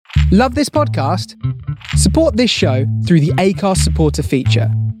Love this podcast? Support this show through the Acast supporter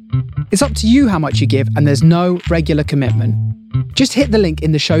feature. It's up to you how much you give, and there's no regular commitment. Just hit the link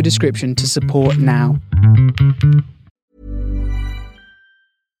in the show description to support now.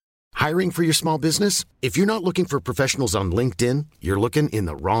 Hiring for your small business? If you're not looking for professionals on LinkedIn, you're looking in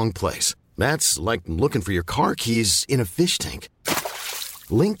the wrong place. That's like looking for your car keys in a fish tank.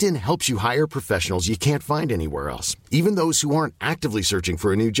 LinkedIn helps you hire professionals you can't find anywhere else, even those who aren't actively searching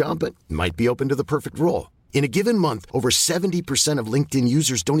for a new job but might be open to the perfect role. In a given month, over 70% of LinkedIn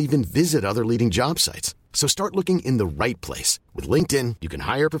users don't even visit other leading job sites. So start looking in the right place. With LinkedIn, you can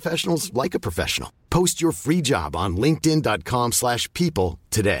hire professionals like a professional. Post your free job on linkedin.com/people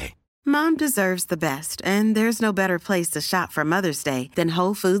today. Mom deserves the best, and there's no better place to shop for Mother's Day than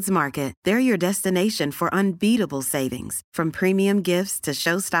Whole Foods Market. They're your destination for unbeatable savings, from premium gifts to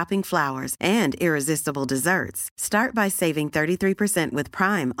show-stopping flowers and irresistible desserts. Start by saving 33% with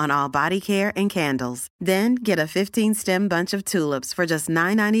Prime on all body care and candles. Then get a 15-stem bunch of tulips for just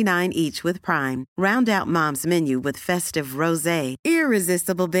 $9.99 each with Prime. Round out Mom's menu with festive rosé,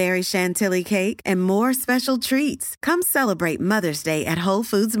 irresistible berry chantilly cake, and more special treats. Come celebrate Mother's Day at Whole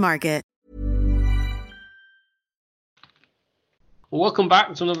Foods Market. Welcome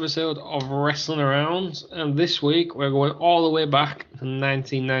back to another episode of Wrestling Around, and this week we're going all the way back to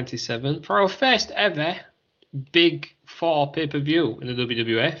 1997 for our first ever Big Four pay-per-view in the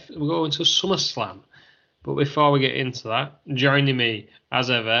WWF. We're going to SummerSlam, but before we get into that, joining me as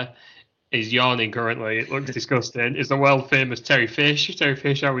ever is yawning currently. It looks disgusting. It's the world famous Terry Fish. Terry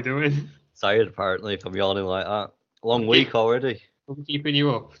Fish, how we doing? Tired apparently if I'm yawning like that. Long week already. I'm keeping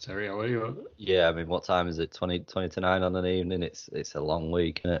you up, Terry. How are you? Yeah, I mean, what time is it? 20 to 9 on an evening. It's a long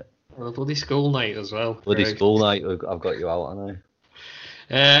week, isn't it? Well, a bloody school night as well. Bloody school night. I've got you out, haven't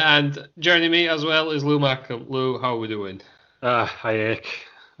I? And joining me as well is Lou Markham. Lou, how are we doing? I ache.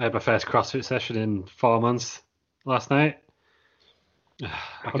 I had my first CrossFit session in 4 months last night.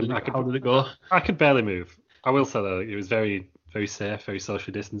 How did it go? I could barely move. I will say though, it was very, very safe, very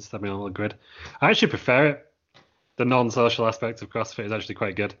socially distanced. I mean, on a little grid. I actually prefer it. The non-social aspect of CrossFit is actually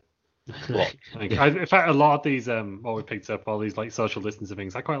quite good. What? In fact, a lot of these, what we picked up, all these like social distancing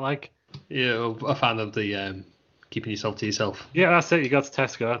things, I quite like. Yeah, a fan of the keeping yourself to yourself. Yeah, that's it. You go to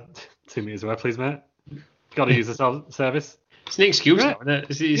Tesco, 2 meters away, please, mate. Got to use the self-service. It's an excuse, isn't it?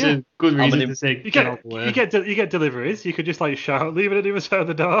 It's a good reason to say you get deliveries. You could just like shout, leave it at the other side of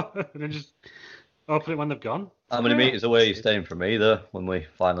the door, and then just open it when they've gone. How many meters away are you staying from me though when we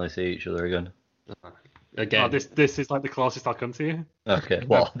finally see each other again? Again. Oh, this is like the closest I'll come to you. Okay,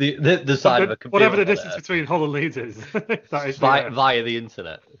 well, the side of a computer. Whatever the distance between Hull and Leeds is. That is via the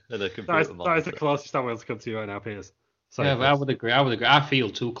internet and a computer. That is the closest I'm willing to come to you right now, Piers. Sorry, yeah, I would agree. I feel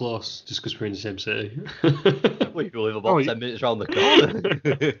too close just because we're in the same city. We live about 10 minutes round the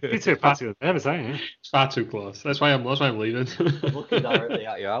corner. You two are passive nervous, aren't you? It's far too close. That's why I'm leaving. I'm looking directly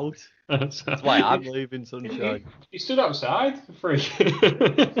at your house. That's why I'm leaving, sunshine. You stood outside for free.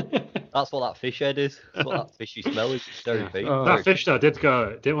 That's what that fish head is. That's what that fishy smell is. It's very big. That fish though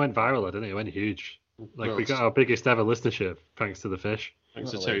went viral, didn't it? It went huge. Like we got our biggest ever listenership thanks to the fish.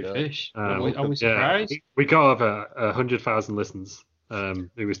 Thanks to Terry Fish. Are we surprised? We got over 100,000 listens.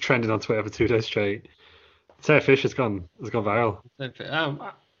 It was trending on Twitter for 2 days straight. Terry Fish has gone viral.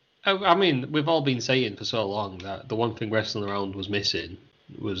 I mean, we've all been saying for so long that the one thing Wrestling Around was missing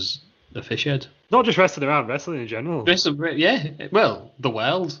was the fish head. Not just wrestling around, wrestling in general. Yeah, well, the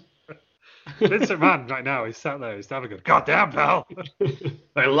world. Vince McMahon right now, he's sat there, he's having a goddamn pal.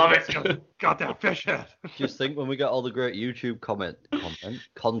 I love it. Goddamn fish head. Just think when we get all the great YouTube content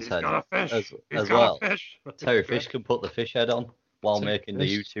as well. Terry Fish can put the fish head on while making the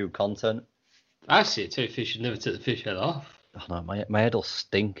YouTube content. I see it. Terry Fish should never take the fish head off. Oh no, my head will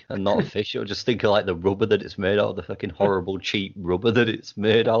stink, and not a fish. It'll just stink of like the rubber that it's made out of, the fucking horrible cheap rubber that it's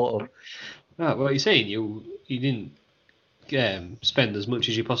made out of. Right, what are you saying? You didn't spend as much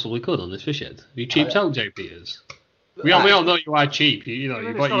as you possibly could on this fish head. You cheaped out, Jay Peters. We all know you are cheap. You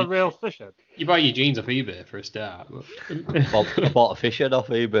buy a real fish head. You buy your jeans off eBay for a start. I bought a fish head off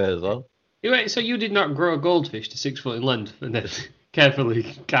eBay as well. So you did not grow a goldfish to 6 foot in length and then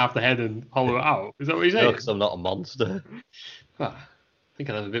carefully carve the head and hollow it out? Is that what you're saying? No, because I'm not a monster. I think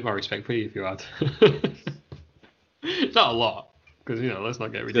I'd have a bit more respect for you if you had. It's not a lot, because, let's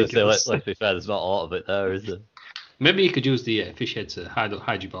not get ridiculous. Let's be fair, there's not a lot of it there, is there? Maybe you could use the fish head to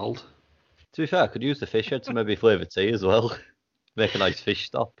hide your bald. To be fair, I could use the fish head to maybe flavour tea as well. Make a nice fish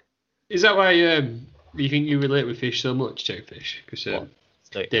stock. Is that why you think you relate with fish so much, Jake Fish? Because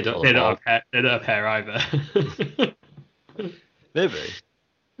they don't have hair either. Maybe.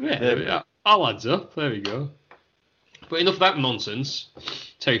 Yeah, all adds up. There we go. But enough of that nonsense.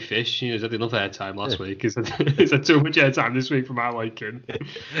 Terry Fish, he's had enough airtime last week. He's had too much airtime this week for my liking.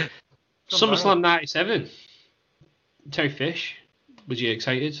 SummerSlam 97. Terry Fish, was you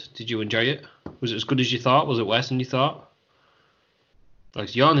excited? Did you enjoy it? Was it as good as you thought? Was it worse than you thought? I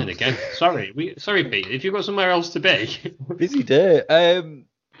was yawning again. Sorry, Pete. If you've got somewhere else to be. Busy day.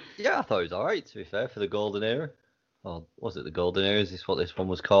 Yeah, I thought it was alright, to be fair, for the Golden Era. Or was it the Golden Era? Is this what this one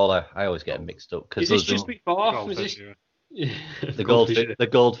was called? I always get them mixed up. Is this just before? The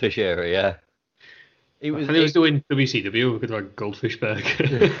Goldfish era, yeah. He was doing WCW with like Goldfishberg.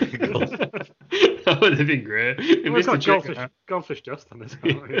 That would have been great. It's got Goldfish Dust on this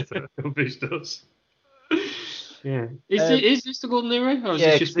one. Goldfish Dust. Yeah. Is this the Golden Era? Or is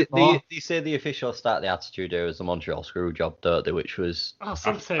yeah, this just they say the official start of the Attitude Era was the Montreal Screwjob, don't they? Which was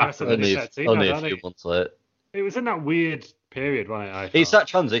only a few months late. It was in that weird period, right? It's that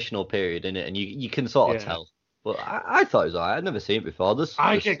transitional period, isn't it? And you can sort of tell. But I thought it was alright. I'd never seen it before.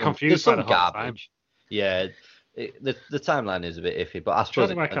 I get confused by the whole garbage. Yeah, the timeline is a bit iffy, but I suppose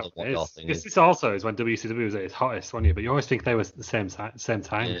it depends on what your thing is. This also is when WCW was at its hottest, wasn't it? But you always think they were the same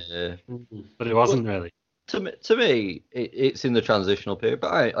time. Yeah. But it wasn't really. To me, it's in the transitional period.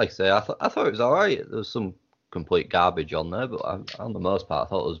 But like I say, I thought it was alright. There was some complete garbage on there, but on the most part, I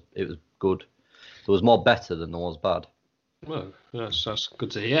thought it was good. There was more better than there was bad. Well, that's good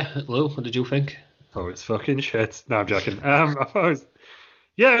to hear. Lou, what did you think? Oh, it's fucking shit. No, I'm joking. I thought it was,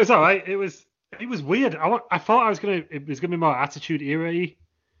 it was alright. It was weird. I thought it was gonna be more Attitude Era-y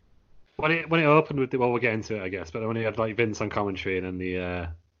when it opened with we'll get into it, I guess. But when he had like Vince on commentary and then the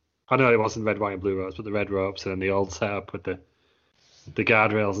I know it wasn't red, white, and blue ropes, but the red ropes and then the old setup with the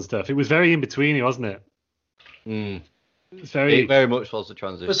guardrails and stuff. It was very in between, wasn't it? Mm. It very much was the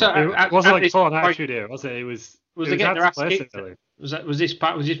transition. It wasn't like full on Attitude Era, was it? It was. Was they getting their ass kicked? Was this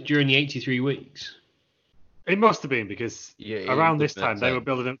during the 83 weeks? It must have been because around this time they sense. were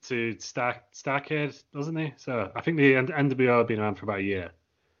building up to Starrcade, wasn't they? So I think the NWO had been around for about a year.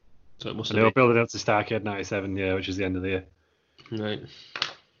 So it must and have they were building up to Starrcade 97, which is the end of the year. Right.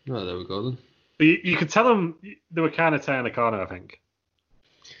 Oh, there we go then. But you could tell them they were kind of turning the corner, I think.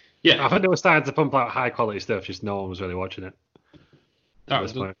 Yeah. I think they were starting to pump out high quality stuff, just no one was really watching it. There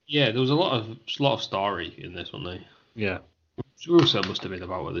was a lot of story in this one, though. Yeah. Russo must have been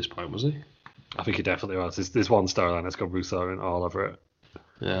about at this point, was he? I think he definitely was. There's one storyline that's got Russo in all over it.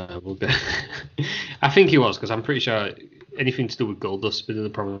 Yeah, we'll get. I think he was, because I'm pretty sure anything to do with Goldust being in the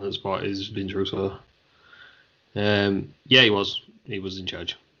prominent spot is Vince Russo. Yeah, he was. He was in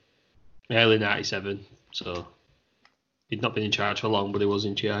charge. Early 97, so he'd not been in charge for long, but he was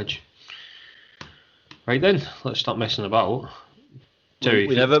in charge. Right then, let's stop messing about. Terry,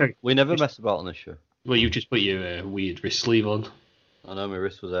 we never mess about on this show. Well, you just put your weird wrist sleeve on. I know my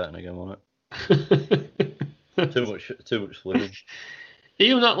wrist was hurting again, wasn't it? too much swimming. Are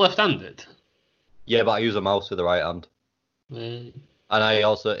you not left-handed? Yeah, but I use a mouse with the right hand. Right. And I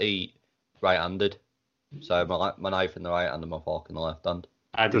also eat right-handed. So I have my knife in the right hand and my fork in the left hand.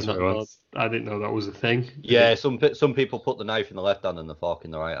 I didn't know that was a thing. Yeah, some people put the knife in the left hand and the fork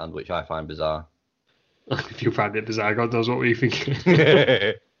in the right hand, which I find bizarre. If you find it bizarre, God knows what we think.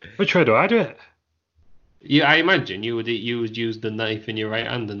 Which way do I do it? Yeah, I imagine you would use the knife in your right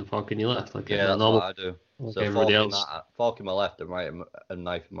hand and the fork in your left. Like that's normal. what I do. Like so everybody else. Fork in my left and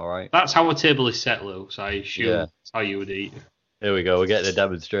knife in my right. That's how a table is set, Lou. So I assume that's how you would eat. Here we go. We're getting a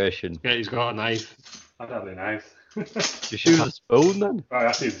demonstration. Yeah, he's got a knife. I don't have a knife. Just use a spoon then. Right, I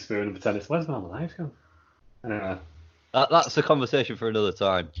have to use a spoon and pretend where's my knife gone? Anyway. That's a conversation for another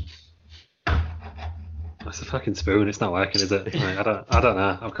time. That's a fucking spoon. It's not working, is it? Right, I don't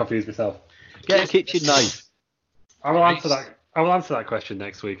know. I've confused myself. Get a kitchen knife. I will answer that question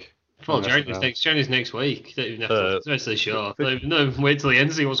next week. Well, Journey's next week. Don't even have to rest of the show. No, wait till the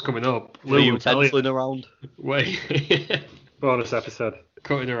end, see what's coming up. Are you utensiling around? Wait. Bonus episode.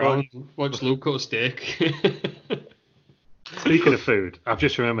 Cutting around. Watch Luke cut a steak. Speaking of food, I've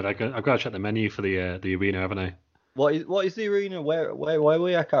just remembered I've got to check the menu for the arena, haven't I? What is the arena? Where were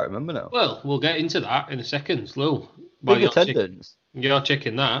we? I can't remember now. Well, we'll get into that in a second, Lou. Big attendance. You're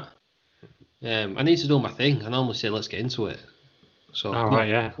checking that. I need to do my thing. I normally say let's get into it. So come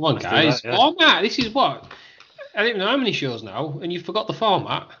on, guys. Format. This is what I don't even know how many shows now, and you forgot the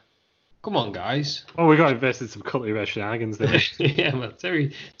format. Come on, guys. Oh, we got invested in some culty shenanigans, didn't we? Yeah, man.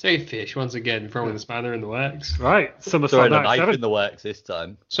 Terry Fish once again throwing the spanner in the works. Right, SummerSlam throwing a knife in the works this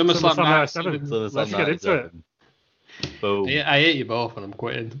time. SummerSlam 97. Let's get into it. Boom. I hate you both, and I'm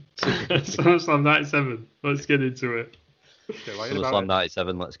quitting. SummerSlam 97. Let's get into it. SummerSlam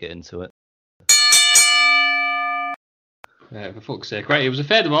 97. Let's get into it. For fuck's sake. Right, it was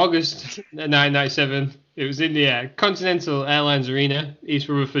the 3rd of August, 1997. It was in the Continental Airlines Arena, East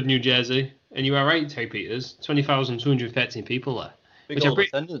Rutherford, New Jersey. And you are right, Terry Peters. 20,213 people there. Big old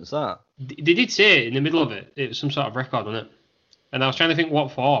attendance, that. They did say in the middle of it, it was some sort of record, wasn't it? And I was trying to think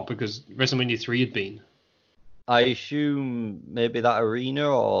what for, because WrestleMania 3 had been. I assume maybe that arena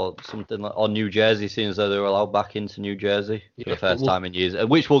or something like, or New Jersey, seeing as though they were allowed back into New Jersey for the first time in years,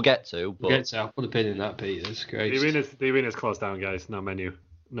 which we'll get to. But... I'll put a pin in that, Peters. Great. The arena's closed down, guys. No menu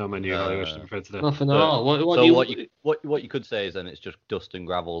evaluation for today. Nothing at all. What you could say is then it's just dust and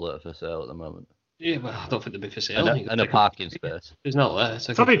gravel that are for sale at the moment. Yeah, well, I don't think they'll be for sale. And a parking space. It's not there.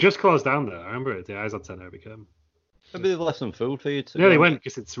 It's only just closed down there. I remember it. The Izod Centre became. Maybe they've left some food for you to. Yeah, they went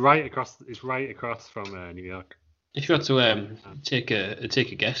because it's right across. It's right across from New York. If you had to take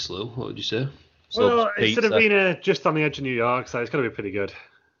a guess, Lou, what would you say? Well, it's an arena just on the edge of New York, so it's got to be pretty good.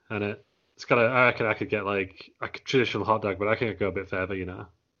 And it's got. I reckon I could get like a traditional hot dog, but I can go a bit further. You know,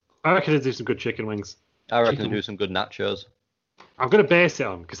 I reckon I'd do some good chicken wings. I reckon do some good nachos. I'm gonna base it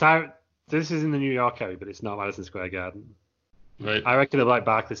on because this is in the New York area, but it's not Madison Square Garden. Right. I reckon I'd like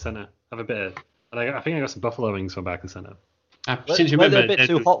Barclays Centre. Have a bit of. And I think I got some buffalo wings from Barclays Centre. Since you remember, they're a bit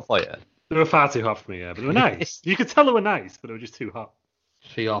too hot for you. They were far too hot for me, yeah, but they were nice. You could tell they were nice, but they were just too hot.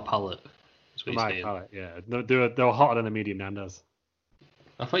 For your palate. For my palate, yeah. They were hotter than a medium Nando's.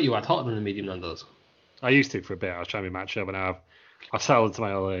 I thought you had hotter than a medium Nando's. I used to for a bit. I was trying to be macho, but now I've settled into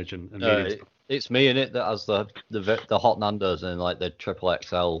my old age and medium stuff. It's me in it that has the hot Nando's and like the triple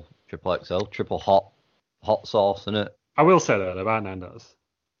hot sauce in it. I will say though about Nando's,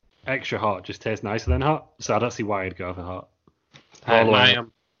 extra hot just tastes nicer than hot, so I don't see why I'd go for hot.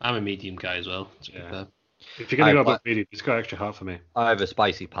 I'm a medium guy as well. Yeah. If you're gonna go above medium, just go extra hot for me. I have a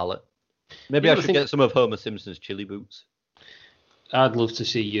spicy palate. Maybe I should get some of Homer Simpson's chili boots. I'd love to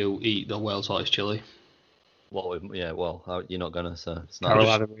see you eat the world's hottest chili. You're not gonna, so it's not.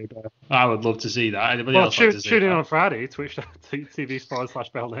 I would love to see that. Anybody well, else tune in on Friday,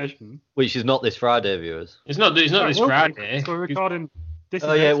 twitch.tv/BellNation. Which is not this Friday, viewers. It's not this Friday. So we're recording this.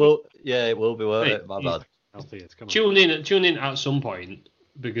 Oh yeah, it will be, won't it? My bad. Tune in at some point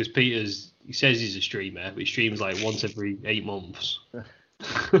because he says he's a streamer, but he streams like once every 8 months.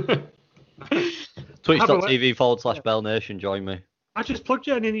 Twitch.tv/BellNation, join me. I just plugged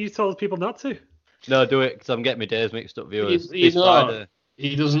you and you told people not to. No, do it because I'm getting my days mixed up, viewers. He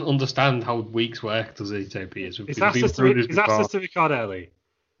doesn't understand how weeks work, does he, JP? He's asked us to record early.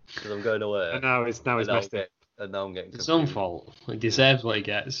 Because I'm going away. And now he's messed it. And now I'm getting confused. It's his own fault. He deserves what he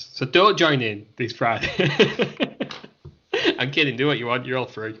gets. So don't join in this Friday. I'm kidding. Do what you want. You're all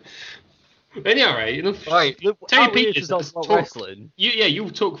free. Anyway, right, enough. Right, Terry Peters about wrestling. You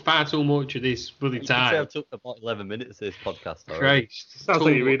took far too much of this bloody time. I took about 11 minutes of this podcast. Christ. Sounds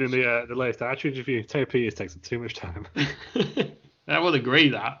like you're reading the latest iTunes review. Terry Peters takes too much time. I would agree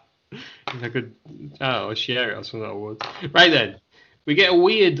that. If I could, share it or something, I would. Right then, we get a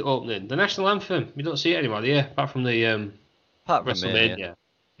weird opening. The national anthem. We don't see it anymore, do you? Apart from the WrestleMania.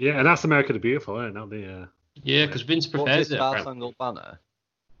 Yeah, and that's America the Beautiful, isn't it? Not the. Yeah, because Vince prefers it. Star Spangled Banner.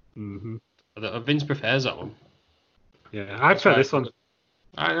 Mm-hmm. Vince prefers that one. Yeah, I prefer this one.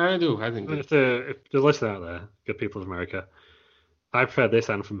 I do. I think. If the listener out there, good people of America, I prefer this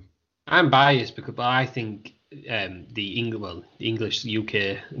anthem. I'm biased because I think the English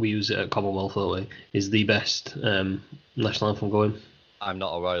UK, we use it at Commonwealth that way, is the best national anthem going. I'm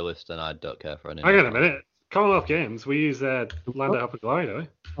not a royalist and I don't care for any. Hang on a minute. Commonwealth Games, we use Land of Hope and Glory, don't we?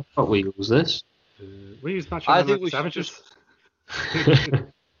 I thought we use this. We use Match of Savages.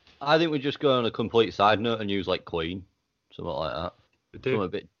 I think we just go on a complete side note and use like Queen, something like that. We do. Something a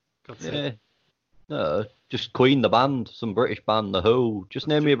bit. Yeah. No, just Queen, the band, some British band, The Who. Just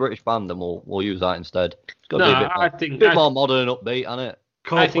name me a British band and we'll use that instead. It's got to be a bit more modern, upbeat, isn't it?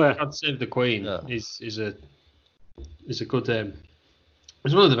 I think God Save the Queen is a good.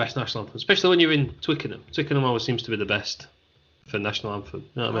 It's one of the best national anthems, especially when you're in Twickenham. Twickenham always seems to be the best for national anthem.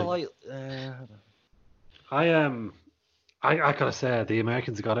 You know what I mean? I gotta say, the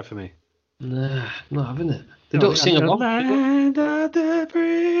Americans got it for me. Nah, not having it. They don't sing along. Land of the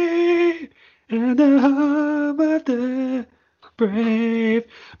free and the home of the brave.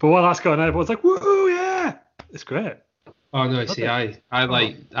 But while that's going on, everyone's like, "Woo, yeah!" It's great. Oh no, see, I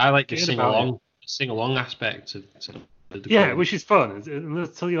like the sing along aspect of the yeah, which is fun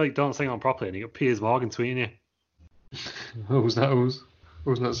until you don't sing on properly and you got Piers Morgan tweeting you. Who's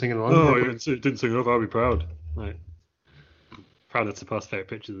not singing along? Oh, he didn't sing enough. I'll be proud. Right. Proud to post fake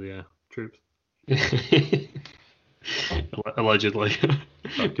pictures of the troops. Allegedly.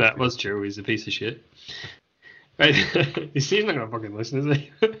 That was true. He's a piece of shit. Right. He's not going to fucking listen, is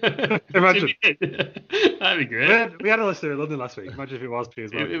he? Imagine. That'd be great. We had a listener in London last week. Imagine if it was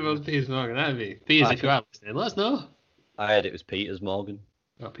Piers Morgan. If it was Piers Morgan, that'd be. Piers, if you are listening, let us know. I heard it was Piers Morgan.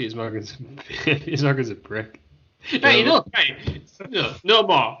 Oh, Piers Morgan's a prick. Hey, no, hey, no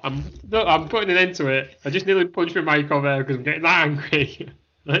more. I'm putting an end to it. I just nearly punched my mic over because I'm getting that angry.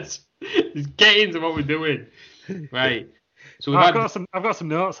 Let's get into what we're doing. Right. So I've got some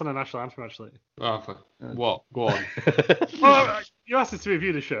notes on the national anthem actually. Oh, what? Go on. Well, you asked us to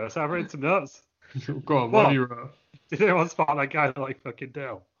review the show, so I've written some notes. Go on. What have you wrote? Did anyone spot that guy like fucking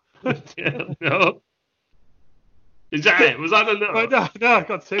Dale? No. Is that it? Was that a note? No, I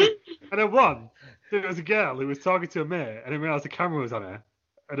got two. And then one, there was a girl who was talking to a mate and didn't realise the camera was on her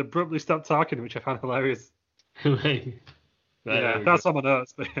and abruptly stopped talking, which I found hilarious. Right. Yeah, that's on my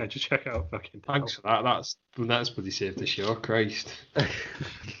notes, but yeah, just check out fucking Dale. Thanks for that. That's pretty safe the show, Christ.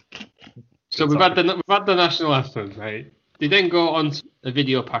 So we've had the national anthem, right? They then go on to a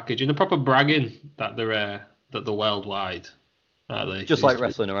video package and a proper bragging that they're worldwide. Just like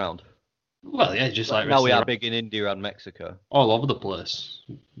wrestling around. Well, yeah, just like now we are around. big in India and Mexico. All over the place.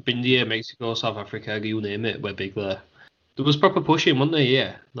 India, Mexico, South Africa, you name it, we're big there. There was proper pushing, wasn't there?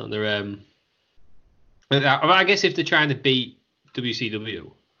 Yeah. That they're I guess if they're trying to beat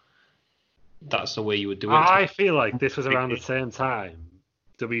WCW, that's the way you would do it. I feel like this was around the same time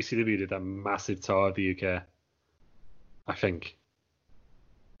WCW did a massive tour of the UK. I think.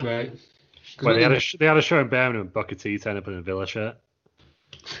 Right. Well, they had a show in Birmingham and Booker T turned up in a Villa shirt.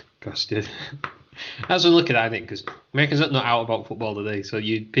 Gosh, dude. As we look at that, I think, because Americans are not out about football today, so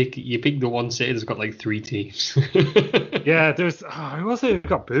you pick the one city that's got like 3 teams. Yeah, there's who was it who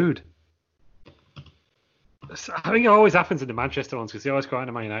got booed? I think it always happens in the Manchester ones because they always go out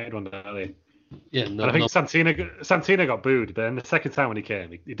to Man United one, don't they? Yeah, no. And I think Santina got booed, but then the second time when he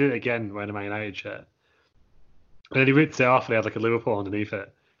came, he did it again wearing a Man United shirt. And then he ripped it off and he had like a Liverpool underneath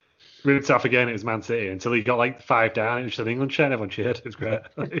it. Ripped it off again, it was Man City until he got like 5 down. It was just an England shirt and everyone cheered. It was great.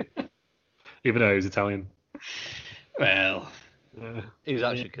 Even though he was Italian. Well, he was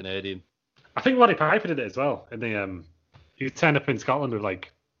actually Canadian. I think Roddy Piper did it as well. In the he turned up in Scotland with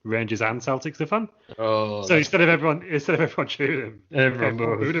like Rangers and Celtic stuff on. Oh. So instead of everyone cheering him, everyone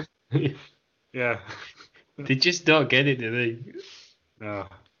booed him. Yeah. They just don't get it, do they? No.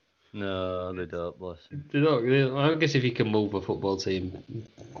 No, they don't, bless him. They don't. I guess if you can move a football team.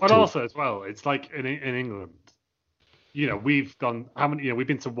 But also as well, it's like in England, we've done we've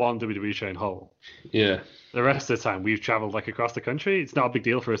been to one WWE show in Hull. Yeah. The rest of the time we've travelled like across the country. It's not a big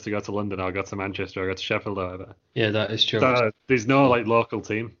deal for us to go to London or go to Manchester or go to Sheffield or whatever. Yeah, that is true. So there's no like local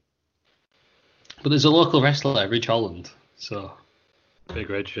team. But there's a local wrestler, Ridge Holland. So big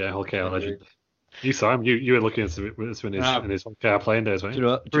Ridge, yeah, Hull KR legend. You saw him. You were looking at this in his KR playing days, weren't you?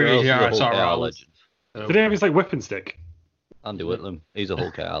 I saw a legend. Did he have his like whipping stick? Andy Whitlam, he's a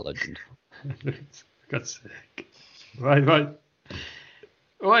Hull KR legend. God's sake. Right.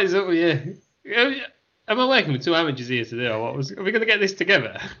 What is up with you? Am I working with 2 amateurs here today, or what? Are we going to get this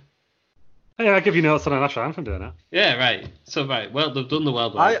together? Hey, I'll give you notes on a national anthem doing that. Yeah, right. So, well, they've done the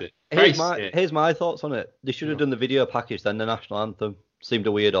worldwide bit. Here's my thoughts on it. They should have done the video package, then the national anthem. Seemed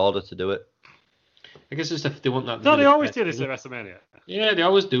a weird order to do it. I guess it's if they want that. No, they always do this at WrestleMania. Yeah, they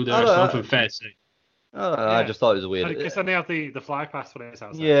always do the national anthem fair say. I just thought it was weird. Because then they have the fly pass when it's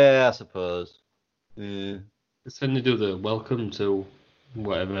outside. Yeah, I suppose. Yeah. It's then they do the welcome to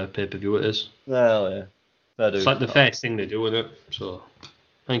whatever pay-per-view it is. Well, yeah. It's like the first thing they do, isn't it? So,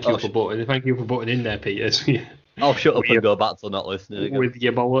 thank you for butting in there, Peters. I'll shut up and go back to not listening again. With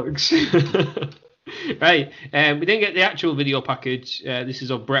your bollocks. Right, we didn't get the actual video package. This is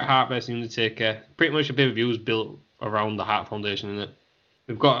of Bret Hart versus Undertaker. Pretty much a pay-per-view is built around the Hart Foundation, isn't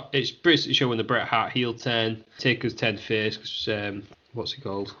it? It's basically showing the Bret Hart heel turn, Taker's turned face, because, what's he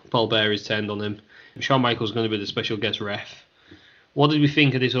called? Paul Bearer is turned on him. Shawn Michaels going to be the special guest ref. What did we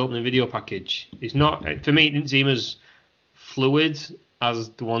think of this opening video package? It's not, for me, it didn't seem as fluid as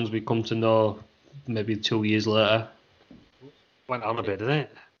the ones we come to know maybe 2 years later. Went on a bit, didn't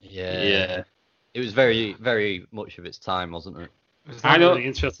it? Yeah. It was very, very much of its time, wasn't it? I don't really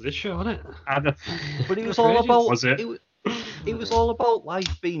interested in this show, wasn't it? But it was all about. Was it? It was all about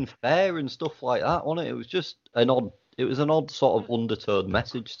life being fair and stuff like that, wasn't it? It was just an odd sort of undertone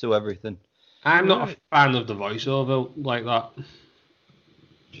message to everything. I'm not a fan of the voiceover like that.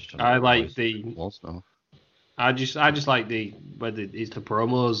 I like the. I just like the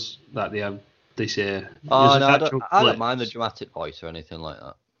promos that they have. They say. Oh no, I don't mind the dramatic voice or anything like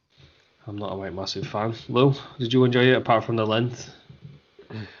that. I'm not a massive fan. Lou, did you enjoy it apart from the length?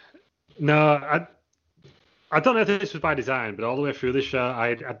 No, I don't know if this was by design, but all the way through this show, I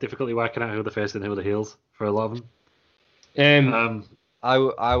had difficulty working out who the face and who the heels for a lot of them.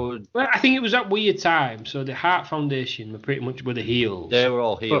 I would. Well, I think it was that weird time. So the Hart Foundation were pretty much the heels. They were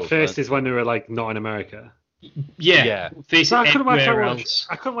all heels. But first is when they were like not in America. Yeah. Face So I couldn't work everywhere out else.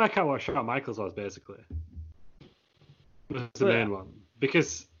 I couldn't work out what Shawn Michaels was basically. Was the main one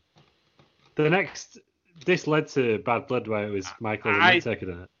because this led to Bad Blood where it was Michaels and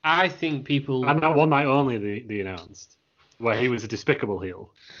Undertaker in it. I think people. And that one night only they announced where he was a despicable heel.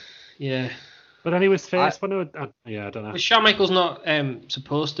 Yeah. But then he was face when I don't know. Well, Shawn Michaels not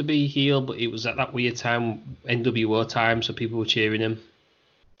supposed to be heel, but it was at that weird time, NWO time, so people were cheering him.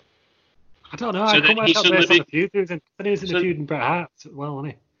 I don't know. So I couldn't then work out based on the feud. He was in the feud in Bret Hart as well,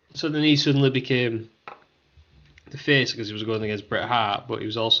 wasn't he? So then he suddenly became the face because he was going against Bret Hart, but he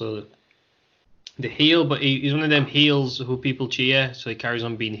was also the heel. But he's one of them heels who people cheer, so he carries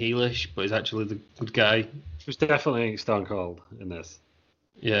on being heelish, but he's actually the good guy. He was definitely Stone Cold in this.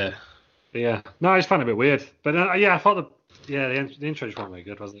 Yeah. But yeah. No, I just found it a bit weird. But I thought the intro just wasn't very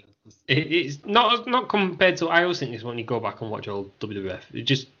good, wasn't it? It's not compared to. I always think this when you go back and watch old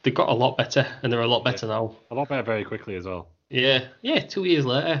WWF. They got a lot better, and they're a lot better now. A lot better very quickly as well. Yeah, 2 years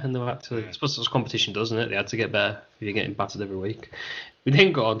later, and they're actually. I suppose that's competition, doesn't it? They had to get better if you're getting battered every week. We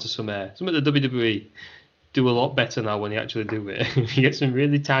then got on to some of the WWE do a lot better now when they actually do it. You get some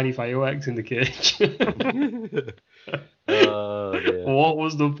really tiny fireworks in the cage. Oh, dear. What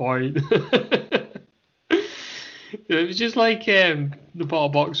was the point? It was just like they bought a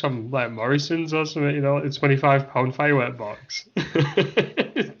box from like Morrison's or something, like a £25 firework box.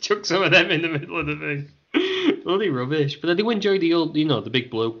 Chuck some of them in the middle of the thing. Bloody rubbish. But I do enjoy the old, the big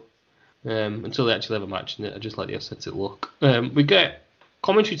blue. Until they actually have a match in it. I just like the aesthetic look. We get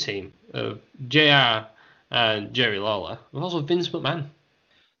commentary team of JR and Jerry Lawler. And also Vince McMahon.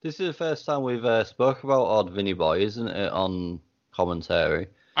 This is the first time we've spoke about Odd Vinny Boy, isn't it, on commentary?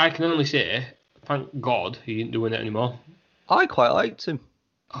 I can only say, thank God he ain't doing it anymore. I quite liked him.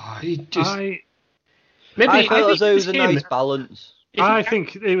 Oh, he just... I felt as though it was a nice balance. I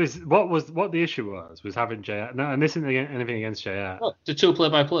think it was what the issue was having JR. No, and this isn't anything against JR. The two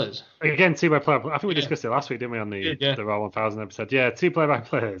play-by-players. Again, two play-by-play. I think we discussed it last week, didn't we, on the Raw 1000 episode? Yeah, two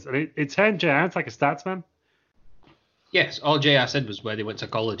play-by-players, and it turned JR into like a statsman. Yes, all JR said was where they went to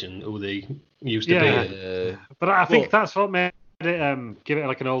college and who they used to be. But I think that's what made it give it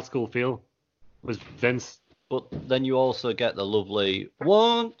like an old school feel. Was Vince. But then you also get the lovely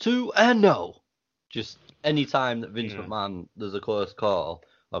 1, 2, and no. Just any time that Vince McMahon there's a close call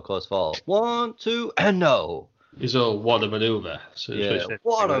or close fall. 1, 2, and no. Is all what a maneuver. So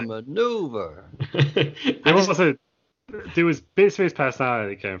what a maneuver. There was bits of his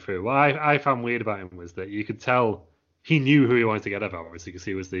personality that came through. What I found weird about him was that you could tell he knew who he wanted to get over, obviously, because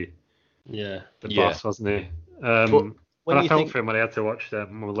he was the boss, wasn't he? But I felt for him when I had to watch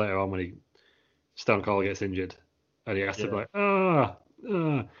them later on when Stone Cold gets injured, and he has to be like,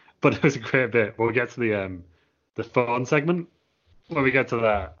 But it was a great bit. When we get to the phone segment, when we get to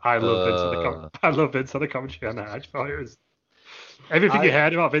that, I love Vince on the commentary on that. I thought it was everything you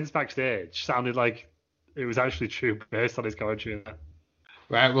heard about Vince backstage sounded like it was actually true based on his commentary.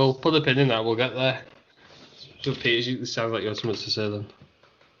 Right, we'll put a pin in that. We'll get there. So, Peter, it sounds like you have something to say then.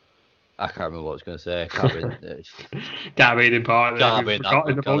 I can't remember what I was going to say. Can't be important. Can't be in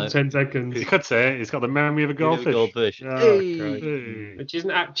about 10 seconds. You could say he's got the memory of a goldfish. Which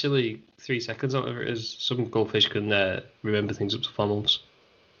isn't actually 3 seconds, whatever it is. Some goldfish can remember things up to 4 months.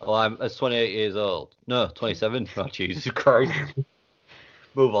 Oh, I'm 28 years old. No, 27. Oh, Jesus Christ.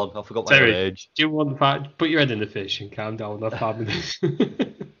 Move on. I forgot my age. Do you want put your head in the fish and calm down. Not 5 minutes.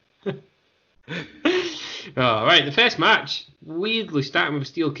 All right, the first match, weirdly starting with a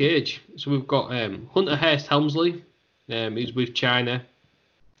steel cage. So we've got Hunter Hearst Helmsley, who's with China,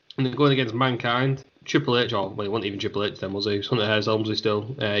 and they're going against Mankind. Triple H, he wasn't even Triple H then, was he? It was Hunter Hearst Helmsley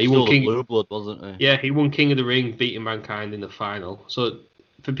still. He won King. Blue Blood, wasn't he? Yeah, he won King of the Ring, beating Mankind in the final. So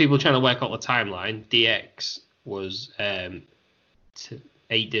for people trying to work out the timeline, DX was 8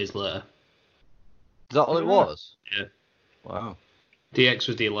 days later. Is that all it was? Yeah. Wow. DX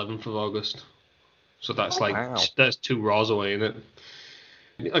was the 11th of August. So that's that's 2 Raws away, isn't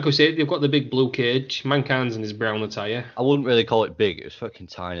it? Like I said, they've got the big blue cage. Mankind's in his brown attire. I wouldn't really call it big. It was fucking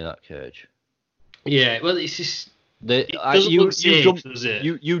tiny, that cage. Yeah, well, it's just... You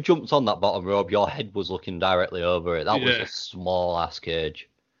jumped on that bottom rope. Your head was looking directly over it. That was a small-ass cage.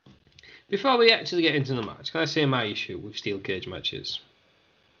 Before we actually get into the match, can I say my issue with steel cage matches?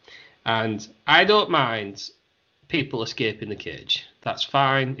 And I don't mind people escaping the cage. That's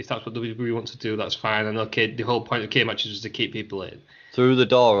fine. If that's what WWE wants to do, that's fine. I know the whole point of cage matches was to keep people in. Through the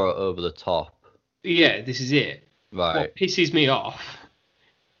door or over the top? Yeah, this is it. Right. What pisses me off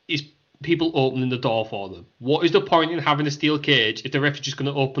is people opening the door for them? What is the point in having a steel cage if the ref is just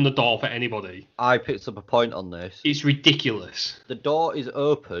going to open the door for anybody? I picked up a point on this. It's ridiculous. The door is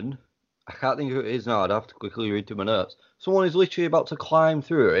open. I can't think who it is now. I'd have to quickly read through my notes. Someone is literally about to climb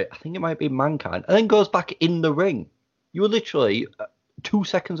through it. I think it might be Mankind. And then goes back in the ring. You were literally 2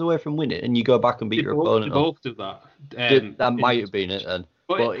 seconds away from winning, and you go back and beat your opponent. They both do that. That might have been it then.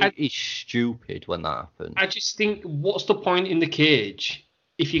 But it's stupid when that happens. I just think, what's the point in the cage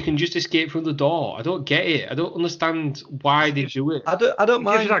if you can just escape through the door? I don't get it. I don't understand why they do it. I don't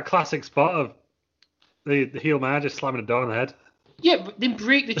mind. Gives you that classic spot of the heel man just slamming the door on the head. Yeah, but then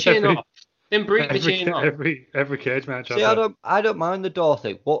break the chain off. Then break the chain off. Every cage match. See, I don't mind the door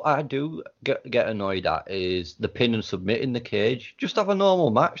thing. What I do get annoyed at is the pin and submit in the cage. Just have a normal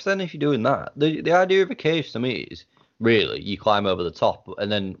match then if you're doing that. The idea of a cage to me is really you climb over the top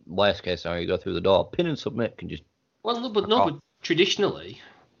and then worst case scenario you go through the door. Pin and submit can just. Well, but traditionally,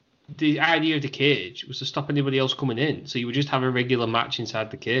 the idea of the cage was to stop anybody else coming in. So you would just have a regular match inside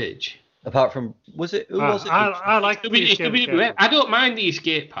the cage. Apart from, was it? Who was it? I like the escape. I don't mind the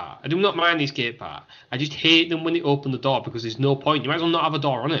escape part. I do not mind the escape part. I just hate them when they open the door because there's no point. You might as well not have a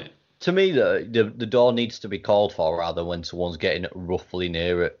door on it. To me, the door needs to be called for rather when someone's getting roughly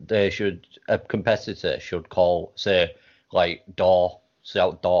near it. A competitor should call, say, like door,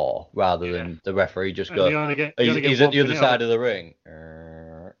 shout door, rather than the referee just go, he's at the other side of the ring.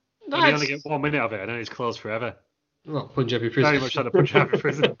 You only get 1 minute of it and then it's closed forever. Well, Punjabi prison. Very much like the Punjabi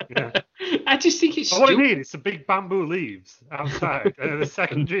prison. Yeah. I just think it's what I mean, it's the big bamboo leaves outside, and then the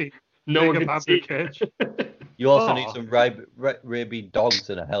secondary bamboo cage. You also need some rabid dogs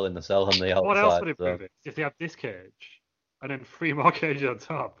and a hell in the cell on the outside. What else would improve it? If they have this cage, and then 3 more cages on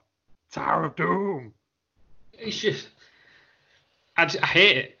top. Tower of Doom. It's just... I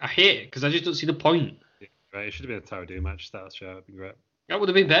hate it. I hate it, because I just don't see the point. Yeah, right, it should have been a Tower of Doom match style show. That'd be great. That would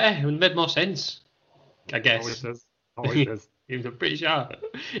have been better. It would have made more sense. I guess. Always does. I'm pretty sure.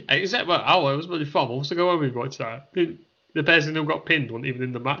 Except, well, it was really 4 months ago when we watched that. The person who got pinned wasn't even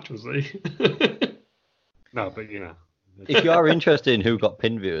in the match, was he? No, but you know. If you are interested in who got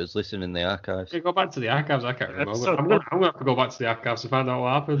pinned, viewers, listen in the archives. Yeah, go back to the archives. I can't remember. I'm going to have to go back to the archives to find out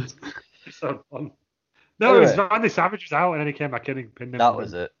what happened. It's so fun. No, it was Randy Savage was out and then he came back in and pinned him. That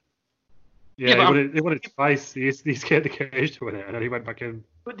was it. Yeah, he won it twice. He escaped the cage to win it and then he went back in.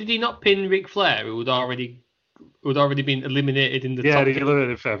 But did he not pin Ric Flair, who had already been eliminated in the top? Yeah, he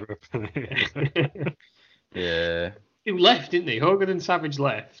eliminated February. Yeah. He left, didn't he? Hogan and Savage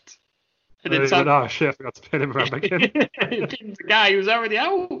left. And then said, oh shit, I forgot to pin him right back in. He pinned the guy who was already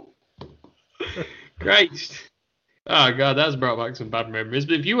out. Christ. Oh god, that's brought back some bad memories.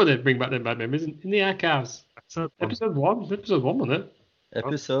 But if you want to bring back them bad memories, in the archives. Episode 1, wasn't it?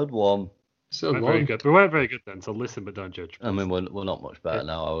 Episode 1. Very good. We weren't very good then, so listen but don't judge. I mean, we're not much better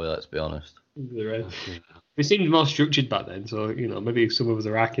now, are we? Let's be honest. We seemed more structured back then, so maybe some of us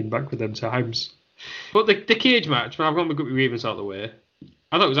are racking back with them times. But the cage match, I've got my good grievance out of the way.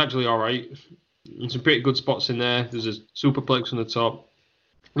 I thought it was actually all right. There's some pretty good spots in there. There's a superplex on the top.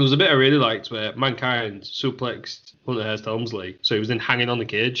 There was a bit I really liked where Mankind suplexed Hunter Hearst Helmsley, so he was then hanging on the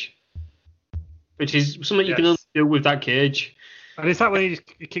cage, which is something you can only do with that cage. And is that when he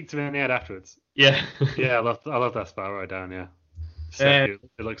kicked him in the head afterwards? Yeah. Yeah, I love that spot right down. Yeah. Sick,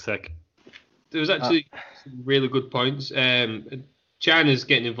 it looks sick. There was actually some really good points. China's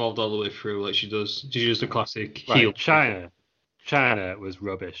getting involved all the way through, like she does. She's just a classic heel. China was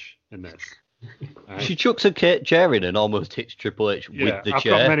rubbish in this. Right? She chucks a chair in and almost hits Triple H with the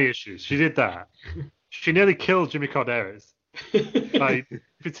chair. I've got many issues. She did that. She nearly killed Jimmy Corderas. Like,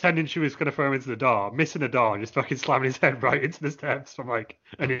 pretending she was going to throw him into the door, missing the door, and just fucking slamming his head right into the steps from like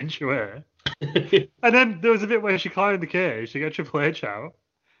an inch away. And then there was a bit where she climbed the cage to get Triple H out.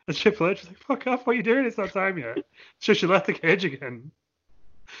 And Triple H was like, fuck off, what are you doing? It's not time yet. So she left the cage again.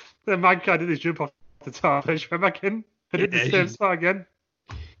 Then Mankind did his jump off the top and she went back in and did the same spot again.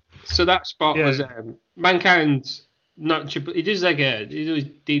 So that spot was Mankind, not Triple. He did his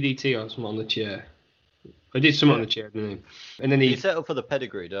DDT or something on the chair. I did something on the chair, didn't he? And then he set up for the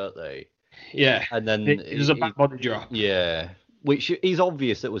pedigree, don't they? Yeah. And then it was a back body drop. Yeah. Which is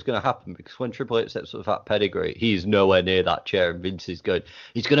obvious that was going to happen because when Triple H sets up that pedigree, he's nowhere near that chair. And Vince is going,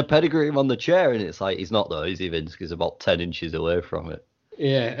 he's going to pedigree him on the chair. And it's like, he's not though, is he, Vince? He's about 10 inches away from it.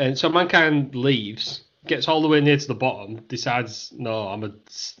 Yeah. And so Mankind leaves, gets all the way near to the bottom, decides, no, I'm a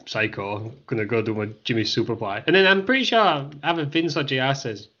psycho. I'm going to go do my Jimmy Superfly. And then I'm pretty sure either Vince or JR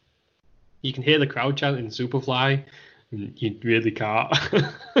says, you can hear the crowd chanting Superfly. And you really can't.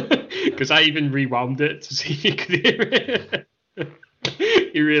 Because I even rewound it to see if you could hear it.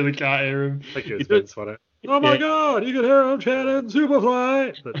 You really can't hear him. I think it was Vince, wasn't it? Oh my Yeah. God, you can hear him chanting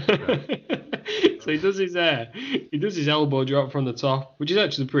Superfly. But, So he does his elbow drop from the top, which is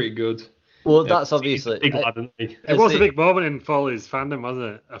actually pretty good. Well, Yeah, that's he's a obviously. big lad, isn't he? it was a big moment in Foley's fandom,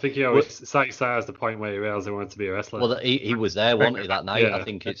 wasn't it? I think he always cites that as the point where he realised he wanted to be a wrestler. Well, he was there, wasn't he, that night? Yeah. I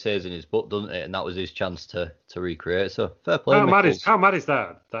think it says in his book, doesn't it? And that was his chance to recreate. So fair play. how mad Michaels. is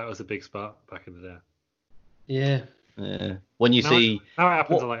that? That was a big spot back in the day. Yeah. Yeah. When you see, Now it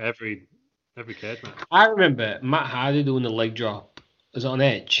happens what- on like every cage match. I remember Matt Hardy doing the leg drop as on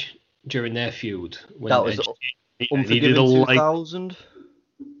Edge during their feud. When that was Edge, he Unforgiven did a leg. 2000.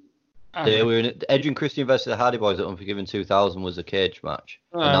 They were in Edge and Christian versus the Hardy Boys at Unforgiven 2000 was a cage match.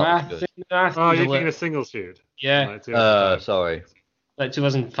 And that I was good. think Oh, it you're was thinking of singles feud? yeah, Like 2005. Sorry. like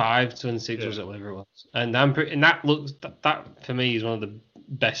 2005, 2006 was Yeah. it, whatever it was. And and that looks that for me is one of the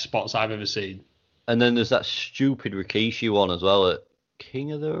best spots I've ever seen. And then there's that stupid Rikishi one as well at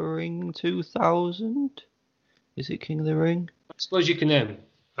King of the Ring 2000. Is it King of the Ring? I suppose you can name.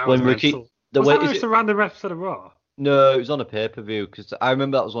 That When was Ricky, mental. the Was way that is just it, a random episode of Raw? no, it was on a pay-per-view because I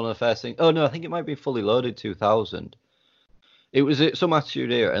remember that was one of the first things. Oh no, I think it might be Fully Loaded 2000. It was at some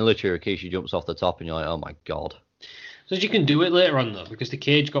Attitude Era, and literally Rikishi jumps off the top, and you're like, oh my god. So you can do it later on though, because the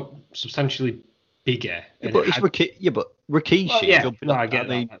cage got substantially bigger. Yeah, and but it it's had- Rikishi Well, yeah, jumping. no, off I get I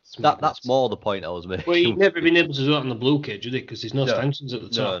mean, that. That's that's madness. more the point I was making. Well, you've never been able to do that on the blue cage, would it? Because there's no No. stanchions at the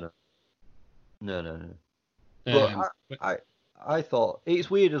top. No. Um, But I thought it's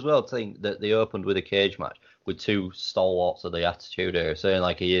weird as well to think that they opened with a cage match with two stalwarts of the Attitude Era. So in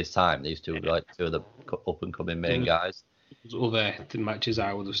like a year's time, these two are like two of the up and coming main guys. other matches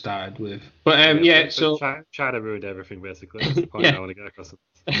I would have started with. But yeah, so China ruined everything basically. That's the point Yeah. I want to get across.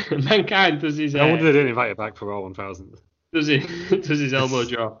 Mankind does his No wonder they didn't invite it back for Raw 1000. does his elbow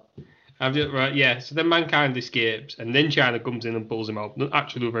drop. Right, yeah. So then Mankind escapes, and then China comes in and pulls him out.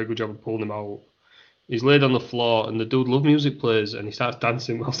 Actually, do a very good job of pulling him out. He's laid on the floor, and the dude Love Music plays, and he starts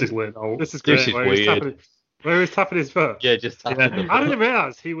dancing whilst he's laid out. This is This great. is where he was weird. where he was tapping his foot. Yeah, just Yeah. I didn't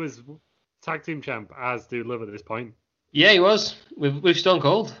realise he was tag team champ as Dude Love at this point. Yeah, he was with Stone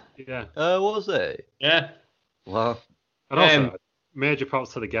Cold. Yeah. Was it? Yeah, Wow. And also, major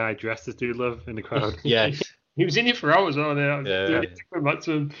props to the guy dressed as Dude Love in the crowd. Yes. he was in it for hours, wasn't he? Yeah. Going back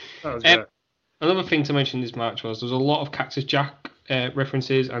to him. That was great. Another thing to mention in this match was there was a lot of Cactus Jack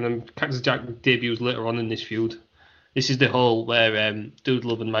references, and then Cactus Jack debuts later on in this feud. This is the whole where Dude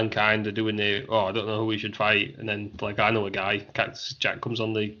Love and Mankind are doing the I don't know who we should fight, and then like I know a guy. Cactus Jack comes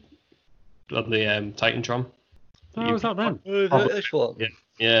on the Titantron. Oh, was that then? This one. Yeah,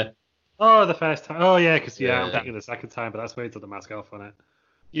 yeah. Oh, the first time. Oh, yeah, because I'm Yeah. thinking the second time, but that's where he took the mask off on it.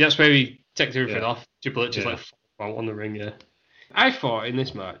 That's where he takes everything Yeah. off. Triple H is Yeah. like out on the ring. Yeah. I thought in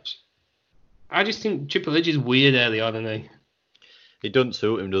this match, I just think Triple H is weird early on, isn't he? It doesn't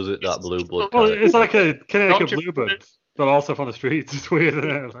suit him, does it? That blue blood. Well, character? it's like a Connecticut Not Bluebird, but also from the streets. It's weird,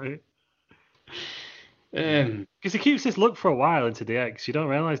 isn't it? Like, because he keeps this look for a while into DX. You don't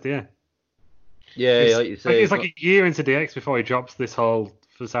realise, do you? Yeah, like you say. It's like a year into DX before he drops this whole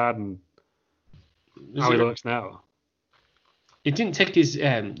facade and how he looks now. He didn't take his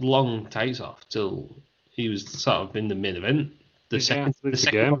long tights off till he was sort of in the main event. The Yeah, second it's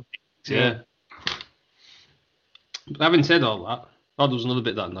a one. game. Yeah. But having said all that, there was another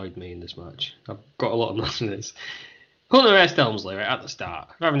bit that annoyed me in this match. I've got a lot of notes on this. Hunter S. Helmsley, right at the start,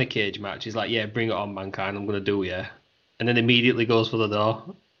 having a cage match, he's like, yeah, bring it on, Mankind, I'm going to do you. And then immediately goes for the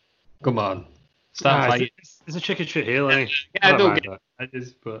door. Come on. Start fighting. It's a chicken shit heel, ain't he? Yeah, I don't mind get that. it,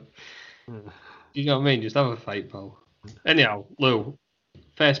 just, but you know what I mean? Just have a fight, pal. Anyhow, Lou,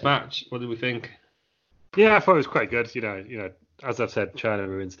 first match, what did we think? Yeah, I thought it was quite good. You know, as I've said, China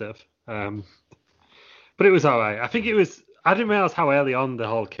ruined stuff. But it was alright. I think it was. I didn't realize how early on the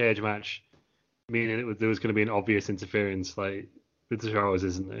whole cage match, meaning there was going to be an obvious interference, like with the showers,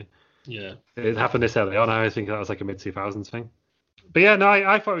 isn't there? Yeah. It happened this early on. I think that was like a mid 2000s thing. But yeah, no,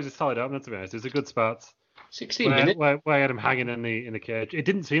 I thought it was a solid opener, to be honest. It was a good spot. 16 Where, minutes. where I had him hanging in the cage. It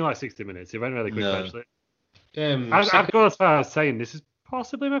didn't feel like 60 minutes. It went really quick, No. actually. Second, I'd go as far as saying this is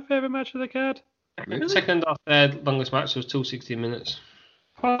possibly my favourite match of the card. second or third longest match was 2 minutes.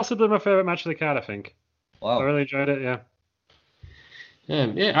 Possibly my favourite match of the card, I think. I Wow. really enjoyed it, yeah.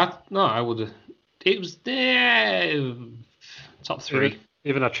 I would have. It was top three.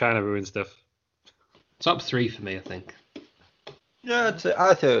 Even though China ruined stuff. Top three for me, I think. Yeah, I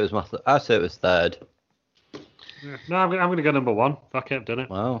thought it was I thought it was third. Yeah. No, I'm going to go number one. I kept doing it.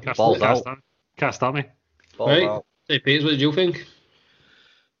 Wow. Can't Balls stop- out. Can't stop me. Balls Right. out. Hey, Peters, what did you think?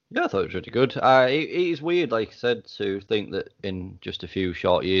 Yeah, I thought it was really good. It is weird, like I said, to think that in just a few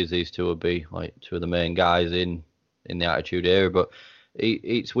short years these two would be like two of the main guys in the Attitude Era. But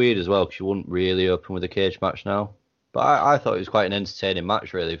It's weird as well because you wouldn't really open with a cage match now. But I thought it was quite an entertaining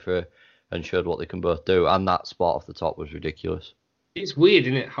match, really, and showed what they can both do. And that spot off the top was ridiculous. It's weird,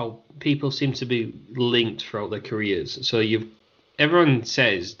 isn't it, how people seem to be linked throughout their careers. So everyone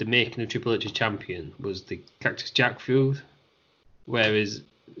says the making of Triple H champion was the Cactus Jack feud, whereas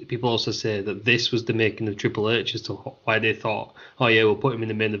people also say that this was the making of Triple H as to why they thought, oh yeah, we'll put him in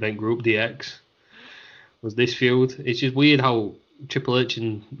the main event group, DX. Was this feud? It's just weird how Triple H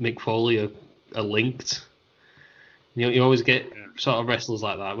and Mick Foley are linked. You always get sort of wrestlers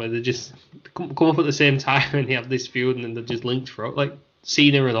like that where they just come up at the same time and they have this feud and then they're just linked throughout. Like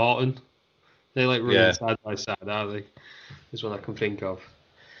Cena and Orton, they're like running side by side, aren't they? That's what I can think of.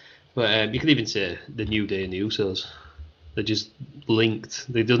 But you could even say the New Day and the Usos. They're just linked.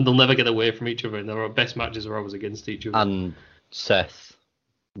 They'll never get away from each other, and their best matches are always against each other. And Seth,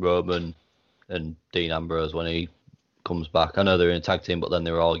 Roman, and Dean Ambrose when he comes back. I know they're in a tag team, but then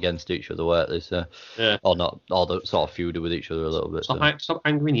they were all against each other, weren't they? So, or not, all the sort of feuded with each other a little bit. Stop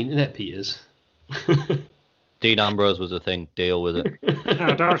angering the internet, Peters. Dean Ambrose was a thing. Deal with it.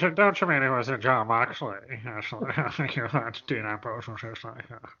 No, don't you mean it was a job, actually? I think you're right. Dean Ambrose was just like...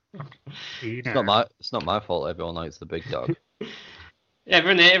 It's not my fault everyone likes the big dog. Yeah,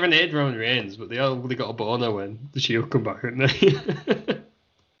 everyone hated Roman Reigns, but they got a boner when the Shield come back, didn't they?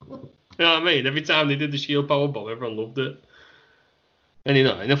 You know what I mean? Every time they did the Shield Powerbomb, everyone loved it. And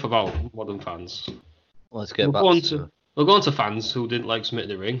enough about modern fans. Let's get back to... We'll go on to fans who didn't like Submit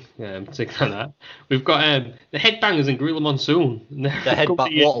the Ring, particularly that. We've got the Headbangers and Gorilla Monsoon. The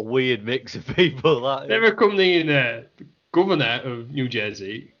Headbang, what a weird mix of people that is. They're accompanying Governor of New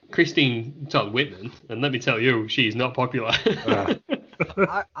Jersey, Christine Todd Whitman, and let me tell you, she's not popular.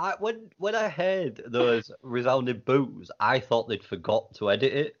 When I heard those resounding boos, I thought they'd forgot to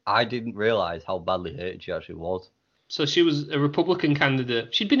edit it. I didn't realise how badly hated she actually was. So she was a Republican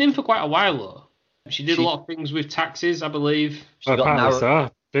candidate. She'd been in for quite a while, though. She did a lot of things with taxes, I believe. Apparently so.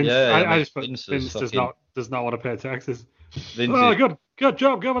 Vince, I just put Vince does not want to pay taxes. Good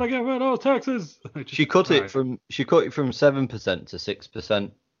job, Governor, get rid of those taxes. She cut it from 7% to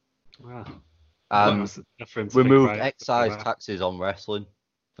 6%. Wow. And removed excise taxes on wrestling.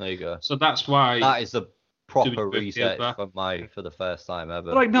 There you go. So that's why that is a proper reset for the first time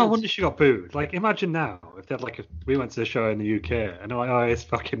ever. But no wonder she got booed. Like, imagine now if they had we went to a show in the UK and they're like, oh, it's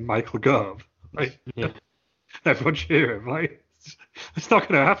fucking Michael Gove. Like, everyone cheer him. Like, it's not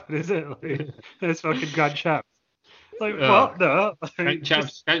going to happen, is it? Like, there's fucking Grand Champs. Like, what? No. Grand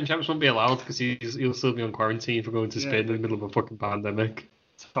Champs won't be allowed because he'll still be on quarantine for going to Spain in the middle of a fucking pandemic.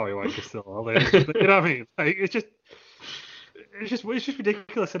 Sorry, White is still all there. You know what I mean? Like, it's just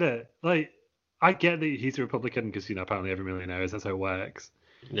ridiculous, isn't it? Like, I get that he's a Republican because apparently every millionaire is. That's how it works.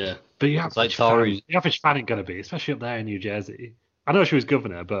 Yeah. But the average fan ain't gonna be, especially up there in New Jersey. I know she was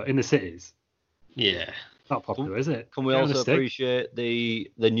governor, but in the cities. Yeah. Not popular, is it? Can we also appreciate the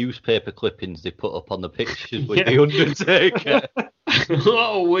newspaper clippings they put up on the pictures with The Undertaker? What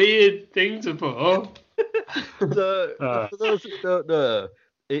a weird thing to put up. For those who don't know,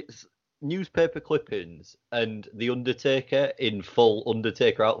 it's newspaper clippings and The Undertaker in full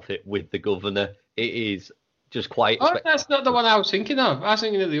Undertaker outfit with the governor. It is just quite... Oh, that's not the one I was thinking of. I was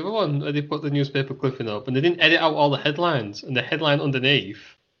thinking of the other one where they put the newspaper clipping up and they didn't edit out all the headlines, and the headline underneath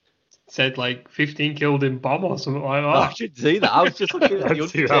said 15 killed in bomb or something like that. Oh, I should see that. I was just looking at The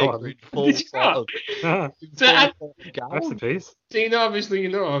Undertaker in full sort of... So, obviously,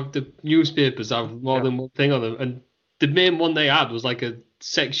 the newspapers have more than one thing on them, and the main one they had was like a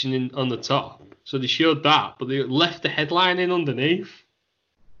section on the top. So they showed that, but they left the headline in underneath.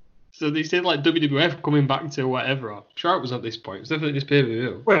 So they said WWF coming back to whatever. I'm sure it was at this point. It's definitely just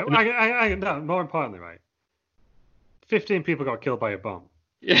pay-per-view. Well, no, more importantly, right? 15 people got killed by a bomb.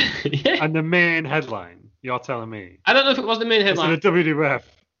 Yeah. And the main headline, you're telling me? I don't know if it was the main headline. It's the WWF.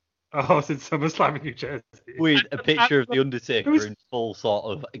 Oh, it's in SummerSlam in New Jersey. With a picture of The Undertaker in full sort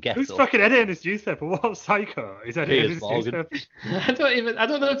of get-up. Who's fucking editing this newspaper? What psycho is editing this newspaper? I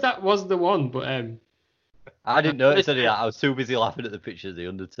don't know if that was the one, but I didn't notice any of that. I was too busy laughing at the picture of The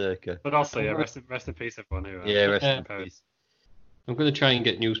Undertaker. But also, rest in peace, everyone who... rest in peace. I'm going to try and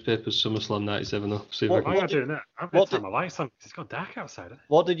get newspapers SummerSlam 97 up. See if I can doing that. I'm going to turn my lights on because it's got dark outside.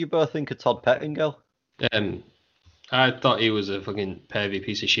 What did you both think of Todd Pettingill? I thought he was a fucking pervy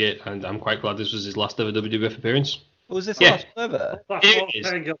piece of shit, and I'm quite glad this was his last ever WWF appearance. Was this last ever?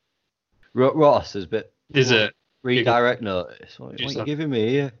 It is. Ross has been... There's a... Redirect notice. What are you giving me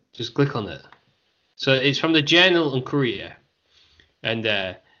here? Just click on it. So it's from the Journal and Courier. And,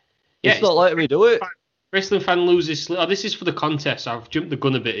 it's not letting me do it. Wrestling fan loses sleep. Oh, this is for the contest. I've jumped the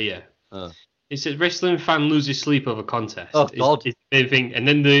gun a bit here. Oh. It says wrestling fan loses sleep over contest. Oh, God. It's the main thing. And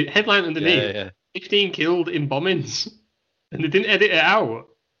then the headline underneath, Yeah. 15 killed in bombings. And they didn't edit it out.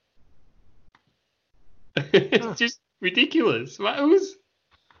 It's just ridiculous. Why would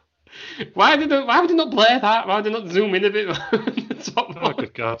they not play that? Why would they not zoom in a bit? Oh,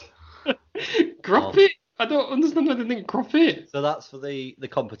 good God. Crop it. I don't understand why they didn't crop it. So that's for the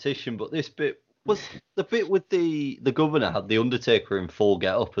competition, but this bit was the bit with the governor had the Undertaker in full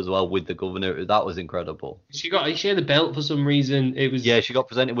get up as well with the governor. That was incredible. She had a belt for some reason. It was Yeah, she got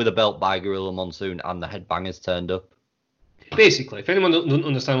presented with a belt by Gorilla Monsoon, and the headbangers turned up. basically, if anyone doesn't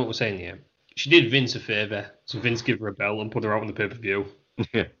understand what we're saying here, she did Vince a favour. So Vince gave her a belt and put her out on the pay-per-view.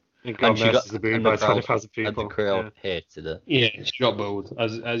 Yeah. And God she mercies the being by 20,000 And people. the crowd hated it. Yeah, she got booed,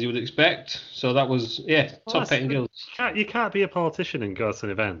 as you would expect. So that was, top petting guild. You can't be a politician and go to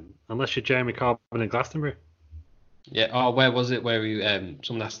an event unless you're Jeremy Corbyn in Glastonbury. Yeah, where was it where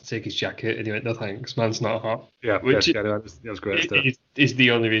someone asked to take his jacket and he went, no thanks, man's not hot. Yeah, Which that was great stuff. Is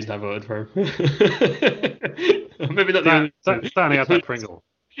the only reason I voted for him. Maybe not the only reason. Standing out that Pringle.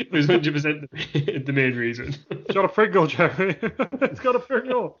 It was 100% the main reason. It's got a Pringle, Jeremy. It's got a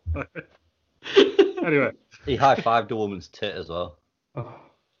Pringle. Anyway. He high-fived a woman's tit as well. Oh.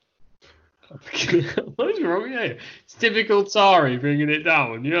 What is wrong with you? It's typical Tory bringing it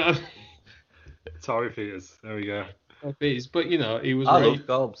down, you know what I mean? Tory figures. There we go. But, he was I right. love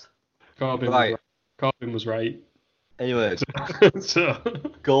Cobbs. Corbyn was right. Anyway, So,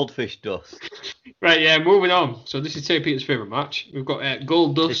 Goldfish Dust. right, yeah, moving on. So this is Terry Peters' favourite match. We've got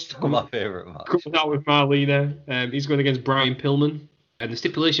Gold It's Dust still my favourite match. coming out with Marlena. He's going against Brian Pillman. And the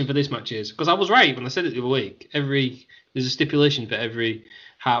stipulation for this match is, because I was right when I said it the other week, there's a stipulation for every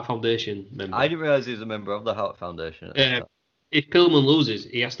Heart Foundation member. I didn't realise he was a member of the Heart Foundation. If Pillman loses,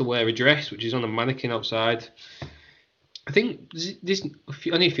 he has to wear a dress, which is on a mannequin outside. I think this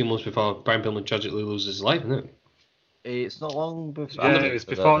only a few months before Brian Pillman tragically loses his life, isn't it? It's not long before. Yeah, it was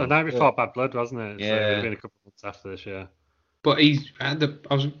before the night before Bad Blood, wasn't it? So Yeah. it would have been a couple of months after this, yeah. But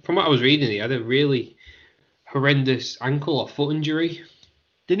from what I was reading, he had a really horrendous ankle or foot injury.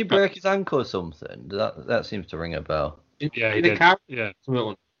 Didn't he break his ankle or something? That seems to ring a bell. Yeah, he in a did. car. Yeah.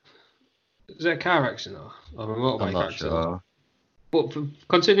 Is it a car accident or a motorbike I'm not accident? sure. But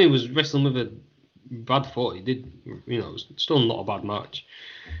considering he was wrestling with a bad foot, he did. It was still not a bad match.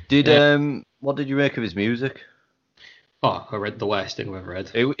 What did you make of his music? Oh, I read the worst thing I've ever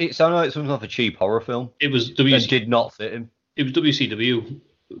read. It sounded like something off a cheap horror film. It was It WCW. did not fit him. It was WCW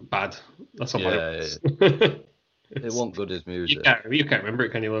bad. That's not bad. It wasn't good as music. You can't remember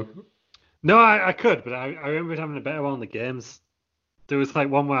it, can you, Lou? No, I could, but I remember having a better one on the games. There was like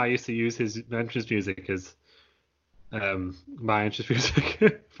one where I used to use his entrance music as my entrance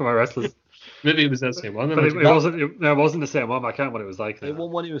music for my wrestlers. Maybe it was that same one. But it wasn't the same one. I can't remember what it was like. It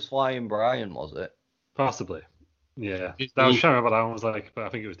wasn't when he was flying Brian, was it? Possibly. Yeah. I was trying to remember what that one was like, but I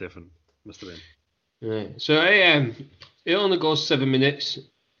think it was different. Must have been. Right. So it only goes 7 minutes.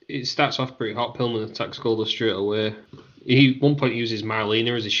 It starts off pretty hot. Pillman attacks Goldust straight away. He at one point uses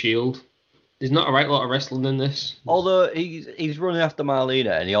Marlena as a shield. There's not a right lot of wrestling in this. Although he's running after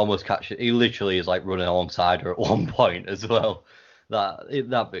Marlena and he almost catches. He literally is like running alongside her at one point as well.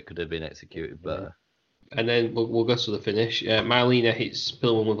 That bit could have been executed better. And then we'll go to the finish. Marlena hits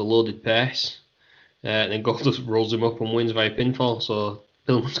Pillman with a loaded purse. And then Goldust rolls him up and wins via pinfall. So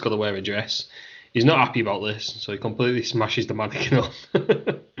Pillman's got to wear a dress. He's not happy about this, so he completely smashes the mannequin up,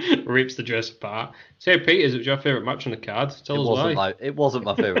 rips the dress apart. Terry Peters, it was your favourite match on the card. Tell us why. It wasn't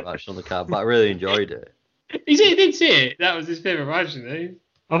my favourite match on the card, but I really enjoyed it. He did say it. That was his favourite match, didn't he?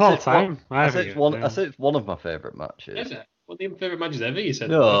 Of all time. I said it's one of my favourite matches. Is it? One of your favourite matches ever, you said.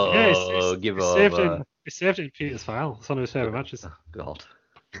 No, Yeah, give it's over. saved in Peter's file. It's one of his favourite matches. God.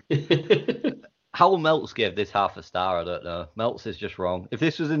 How Meltz gave this half a star, I don't know. Meltz is just wrong. If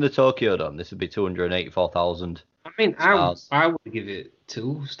this was in the Tokyo Dome, this would be 284,000. I mean, stars. I would give it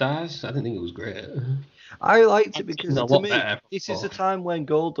 2 stars. I didn't think it was great. I liked it because a to lot me, better this is before. a time when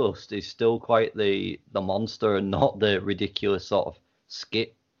Goldust is still quite the monster and not the ridiculous sort of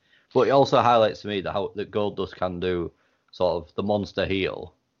skit. But it also highlights to me that Goldust can do sort of the monster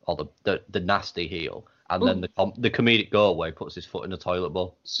heel or the nasty heel. And then the comedic goal where he puts his foot in the toilet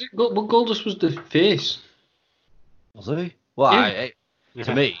bowl. But Goldust was the face. Was he? Well, Yeah.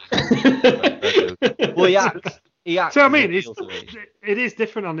 to me. Well, he acts. So I mean, as a heel to me. it is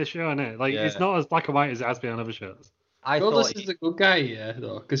different on this show, isn't it? Like it's not as black and white as it has been on other shows. I thought Goldust is a good guy, yeah,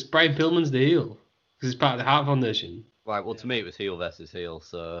 though, because Brian Pillman's the heel. Because he's part of the Heart Foundation. right. Well, to me, it was heel versus heel.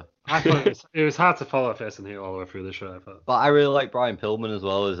 So, I thought it was hard to follow face and heel all the way through the show. I thought. but I really like Brian Pillman as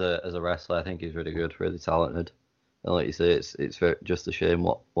well as a wrestler. I think he's really good, really talented. And like you say, it's just a shame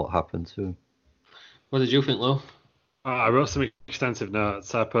what happened to him. What did you think, Lou? I wrote some extensive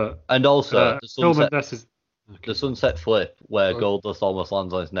notes. I put And also, the Pillman sunset, versus. the sunset flip where Goldust almost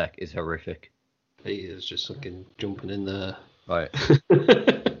lands on his neck is horrific. Peter's just fucking jumping in there. Right.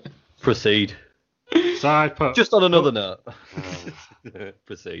 Proceed. So I put Just on another note.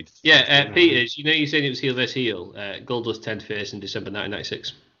 Proceed. Yeah, Peters, you saying it was heel versus heel. Goldust 10th face in December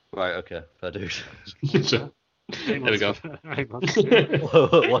 1996. Right, okay. Fair dues. So, there we go. 8 months.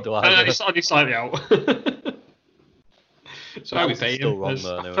 What do I do? Only slightly out. So I That would was say still wrong,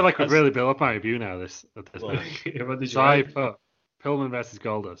 though, I anyway. feel like we've really built up my review now. This Well, What did you so I write? put Pillman versus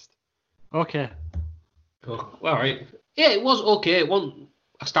Goldust. Okay. Oh, all right. Yeah, it was okay. It wasn't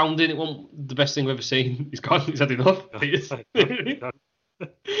astounding. It wasn't the best thing we've ever seen. He's gone. He's had enough. Peters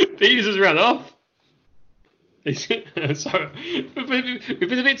has ran off. Sorry. We've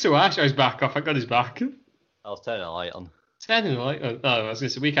been a bit too harsh on his back off. I got his back. I was turning a light on. Turning the light on. Oh, I was going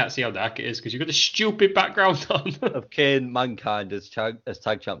to say, we can't see how dark it is because you've got a stupid background on. Of Kane, Mankind as tag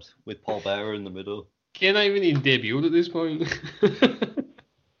champs with Paul Bearer in the middle. Kane not even in debut at this point.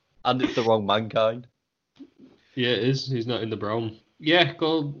 And it's the wrong Mankind. Yeah, it is. He's not in the brown. Yeah,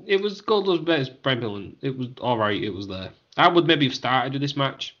 it was Goldust versus Brian Pillman. It was all right. It was there. I would maybe have started with this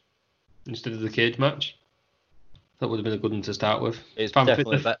match instead of the cage match. That would have been a good one to start with. It's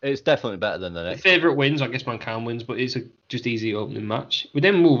definitely better than the My next. favourite wins, I guess Mankind wins, but it's a just easy opening match. We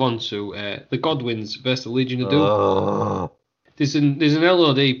then move on to the Godwins versus the Legion of Doom. Oh, There's an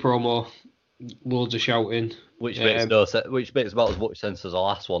LOD promo, loads of shouting. which makes no sense. Which makes about as much sense as the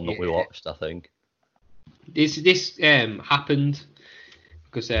last one that we watched, I think. This happened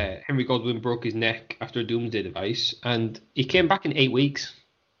because Henry Godwin broke his neck after a Doomsday device, and he came back in 8 weeks.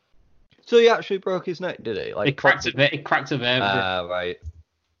 So he actually broke his neck, did he? Like It cracked a vertebra. Ah, right.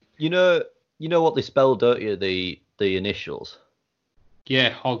 You know what they spell, don't you? The initials.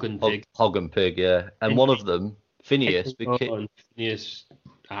 Yeah, Hog and Pig. Hog and Pig, yeah. And one of them, Phineas, became. Phineas,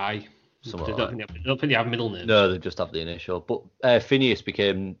 aye. Something I like don't think they have middle names. No, they just have the initial. But Phineas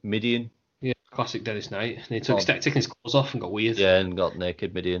became Midian. Yeah, classic Dennis Knight. And he taking his clothes off and got weird. Yeah, and got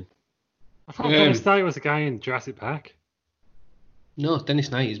naked Midian. I thought Dennis Knight was the guy in Jurassic Park. No, Dennis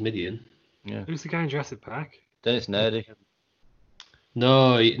Knight is Midian. Yeah. Who's the guy in Jurassic Park? Dennis Nerdy.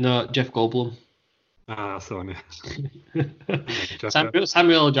 No, Jeff Goldblum. Ah, that's the one.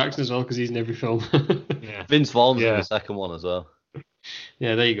 Samuel L. Jackson as well, because he's in every film. Yeah. Vince Vaughn's in Yeah. the second one as well.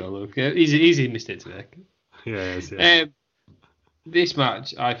 Yeah, there you go, Luke. Easy mistake to make. Yeah, it is, yeah. This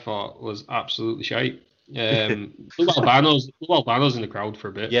match I thought was absolutely shite. Lou Albano's in the crowd for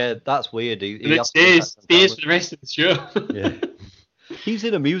a bit. Yeah, that's weird. He And it stays for the rest of the show. Yeah. He's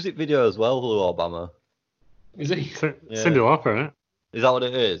in a music video as well, Lou Obama. Is he? Yeah. Cyndi Lauper, isn't it? Is that what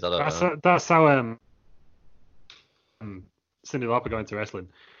it is? I don't know. That's how Cyndi Lauper got into wrestling,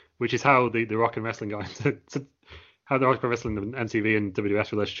 which is how the Rock and Wrestling got into how the Rock and Wrestling and MTV and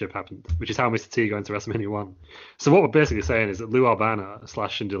WWF relationship happened, which is how Mr. T got into WrestleMania 1. So what we're basically saying is that Lou Albano /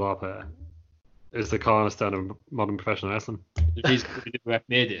 Cyndi Lauper is the cornerstone of modern professional wrestling. He's WWF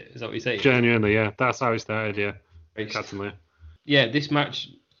made it. Is that what you're saying? Genuinely, yeah. That's how it started, yeah. Right. Cats and Lear. Yeah, this match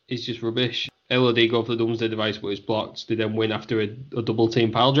is just rubbish. LOD go for the Doomsday device, but it's blocked. They then win after a double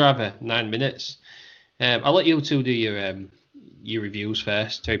team pile driver, 9 minutes. I'll let you two do your reviews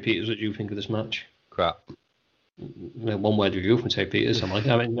first. Terry Peters, what do you think of this match? Crap. One word review from Terry Peters. I'm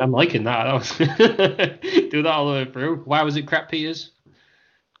liking that. Do that all the way through. Why was it crap, Peters?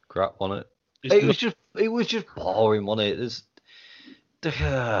 Crap on it. It was just boring, wasn't it?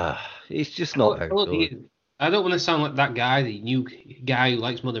 It's just not very good. I don't want to sound like that guy, the new guy who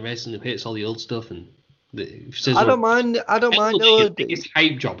likes modern wrestling, who hates all the old stuff and says I don't mind the biggest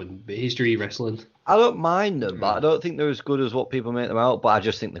hype job in history of wrestling. I don't mind them, but I don't think they're as good as what people make them out. But I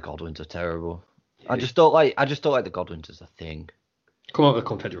just think the Godwins are terrible. I just don't like the Godwins as a thing. Come out with a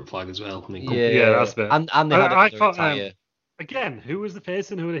Confederate flag as well. I mean, yeah, that's a bit. And they had I to thought, retire. again, who was the face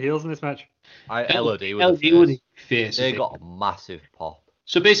and who were the heels in this match? LOD LOD was were the the face. They got a massive pop.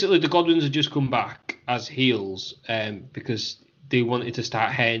 So basically, the Godwins had just come back as heels because they wanted to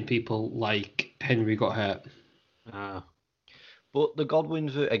start hurting people like Henry got hurt. But the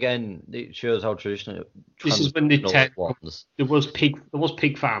Godwins, again, it shows how traditional. This is when they ones. There was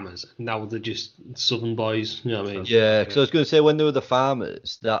pig farmers. Now they're just Southern boys. You know what I mean? Yeah, because I was going to say when they were the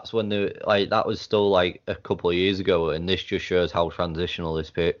farmers, that's when they that was still like a couple of years ago, and this just shows how transitional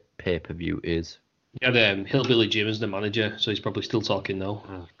this pay-per-view is. He had Hillbilly Jim as the manager, so he's probably still talking now.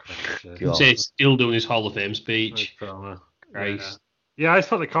 Oh, God. So he's still doing his Hall of Fame speech. Christ. Yeah, I just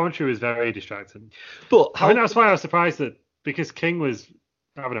thought the commentary was very distracting. But I mean, that's why I was surprised that because King was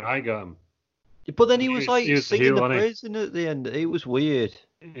having a high at him. But then he was he was the singing heel, the wasn't he? praise at the end. It was weird.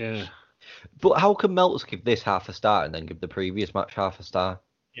 Yeah. But how can Meltzer give this half a star and then give the previous match half a star?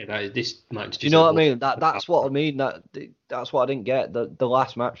 Yeah, this match. Do you know what I mean? That's what I mean. That's what I didn't get. The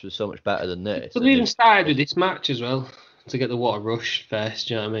last match was so much better than this. But we even started with this match as well to get the water rush first.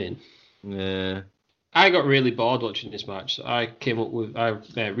 Do you know what I mean? Yeah. I got really bored watching this match. So I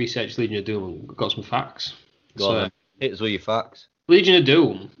researched Legion of Doom and got some facts. Go on then. Hit us with your facts. Legion of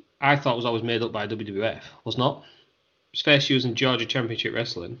Doom, I thought was always made up by WWF. Was not. It's first used in Georgia Championship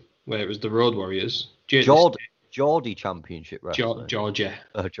Wrestling, where it was the Road Warriors. Geordie Championship Wrestling. Georgia.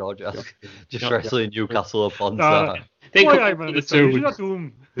 Oh, Georgia. Just wrestling Newcastle upon Why I'm the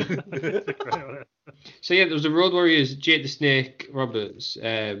two. So yeah, there was the Road Warriors, Jake the Snake Roberts,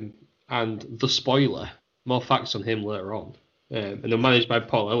 and the Spoiler. More facts on him later on. And they're managed by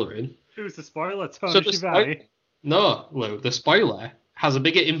Paul Ellering. Who's the Spoiler? Tony Schiavone? No, Lou, the Spoiler has a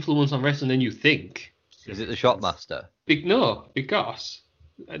bigger influence on wrestling than you think. Is it the Shotmaster? No, because...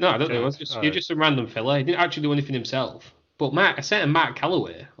 No, I don't know. You're just a random fella. He didn't actually do anything himself. But a certain Mark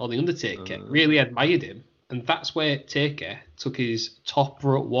Calloway, or The Undertaker, really admired him. And that's where Taker took his top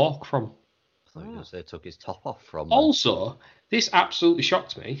rope walk from. I thought you were going to say took his top off from. Also, this absolutely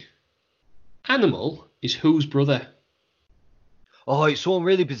shocked me. Animal is whose brother? Oh, it's someone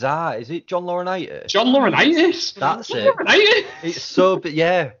really bizarre. Is it John Laurinaitis? John Laurinaitis? That's John it. Laurinaitis? It's so...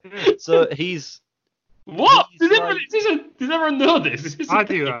 Yeah. So he's... What? He's Does everyone know this? I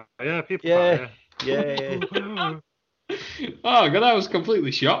do that. Yeah, people. Yeah. Oh god, I was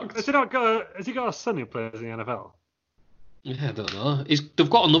completely shocked. Has he got a son who plays in the NFL? Yeah, I don't know. They've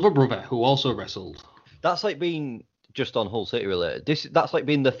got another brother who also wrestled. That's like being just on Hull City related. That's like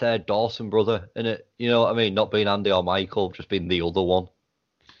being the third Dawson brother, innit? You know what I mean? Not being Andy or Michael, just being the other one.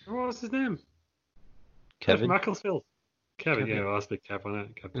 What was his name? Kevin Macclesfield. Kevin, yeah, well, that's big Kev on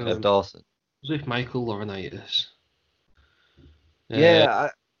it. Kev Dawson. Was with Michael Laurinaitis.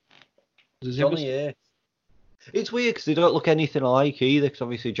 Johnny Ace. It's weird because they don't look anything alike either. Because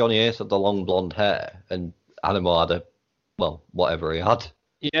obviously Johnny Ace had the long blonde hair, and Animal had whatever he had.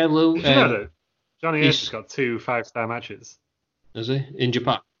 Yeah, Lou. Johnny Ace has got 2 5-star matches. Is he in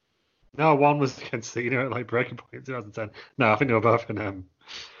Japan? No, one was against Cena at Breaking Point in 2010. No, I think they were both in.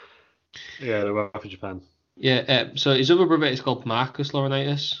 They were both in Japan. Yeah. So his other brother is called Marcus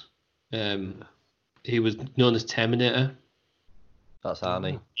Laurinaitis. He was known as Terminator. That's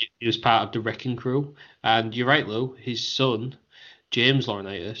Arnie. He was part of the Wrecking Crew. And you're right, Lou. His son, James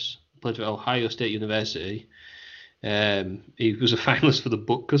Laurinaitis, played for Ohio State University. He was a finalist for the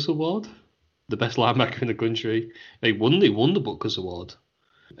Butkus Award, the best linebacker in the country. He won the Butkus Award.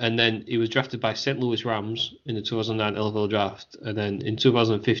 And then he was drafted by St. Louis Rams in the 2009 NFL draft. And then in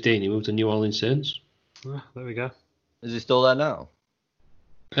 2015, he moved to New Orleans Saints. Oh, there we go. Is he still there now?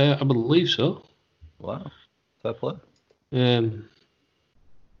 I believe so. Wow. Fair play.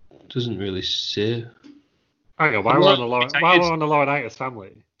 Doesn't really say. Hang on, while we're on the Laurinaitis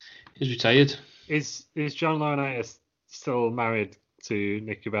family. He's retired. Is John Laurinaitis still married to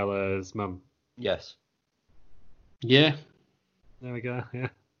Nikki Bella's mum? Yes. Yeah. There we go. Yeah.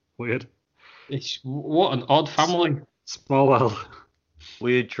 Weird. What an odd family. Small world.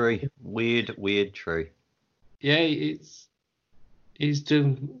 Weird tree. Weird tree. Yeah, he's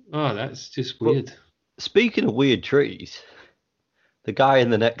doing... Oh, that's just weird. But speaking of weird trees, the guy in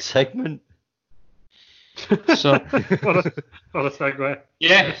the next segment. So what a segue.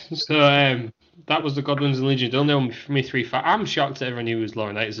 Yeah, so that was the Godwins and Legion done. They were me 3 facts. I'm shocked that everyone knew it was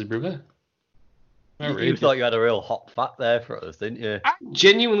Laurinaitis' brother. You thought you had a real hot fact there for us, didn't you? I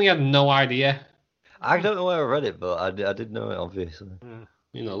genuinely had no idea. I don't know where I read it, but I did know it, obviously. Yeah.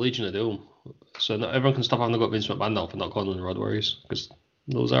 You know, Legion of Doom. So not everyone can stop having to go Vince McMahon now for not calling them the Road Warriors, because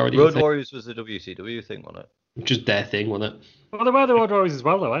those already... Road Warriors was the WCW thing, wasn't it? Just their thing, wasn't it? Well, they were the Road Warriors as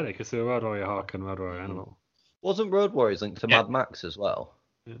well, though, weren't they? Because they were Road Warrior Hawk and Road Warrior Animal. Wasn't Road Warriors linked to Mad Max as well?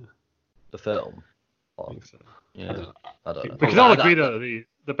 Yeah. The film? I think so. Yeah, I don't know. We can all agree that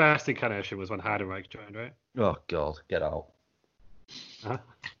the best incarnation was when Heidenreich joined, right? Oh, God, get out. Huh?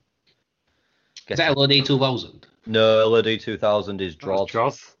 Is that LOD 2000? No, LOD 2000 is Droz.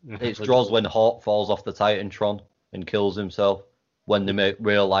 Droz? Yeah. It's Droz when Hawk falls off the Titantron and kills himself. When they make a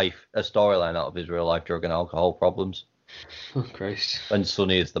storyline out of his real life drug and alcohol problems. Oh, Christ. And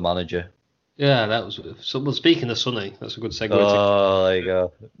Sonny is the manager. Yeah, that was... So, well, speaking of Sonny, that's a good segue. Oh, there you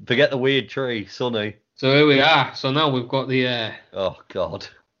go. Forget the weird tree, Sonny. So here we are. So now we've got the... oh, God.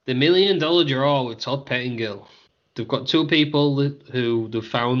 The $1 million draw with Todd Pettingill. They've got 2 people who they've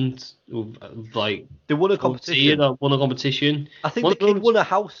found, they won a competition. Won a competition. I think the kid won a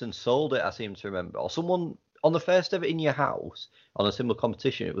house and sold it, I seem to remember. Or someone, on the first ever In Your House, on a similar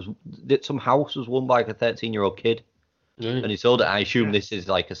competition, it was that some house was won by a 13-year-old kid. And he sold it. I assume this is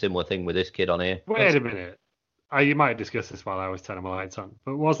like a similar thing with this kid on here. Wait a minute. You might have discussed this while I was turning my lights on,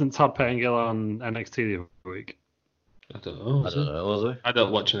 but wasn't Todd Pettengill on NXT the other week? I don't know. I don't know, was he? I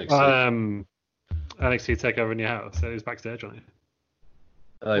don't watch NXT. NXT Takeover in Your House. So he was backstage on it.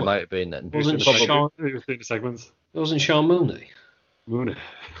 Oh, he might have been then. Wasn't He Sean? was doing the segments. It wasn't Sean Mooney. Mooney.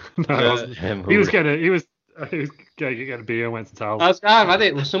 No, it wasn't. He was getting a beer and went to towels. I've had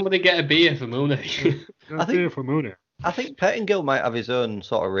it. Will somebody get a beer for Mooney? I think for Mooney. I think Pettingill might have his own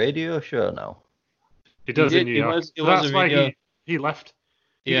sort of radio show now. He does in New York. That's why he left.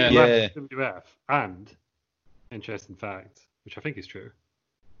 He left WWF. And interesting fact, which I think is true,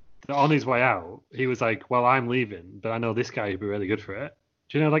 that on his way out, he was like, "Well, I'm leaving, but I know this guy would be really good for it."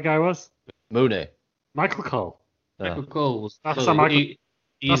 Do you know who that guy was? Mooney. Michael Cole. Michael Cole was. That's how Michael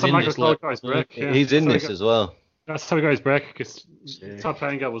Cole got his break. Yeah. He's in this as well. That's how he got his break, because Todd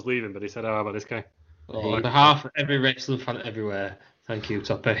Pettengill was leaving, but he said, "Oh, how about this guy?" On behalf of every wrestling fan everywhere, thank you,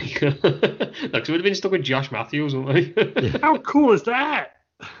 Todd Pettengill. Because we would have been stuck with Josh Matthews, wouldn't we? How cool is that?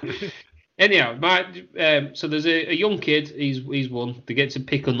 Anyhow, so there's a young kid. He's won. They get to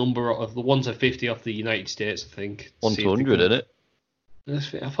pick a number of the 1 to 50 off the United States, I think. 1 to 100, isn't it?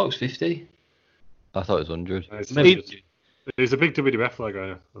 I thought it was 50. I thought it was 100. There's a big WWF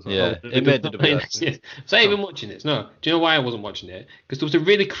logo. Yeah, it made the WWF. So I ain't been watching it. No. Do you know why I wasn't watching it? Because there was a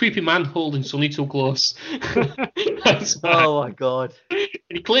really creepy man holding Sonny too close. Oh my god. And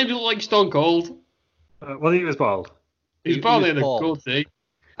he claimed he looked like Stone Cold. Well, he was bald. He's probably in a good thing.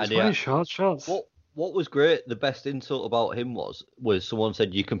 He's wearing shorts. What was great, the best insult about him was someone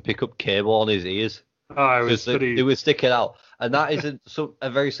said you can pick up cable on his ears. Oh, it was pretty... They were sticking out. And that isn't a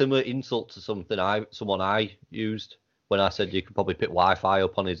very similar insult to someone I used when I said you could probably pick Wi-Fi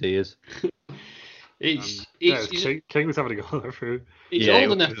up on his ears. King was having to go through. He's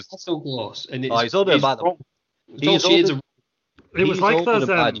old enough, that's so close. And he's older by the... It was like those...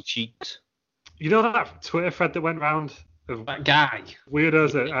 by the cheeks. You know that Twitter thread that went round? That guy.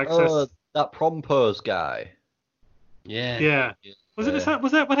 Weirdos at Access. That prom pose guy. Yeah. Were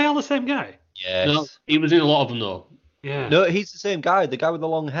they all the same guy? Yes. No, he was in a lot of them though. Yeah. No, he's the same guy. The guy with the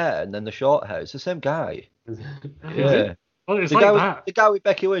long hair and then the short hair. It's the same guy. Yeah. Well, it's the guy with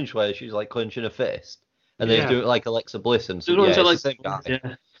Becky Lynch where she's like clenching her fist. And then he's doing it like Alexa Bliss and stuff. It's the same guy.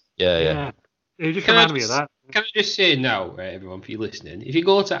 Yeah. It just reminded me of that. Can I just say now, everyone, for you listening, if you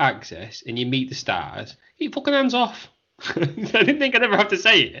go to Access and you meet the stars, keep your fucking hands off. I didn't think I'd ever have to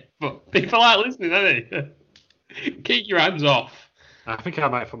say it, but people are listening, aren't they? Keep your hands off. I think I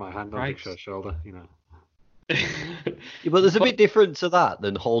might put my hand on Big Show's shoulder, you know. But there's a bit different to that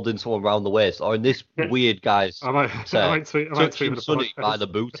than holding someone around the waist, or in this weird guy's touching Sonny by the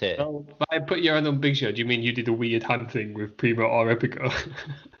booty. Oh, by put your hand on Big Show, do you mean you did a weird hand thing with Primo or Epico?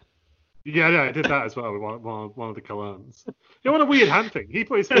 Yeah, I did that as well with one of the colognes. You want a weird hand thing? He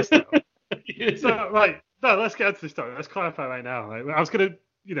put his fist out. No, let's get into the story. Let's clarify right now. Right? I was going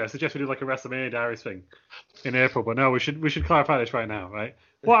to, suggest we do like a WrestleMania Diaries thing in April, but no, we should clarify this right now, right?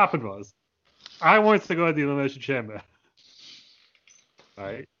 What happened was, I wanted to go to the Elimination Chamber,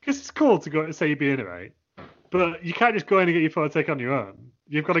 right? Because it's cool to go say you'd be in it, right? But you can't just go in and get your photo taken on your own.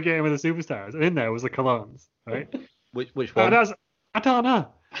 You've got to get in with the superstars, and in there was the colognes, right? Which one? I don't know.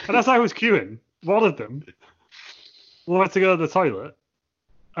 And as I was queuing, one of them wanted to go to the toilet,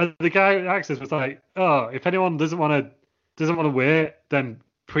 and the guy at Access was like, "Oh, if anyone doesn't want to wait, then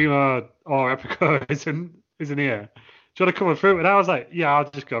Primo or Epico is in here. Do you want to come through?" And I was like, "Yeah, I'll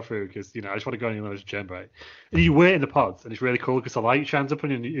just go through because I just want to go in the Elimination Chamber." Right? And you wait in the pods, and it's really cool because the light shines up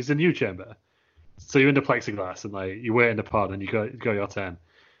on you. It's a new chamber, so you're in the plexiglass, and you wait in the pod, and you go your turn,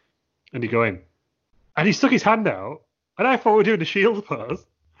 and you go in, and he stuck his hand out, and I thought we were doing the Shield pose.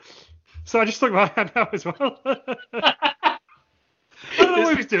 So I just stuck my hand out as well. I don't know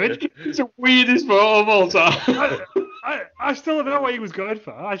what he was doing. It's the weirdest photo of all time. I still don't know what he was going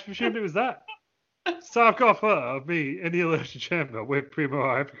for. I assumed it was that. So I've got a photo of me in the Elimination Chamber with Primo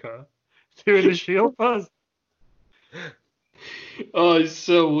or Epico doing the Shield pose. Oh, it's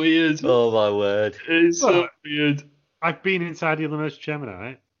so weird. Oh, my word. It's so weird. I've been inside the Elimination Chamber now,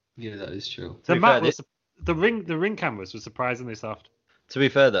 right? Yeah, that is true. The ring canvas was surprisingly soft. To be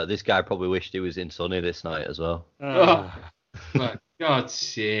fair, though, this guy probably wished he was in Sonny this night as well. For God's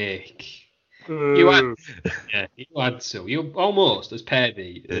sake. You had to. You're almost as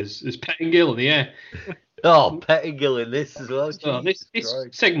pervy as Pettingill in the air. Oh, Pettingill in this as well. So this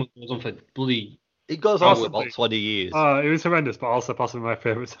segment goes on for bloody... It goes on for about 20 years. It was horrendous, but also possibly my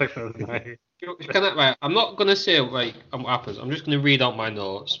favourite segment of the night. I'm not going to say what happens. I'm just going to read out my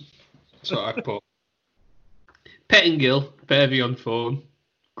notes. So I put... Pettingill, pervy on phone,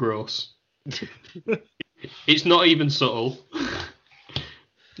 gross. It's not even subtle.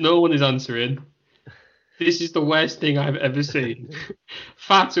 No one is answering. This is the worst thing I've ever seen.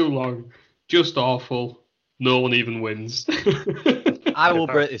 Far too long. Just awful. No one even wins. I will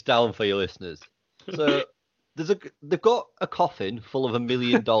break this down for your listeners. So they've got a coffin full of $1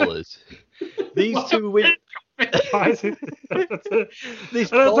 million. These two win. Why is it?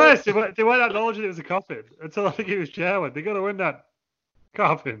 This And at ball- first, they weren't acknowledging it was a coffin until I think it was Sherwood. They got to win that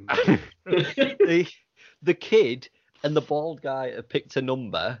coffin. the kid and the bald guy have picked a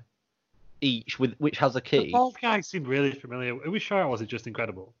number each which has a The key. bald guy seemed really familiar. Are we sure it wasn't just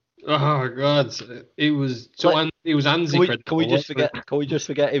incredible? Oh God! It was it was Anzi. Can we just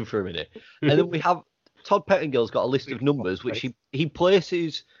forget him for a minute? And then we have Todd Pettingill's got a list of numbers which he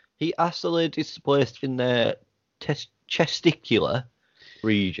places. He asks the ladies to place in their testicular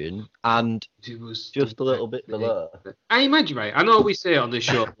region, and It was just a little bit below. I imagine, right? I know we say on this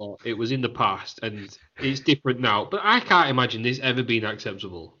show that it was in the past and it's different now, but I can't imagine this ever being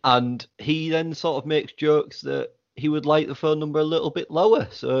acceptable. And he then sort of makes jokes that he would like the phone number a little bit lower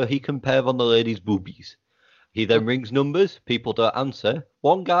so he can pair on the ladies' boobies. He then rings numbers, people don't answer.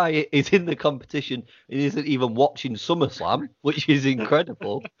 One guy is in the competition and isn't even watching SummerSlam, which is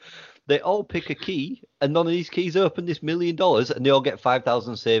incredible. They all pick a key, and none of these keys open this $1 million, and they all get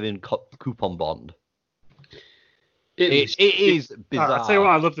 5,000 saving coupon bond. It is bizarre. I'll tell you what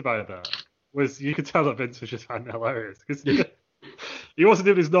I loved about that was you could tell that Vince was just finding it hilarious because he wasn't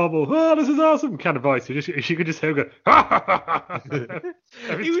doing his normal "oh, this is awesome" kind of voice. You could just hear him go ha ha ha ha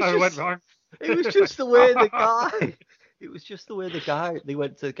every time it went wrong. It was just the way the guy. It was just the way the guy. They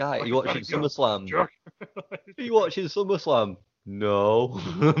went to the guy. Are you watching SummerSlam? Are you watching SummerSlam? No,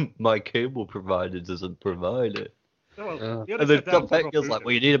 my cable provider doesn't provide it. No, well, And then Tom Pettingill's like,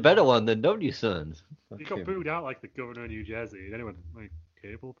 "Well, you need a better one, then, don't you, son?" He got booed out like the governor of New Jersey. Anyone, my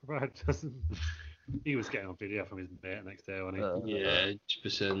cable provider doesn't. He was getting on video from his mate the next day, wasn't he? Yeah,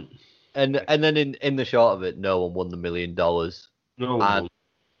 100%. And then in the short of it, no one won the $1 million. No.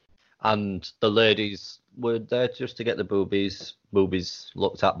 And the ladies were there just to get the boobies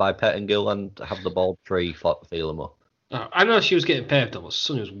looked at by Pettingill and have the ball free, feel them up. I know she was getting paved on, but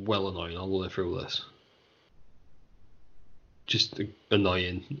Sonny was well annoying all the way through this. Just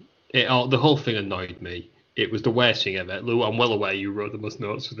annoying. The whole thing annoyed me. It was the worst thing ever. Lou, I'm well aware you wrote the most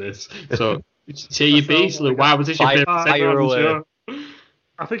notes for this. So, say your piece, Lou. Why was this your favourite segment on the show?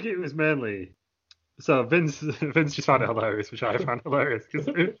 I think it was mainly. So Vince just found it hilarious, which I found hilarious because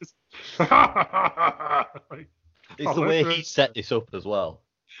it was like, It's the way he set this up as well.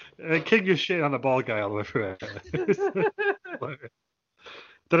 King was shitting on the ball guy all the way through it.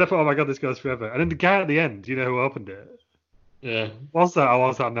 Then I thought, oh my god, this goes forever. And then the guy at the end, you know who opened it? Yeah. Was that or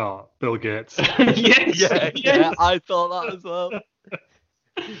was that not? Bill Gates. Yes. Yeah, I thought that as well.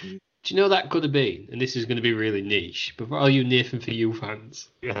 Do you know that could have been, and this is going to be really niche, but for all you Nathan For You fans,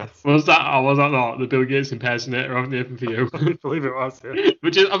 Yes. was that or was that not the Bill Gates impersonator of Nathan For You? I believe it was. Yeah.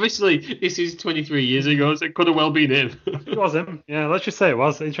 Which is, obviously, this is 23 years ago, so it could have well been him. It was him. Yeah, let's just say it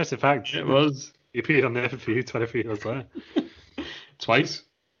was. Interesting fact. It was. He appeared on Nathan For You 23 years later. Twice.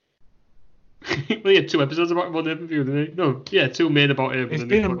 Well, he had 2 episodes about him on Nathan For You, didn't he? No, yeah, 2 made about him.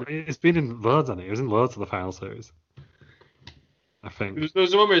 He's been in loads on it. He was in loads of the final series. I think. There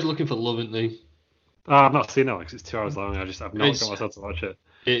was the one where he's looking for love, isn't he? Oh, I've not seen it because it's 2 hours long. I've not got myself to watch it.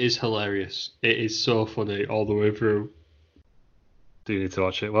 It is hilarious. It is so funny all the way through. Do need to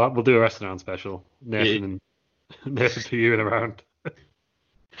watch it. Well, we'll do a wrestling round special. Nathan For You and around.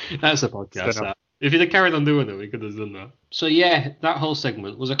 That's a podcast. That. If he'd have carried on doing it, we could have done that. So yeah, that whole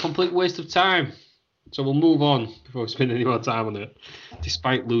segment was a complete waste of time. So we'll move on before we spend any more time on it,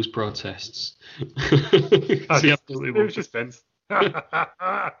 despite Lou's protests. It was just Vince.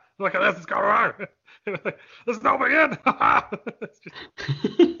 Look at this, it's gone wrong. There's nobody in.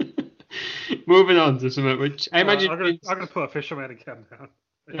 Moving on to something which I imagine. I'm going to put a fisherman again down.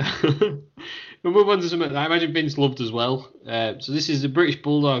 We'll move on to something that I imagine Vince loved as well. So this is the British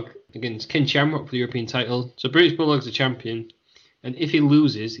Bulldog against Ken Shamrock for the European title. So British Bulldog's the champion, and if he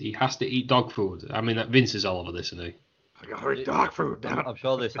loses, he has to eat dog food. I mean, Vince is all over this, isn't he? I got to eat dog food now. I'm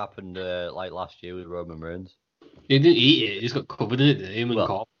sure this happened like last year with Roman Reigns. He didn't eat it. He just got covered in it. Didn't he? Him and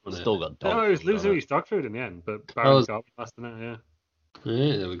Corbin. Still got dog. No, it was loser eats dog food in the end, but Baron Corbin lost in it. Yeah.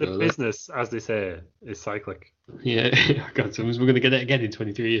 Yeah, there we go. The business, as they say, is cyclic. Yeah, I got some. We're going to get it again in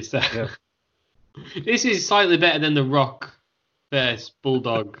 23 years' time. Yeah. This is slightly better than the Rock vs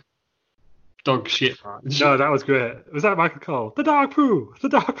Bulldog dog shit match. No, that was great. Was that Michael Cole? The dog poo,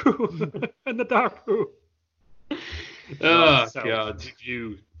 and the dog poo. Oh God!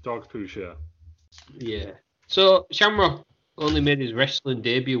 You dog poo show. Yeah. So Shamrock only made his wrestling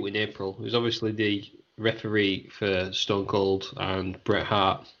debut in April. He was obviously the referee for Stone Cold and Bret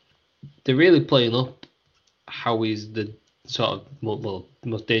Hart, they're really playing up how he's the sort of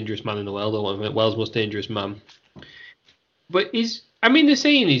most dangerous man in the world, or world's most dangerous man. But they're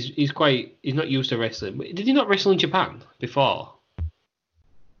saying he's not used to wrestling. Did he not wrestle in Japan before?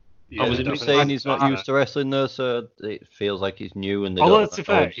 Yeah, was it saying he's not used to wrestling though, so it feels like he's new and they although don't to be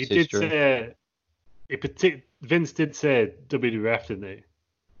fair, he history. did say Vince did say WWF, didn't he?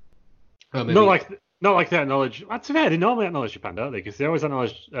 Oh, not like they acknowledge. To be fair, they normally acknowledge Japan, don't they? Because they always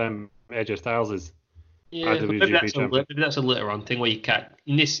acknowledge AJ Styles as maybe that's a later on thing where you can't.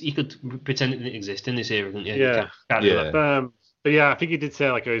 You could pretend it didn't exist in this era, couldn't you? Yeah. You can't do that. But yeah, I think he did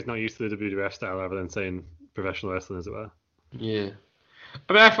say he's not used to the WWF style rather than saying professional wrestling, as it were. Yeah.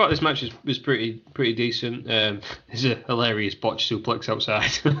 I thought this match was pretty decent. There's a hilarious botch suplex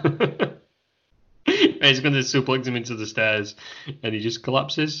outside. He's going to suplex him into the stairs, and he just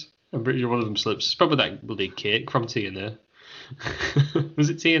collapses. I'm pretty sure one of them slips. It's probably that bloody cake from TNA. Was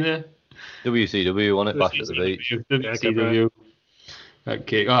it TNA? WCW won it back at the beach. WCW. That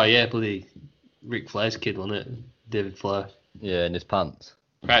cake. Oh yeah, bloody Ric Flair's kid, wasn't it? David Flair. Yeah, in his pants.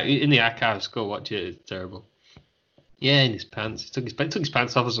 Right, in the archives, go watch it. It's terrible. Yeah, in his pants. He took his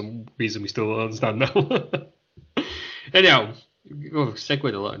pants off for some reason we still don't understand now. Anyhow,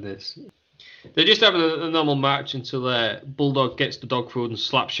 segued a lot in this. They're just having a normal match until Bulldog gets the dog food and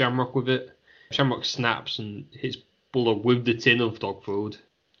slaps Shamrock with it. Shamrock snaps and hits Bulldog with the tin of dog food.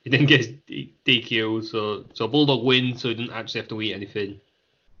 He then gets DQ'd, so Bulldog wins, so he doesn't actually have to eat anything.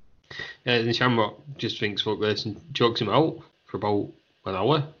 And then Shamrock just thinks fuck this and chokes him out for about an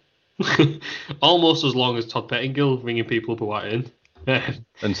hour. Almost as long as Todd Pettingill ringing people up who are in.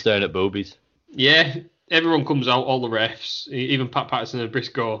 And staring at boobies. Yeah, everyone comes out, all the refs, even Pat Patterson and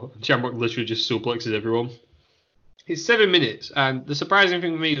Briscoe. Shamrock literally just suplexes everyone. It's 7 minutes, and the surprising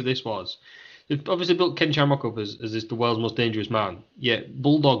thing for me with this was, they've obviously built Ken Shamrock up as the world's most dangerous man, yet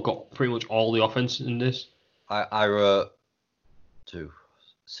Bulldog got pretty much all the offense in this. I wrote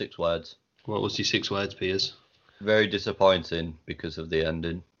 6 words. What was your 6 words, Piers? Very disappointing because of the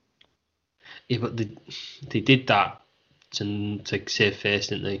ending. Yeah, but they did that to save face,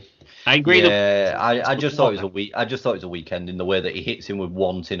 didn't they? I agree. Yeah, I just thought it was a weekend in the way that he hits him with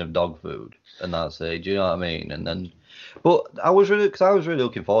 1 tin of dog food, and that's it. Do you know what I mean? And then, but I was really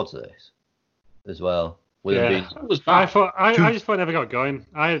looking forward to this as well. I just thought it never got going.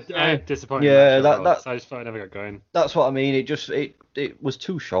 I disappointed. Yeah, I just thought it never got going. That's what I mean. It was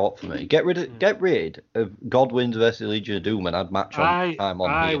too short for me. Get rid of Godwin's versus Legion of Doom and add match on time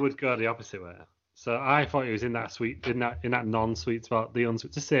on. I would go the opposite way. So I thought he was in that non-sweet spot, the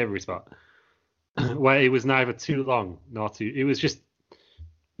savoury spot, where it was neither too long nor too. It was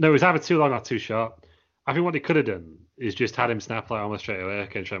either too long or too short. I think what they could have done is just had him snap like almost straight away,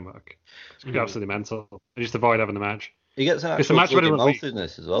 Ken Shamrock. It's absolutely mental. And just avoid having the match. He gets an actual mouth in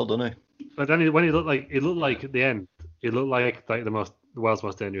this as well, doesn't he? But then when it looked like at the end, it looked like the world's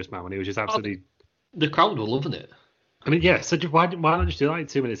most dangerous man when he was just absolutely. The crowd were loving it. I mean, yeah. So why not just do that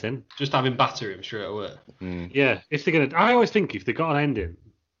 2 minutes in? Just have him batter him straight away. Yeah, if they're gonna, I always think if they got an ending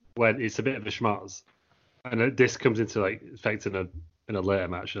where it's a bit of a schmoz, and this comes into effect in a later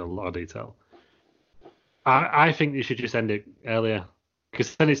match in a lot of detail. I think you should just end it earlier,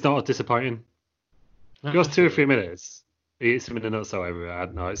 because then it's not as disappointing. It goes 2 or 3 minutes. He eats him in the nuts, however. I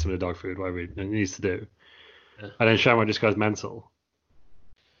don't know, it's some of the dog food, whatever he needs to do. Yeah. And then Shamrock just goes mental.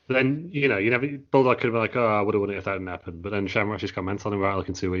 But then, Bulldog could have been like, oh, I would have won it if that hadn't happened. But then Shamrock just got mental and we're out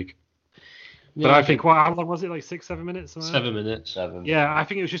looking too weak. Yeah, but I think, how long was it? Like 6, 7 minutes? 7 minutes. 7. Yeah, I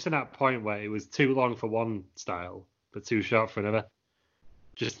think it was just in that point where it was too long for one style, but too short for another.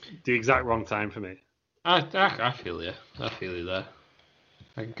 Just the exact wrong time for me. I feel you. I feel you there.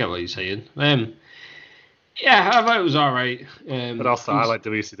 I get what you're saying. Yeah, I thought it was all right. But also, I like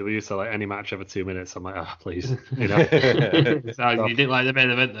WCW, so any match over 2 minutes, I'm like, please. So you didn't like the main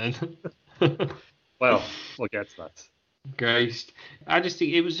event then? Well, we'll get to that. Christ. I just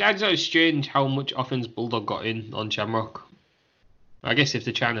think it was strange how much offense Bulldog got in on Shamrock. I guess if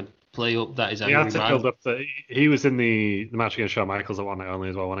they're trying to play up that is angry man. Build up he was in the match against Shawn Michaels at one night only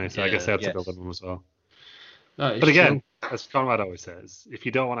as well, wasn't he? So I guess they had to build up him as well. But again, as Conrad always says, if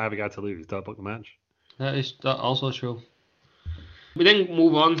you don't want to have a guy to lose, don't book the match. That is also true. We then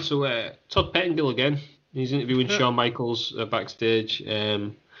move on to Todd Pettingill again. He's interviewing Shawn Michaels backstage.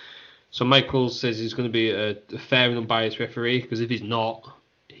 So Michaels says he's going to be a fair and unbiased referee, because if he's not,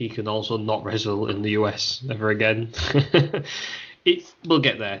 he can also not wrestle in the US ever again. We'll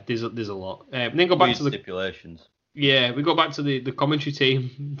get there. There's a lot. Then go back to the stipulations. Yeah, we go back to the commentary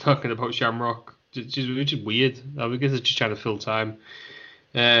team talking about Shamrock, which is weird. I guess they're just trying to fill time.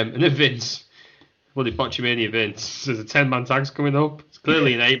 And then Vince, bloody Botchamania Vince. There's a 10-man tag's coming up. It's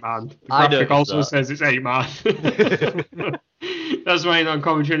clearly an 8-man. The I graphic noticed also that. says it's 8-man. That's why you're not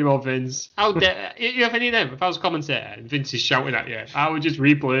commentary anymore, Vince. How dare you have any of them? If I was a commentator and Vince is shouting at you, I would just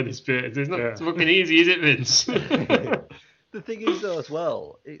replay this bit. It's not fucking easy, is it, Vince? The thing is, though, as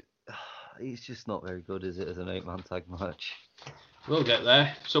well, it's just not very good, is it, as an 8-man tag match? We'll get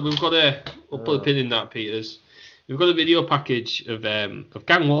there. So we've got we'll put a pin in that, Peters. We've got a video package of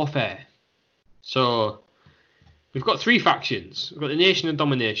gang warfare. So we've got 3 factions. We've got the Nation of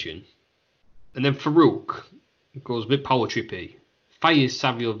Domination, and then Farouk goes a bit power trippy, fires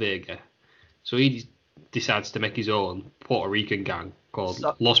Savio Vega, so he decides to make his own Puerto Rican gang called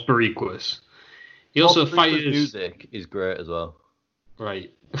Los Boricuas. He also fires music is great as well.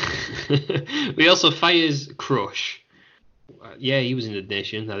 Right. He also fires Crush. Yeah, he was in the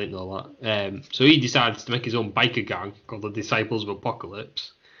Nation. I didn't know that. So he decides to make his own biker gang called the Disciples of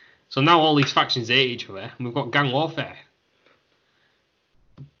Apocalypse. So now all these factions hate each other, and we've got gang warfare.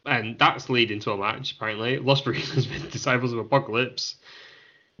 And that's leading to a match, apparently. Los Boricuas with Disciples of Apocalypse.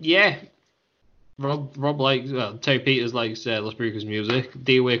 Yeah. Rob likes, Terry Peters likes Los Boricuas music.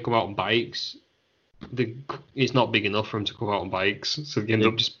 DOA come out on bikes. It's not big enough for him to come out on bikes, so they end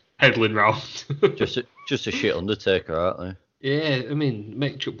up just pedaling round. just a shit Undertaker, aren't they? Yeah, I mean,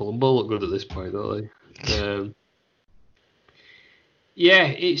 make Chuck Palumbo look good at this point, don't they? Yeah,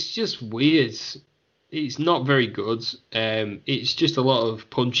 it's just weird. It's not very good. It's just a lot of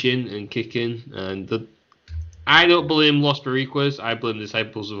punching and kicking, and I don't blame Los Boricuas. I blame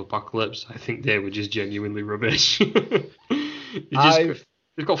Disciples of Apocalypse. I think they were just genuinely rubbish.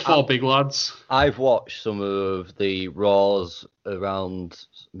 They've got 4 big lads. I've watched some of the Raws around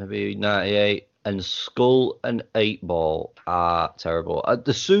maybe 98, and Skull and 8-Ball are terrible.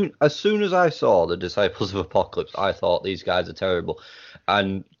 As soon as I saw the Disciples of Apocalypse, I thought these guys are terrible.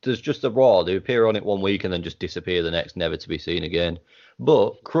 And there's just a Raw. They appear on it one week and then just disappear the next, never to be seen again.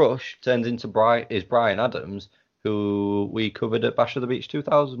 But Crush turns into Brian Adams, who we covered at Bash of the Beach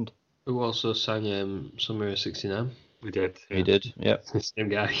 2000. Who also sang Summer of '69. We did. Yeah. He did, yep. Same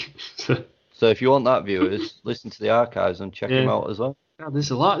guy. So if you want that, viewers, listen to the archives and check him out as well. God,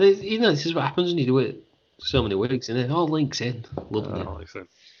 there's a lot. This is what happens when you do it so many weeks, and it all links in.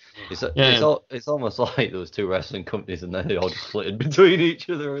 It's almost like there was 2 wrestling companies and then they all just split between each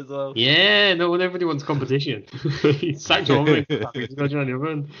other as well. Yeah, no, everybody wants competition. It's sacked over.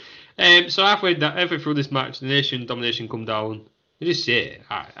 So halfway through this match, the Nation Domination come down. You just see it.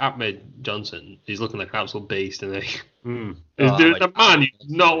 Ahmed Johnson, he's looking like an absolute beast, isn't he? The man, you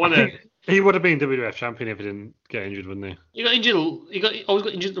not want to. He would have been WWF champion if he didn't get injured, wouldn't he? He got injured. He always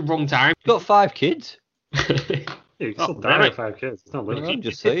got injured at the wrong time. He's got 5 kids. He still died at 5 kids. It's not little. I'm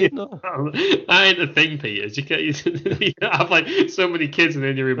just saying. No. I ain't the thing, Peters. You can't have like so many kids and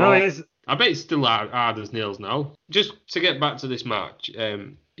then you're involved. I bet it's still hard as nails now. Just to get back to this match,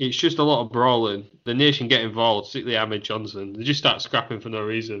 it's just a lot of brawling. The Nation get involved, particularly Ahmed Johnson. They just start scrapping for no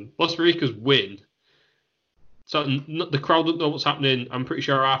reason. Los Boricuas win. So the crowd don't know what's happening. I'm pretty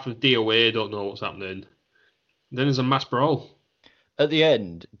sure half of DOA don't know what's happening. Then there's a mass brawl. At the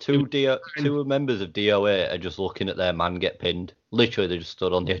end, two members of DOA are just looking at their man get pinned. Literally, they just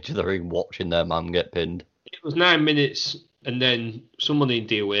stood on the edge of the ring watching their man get pinned. It was 9 minutes, and then someone in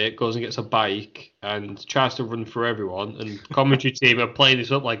DOA goes and gets a bike and tries to run for everyone, and commentary team are playing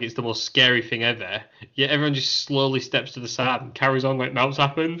this up like it's the most scary thing ever, yet everyone just slowly steps to the side and carries on like nothing's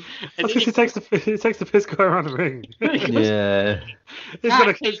happened. And That's because it takes the piss going around the ring. Yeah.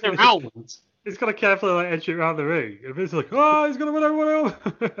 He's got to carefully edge it around the ring. And it's like, oh, he's going to run everyone over.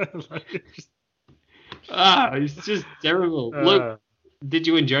 It's just terrible. Look, did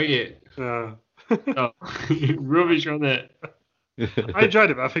you enjoy it? No. Rubbish on it. I enjoyed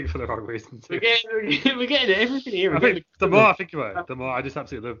it, but I think for the wrong reasons. We're getting everything here. The more I think about it, the more I just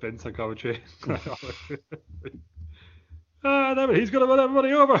absolutely love Vince on commentary. He's going to run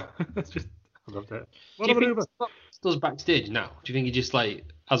everybody over. I loved it. What do you think does backstage now? Do you think he just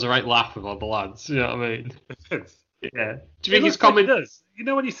has a right laugh with all the lads? You know what I mean? Vince. Yeah. Do you think his comment does? You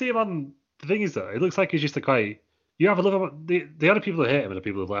know when you see him on the things though, it looks like he's just a guy. You have a love about the only people who hate him are the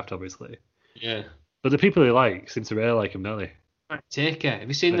people who've left, obviously. Yeah. But the people he likes seem to really like him, don't they? Taker. Have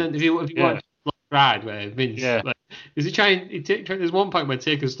you seen that? Have you watched Ride where Vince? Yeah. Is he trying? There's one point where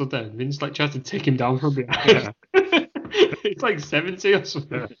Taker stood there and Vince tries to take him down from behind. Yeah. It's like 70 or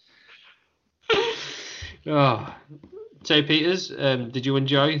something. Yeah. Terry Peters, did you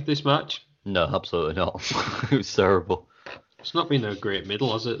enjoy this match? No, absolutely not. It was terrible. It's not been a great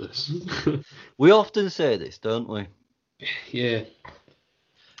middle, has it? This. We often say this, don't we? Yeah.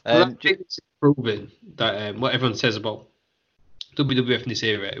 I think it's proving that what everyone says about WWF in this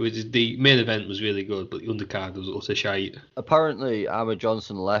era. It was the main event was really good, but the undercard was also shite. Apparently, Ahmed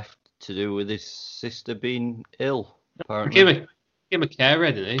Johnson left to do with his sister being ill. Became a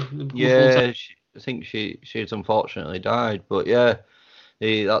carer, didn't he? Yeah, I think she's unfortunately died, but yeah,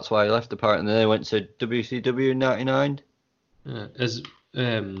 that's why he left apparently. And then he went to WCW in '99.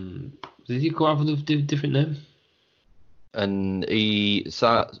 Did he go out with a different name? And he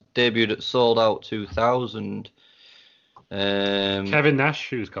debuted at Sold Out 2000. Kevin Nash,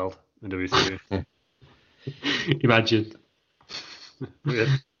 who's called in WCW. Imagine. Weird.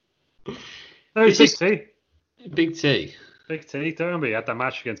 No, it's Big T. Big T. Big T. Don't remember he had that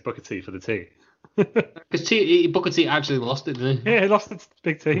match against Booker T for the T. Because Booker T actually lost it, didn't he? Yeah, he lost it to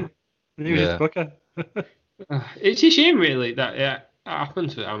Big T. And he was just Booker. It's a shame, really, that happened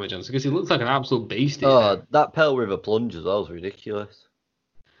to Ahmed Johnson because he looks like an absolute beast. That Pearl River plunge as well was ridiculous.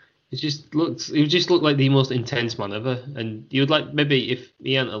 He just looked like the most intense man ever. And you would like, maybe if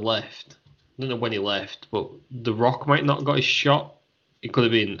he hadn't have left, I don't know when he left, but The Rock might not have got his shot. It could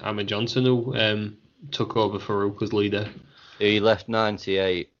have been Ahmed Johnson who took over Farouk as leader. He left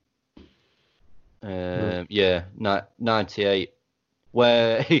 98. 98.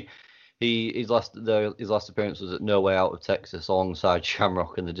 Where his last appearance was at No Way Out of Texas alongside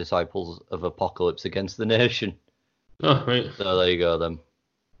Shamrock and the Disciples of Apocalypse Against the Nation. Oh, right. So there you go then.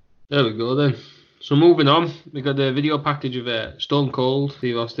 There we go then. So moving on, we got the video package of Stone Cold,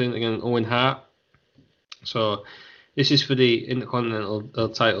 Steve Austin against Owen Hart. So this is for the Intercontinental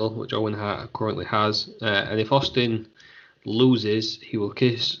title, which Owen Hart currently has. And if Austin loses, he will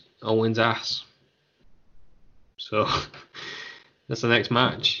kiss Owen's ass. So that's the next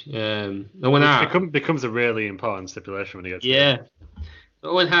match. Owen Hart becomes a really important stipulation when he gets there.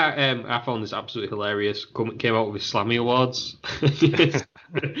 Owen Hart, I found this absolutely hilarious. Came out with his Slammy Awards.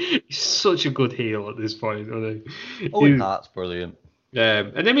 He's such a good heel at this point. Owen Hart's brilliant.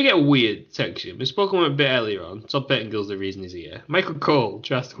 And then we get a weird section. We spoke about it a bit earlier on. Todd Pettingill's the reason he's here. Michael Cole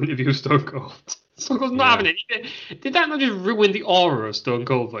tries to interview Stone Cold. Stone Cold's not having it. Did that not just ruin the aura of Stone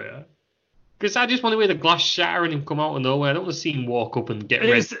Cold for you? Because I just want to hear the glass shatter and him come out of nowhere. I don't want to see him walk up and get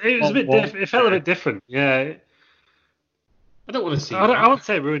ready. It was a bit different. It felt a bit different. Yeah. I don't want to see I wouldn't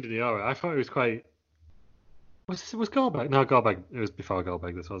say it ruined the aura. I thought it was quite... Was Goldberg? No, Goldberg. It was before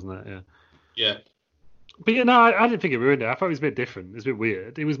Goldberg, this wasn't it? Yeah. Yeah. But yeah, no, I didn't think it ruined it. I thought it was a bit different. It was a bit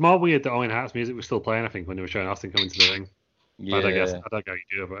weird. It was more weird that Owen Hart's music was still playing, I think, when they were showing Austin coming to the ring. Yeah. But I don't know how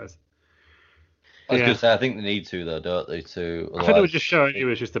you do otherwise. I was going to say, I think they need to, though, don't they? I think they were just showing he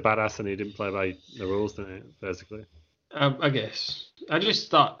was just a badass and he didn't play by the rules, didn't he, basically? I guess. I just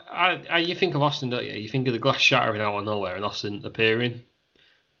thought, you think of Austin, don't you? You think of the glass shattering out of nowhere and Austin appearing.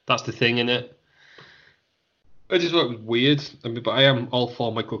 That's the thing, innit? I just thought it was weird. I mean, but I am all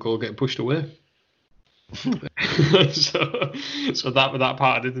for Michael Cole getting pushed away. so that part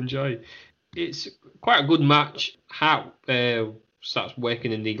I did enjoy. It's quite a good match. Hart starts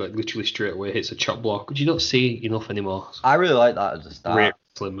working in the like literally straight away, hits a chop block, which you don't see enough anymore. I really like that as a start. Great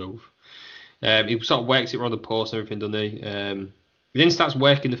slim move. He sort of works it around the post and everything, doesn't he? He then starts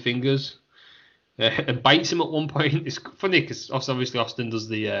working the fingers and bites him at one point. It's funny because obviously Austin does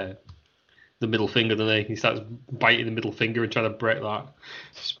the middle finger, doesn't he? He starts biting the middle finger and trying to break that.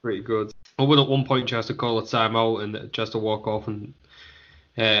 It's pretty good. Owen at one point tries to call a timeout and tries to walk off, and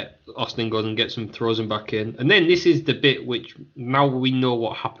Austin goes and gets him, throws him back in. And then this is the bit which, now we know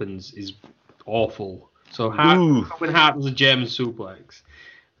what happens, is awful. So when Hart does a German suplex,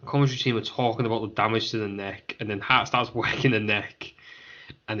 the commentary team are talking about the damage to the neck, and then Hart starts working the neck,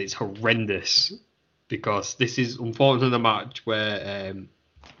 and it's horrendous because this is unfortunately the match where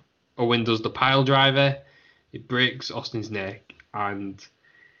Owen does the pile driver, it breaks Austin's neck, and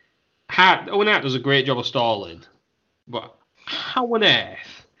Owen Hart does a great job of stalling, but how on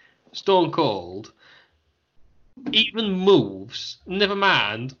earth Stone Cold even moves, never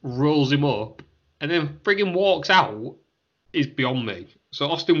mind rolls him up, and then friggin' walks out is beyond me. So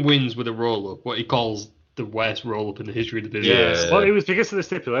Austin wins with a roll-up, what he calls the worst roll-up in the history of the business. Yeah. Well, it was because of the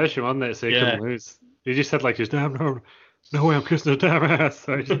stipulation, wasn't it? So he couldn't lose. He just said, like, damn, no way I'm kissing a damn ass.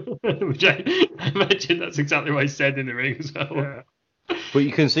 Which I imagine that's exactly what he said in the ring as well. Yeah. But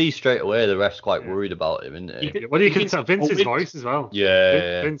you can see straight away the ref's quite worried about him, isn't he? Well, you can tell Vince's voice as well.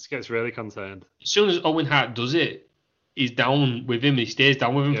 Yeah. Vince gets really concerned. As soon as Owen Hart does it, he's down with him. He stays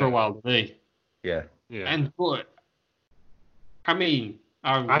down with him for a while, doesn't he? Yeah. But I mean,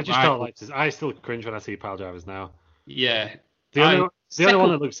 I just don't like this. I still cringe when I see pile drivers now. Yeah. The only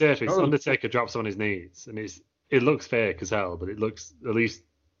one that looks safe is Undertaker drops on his knees, and it looks fake as hell, but it looks, at least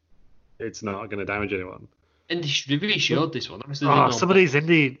it's not going to damage anyone. And they really showed this one. Obviously, they didn't know- Some of these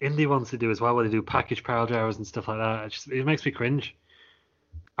indie ones they do as well, where they do package power drivers and stuff like that. It makes me cringe.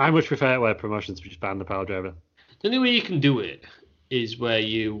 I much prefer it where promotions just ban the power driver. The only way you can do it is where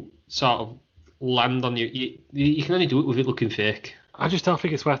you sort of land on you can only do it with it looking fake. I just don't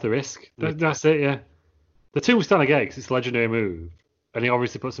think it's worth the risk. That's it, yeah. The tombstone I get because it's a legendary move, and he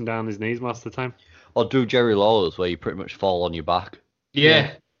obviously puts him down on his knees most of the time. Or do Jerry Lawler's where you pretty much fall on your back.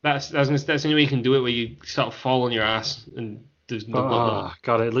 Yeah. That's the only way you can do it, where you sort of fall on your ass and there's no blood.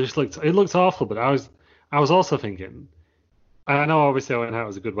 God, it looked awful. But I was also thinking, I know obviously Owen Hart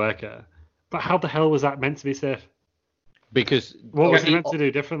was a good worker, but how the hell was that meant to be safe? Because what was he meant to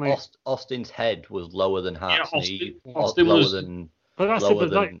do differently? Austin's head was lower than Hart's knee, Austin lower was, than but that's lower it,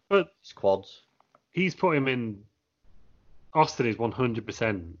 than his quads. He's put him in. Austin is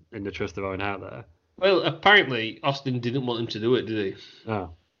 100% in the trust of Owen Hart there. Well, apparently Austin didn't want him to do it, did he?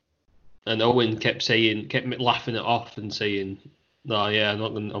 No. And Owen kept laughing it off and saying, "No, yeah, I'm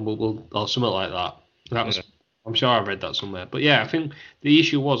not going, or something like that." That was, I'm sure I read that somewhere. But yeah, I think the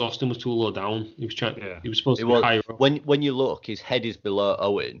issue was Austin was too low down. He was He was supposed to be higher up. When you look, his head is below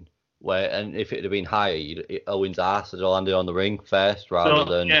Owen. And if it had been higher, Owen's ass had landed on the ring first, rather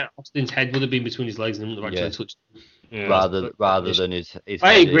than Austin's head would have been between his legs and wouldn't have actually touched him. Yeah, rather than his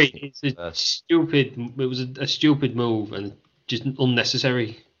I agree. It was a stupid move and just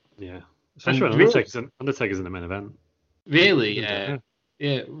unnecessary. Yeah, especially when Undertaker's in the main event. Really, yeah,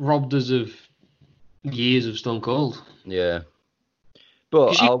 robbed us of years of Stone Cold. Yeah,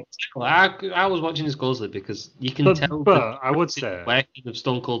 but I was watching this closely because you can tell. But I would say working of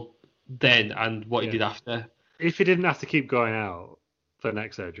Stone Cold then and what he did after. If he didn't have to keep going out for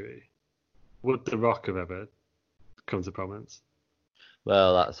neck surgery, would The Rock have ever come to prominence?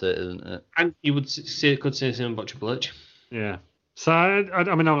 Well, that's it, isn't it? And you could say something about Triple H. Yeah. So I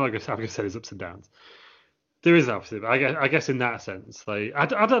mean, I'm not going to say his ups and downs. There is obviously, but I guess in that sense, like I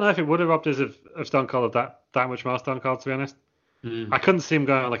don't know if it would have robbed us of Stone Cold of that much more Stone Cold, to be honest. I couldn't see him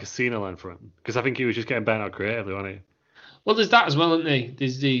going on like a Cena line for him because I think he was just getting burnt out creatively, wasn't he? Well, there's that as well, isn't there?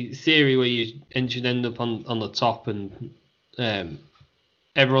 There's the theory where you should end up on the top, and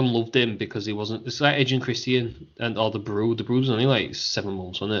everyone loved him because he wasn't. It's like Edge and Christian or the Brood. The Brood was only like 7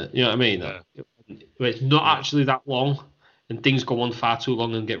 months, wasn't it? You know what I mean? Yeah. It's not actually that long, and things go on far too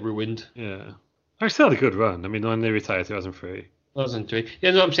long and get ruined. Yeah. I still had a good run. I mean, when they retired 2003. 2003.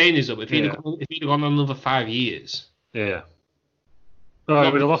 Yeah, what I'm saying is, though, if he'd have gone on another 5 years. Yeah. Oh,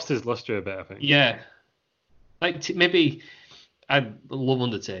 he would have lost his luster a bit, I think. Yeah. Like, maybe I love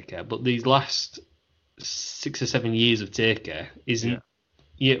Undertaker, but these last 6 or 7 years of Taker isn't.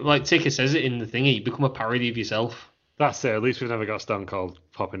 Yeah, like Taker says it in the thingy, you become a parody of yourself. That's it. At least we've never got Stone Cold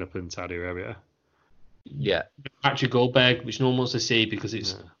popping up in Saudi Arabia. Yeah. Patrick Goldberg, which no one wants to see because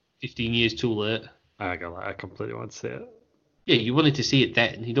it's 15 years too late. I completely want to see it. Yeah, you wanted to see it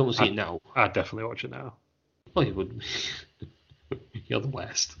then. You don't want to see it now. I'd definitely watch it now. Well, you would. You're the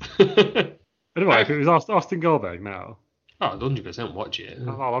worst. Anyway, if it was Austin Goldberg now. Oh, 100% watch it.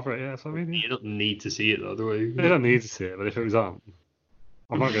 I'm all over it, yeah. So I mean, you don't need to see it, though, do we? You don't need to see it, but if it was on,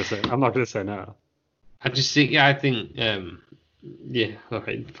 I'm not going to say no. I think, yeah,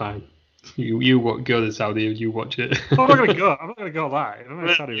 okay, fine. You go to Saudi and you watch it. I'm not going to go live. I'm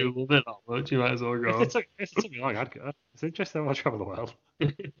not Saudi. You love it that much, you might as well go. If it took me long, I'd go. It's interesting. I'll travel the world.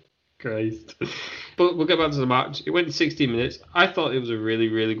 Christ. But we'll get back to the match. It went 16 minutes. I thought it was a really,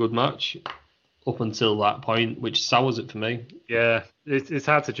 really good match up until that point, which sours it for me. Yeah, it's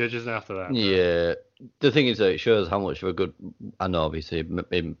hard to judge, isn't it, after that? Yeah. The thing is that it shows how much of a good... I know, obviously,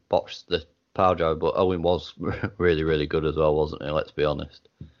 he botched the power drive, but Owen was really, really good as well, wasn't he? Let's be honest.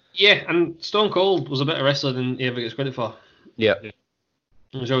 Yeah, and Stone Cold was a better wrestler than he ever gets credit for. Yeah.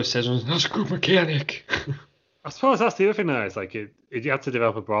 As he always says, that's a good mechanic. I suppose that's the other thing now. It's like you had to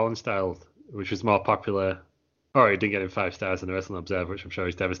develop a brawling style, which was more popular. Or he didn't get him 5 stars in the Wrestling Observer, which I'm sure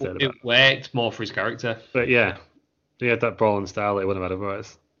he's devastated about. It worked more for his character. But yeah, he had that brawling style that he wouldn't have had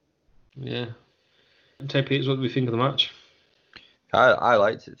otherwise. Yeah. Ted Peters, what do we think of the match? I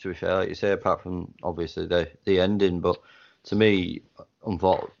liked it, to be fair, like you say, apart from obviously the ending. But to me,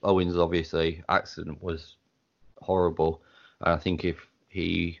 Owens' obviously accident was horrible. And I think if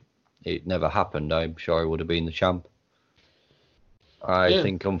it never happened, I'm sure he would have been the champ. I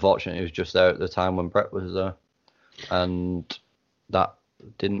think, unfortunately, he was just there at the time when Bret was there. And that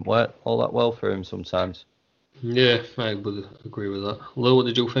didn't work all that well for him sometimes. Yeah, I would agree with that. Lou, what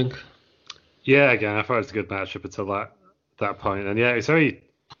did you think? Yeah, again, I thought it was a good match up until that point. And yeah, it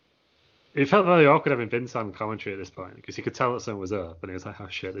felt very awkward having Vince on commentary at this point because you could tell that something was up and he was like, oh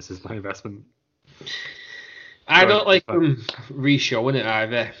shit, this is my investment. I don't like them re-showing it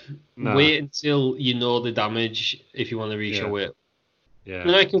either. No. Wait until you know the damage if you want to re-show it. Yeah.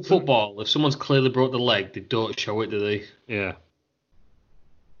 Like in football, if someone's clearly broke the leg, they don't show it, do they? Yeah.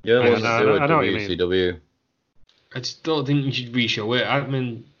 Yeah, I what's know- to do with I know what you mean. WCW? I just don't think you should re-show it. I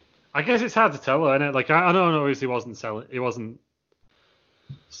mean, I guess it's hard to tell, isn't it? Like I know obviously wasn't selling. It wasn't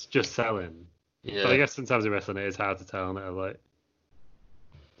just selling. yeah. But I guess sometimes in wrestling it is hard to tell, isn't it? Like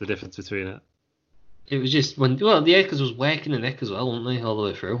the difference between it. It was just when the Eckers was working the neck as well, weren't they, all the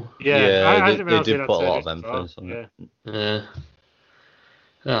way through? Yeah, I they didn't realise did that put a lot surgery of as well. emphasis on Yeah. it. Yeah.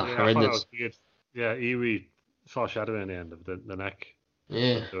 Oh, Yeah, I thought that horrendous. was weird. Yeah, eerie foreshadowing the end of the neck.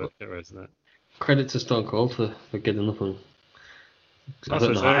 Yeah. Isn't it? Credit to Stone Cold for getting up and. That's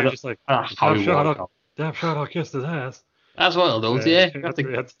what I'm just like, how damn he sure walked out. I'll kiss his ass. That's what it'll do to you. You had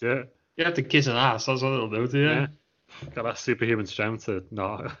to do it. You have to kiss an ass. That's what it'll do to you. Yeah. Got that superhuman strength to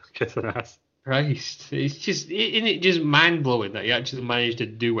not kiss an ass. Christ, it's just isn't it just mind blowing that you actually managed to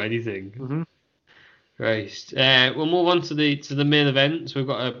do anything. Mm-hmm. Christ. We'll move on to the main event. So we've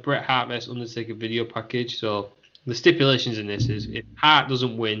got a Bret Hart vs Undertaker video package. So the stipulations in this is if Hart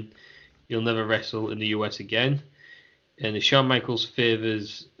doesn't win, he'll never wrestle in the US again. And if Shawn Michaels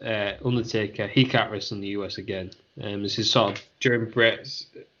favours Undertaker, he can't wrestle in the US again. This is sort of during Bret's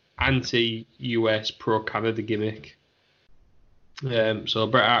anti-US pro-Canada gimmick. So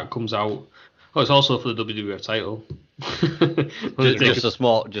Bret Hart comes out. Oh, it's also for the WWF title. Just a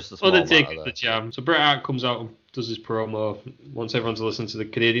small Undertaker's matter the jam. So Bret Hart comes out and does his promo. Wants everyone to listen to the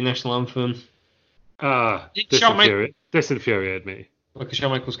Canadian national anthem. This infuriated me. Like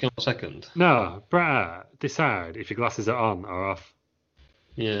Shawn Michaels came out second. No, Bret Hart, decide if your glasses are on or off.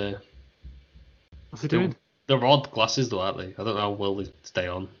 Yeah. What's he doing? They're odd glasses though, aren't they? I don't know how well they stay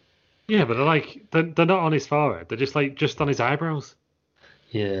on. Yeah, but they're not on his forehead. They're just on his eyebrows.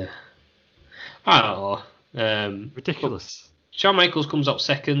 Yeah. I don't know. Ridiculous. Shawn Michaels comes out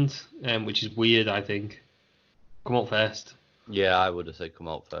second, which is weird, I think. Come out first. Yeah, I would have said come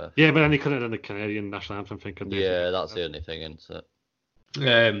out first. Yeah, but then he couldn't have done the Canadian national anthem thing, couldn't he? Yeah, that's the only thing, isn't it?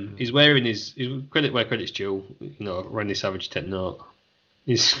 He's wearing his credit where credit's due. You know, Randy Savage take note.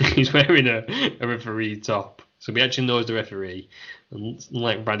 He's wearing a referee top, so we actually know he's the referee. And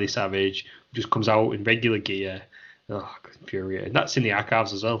unlike Randy Savage, who just comes out in regular gear. Oh, infuriating. That's in the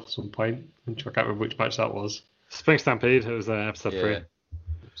archives as well at some point. I can't remember which match that was. Spring Stampede. It was episode 3.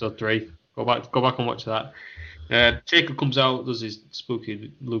 Episode 3. Go back and watch that. Jacob comes out, does his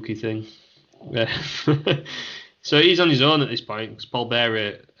spooky Lukey thing. So he's on his own at this point because Paul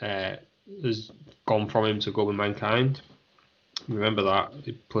Bearer has gone from him to go with Mankind. Remember that.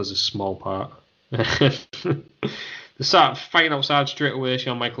 It plays a small part. They start fighting outside straight away.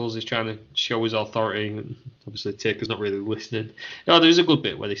 Shawn Michaels is trying to show his authority. And obviously, Taker's not really listening. There's a good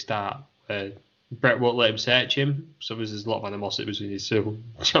bit where they start. Bret won't let him search him. So there's a lot of animosity between these two.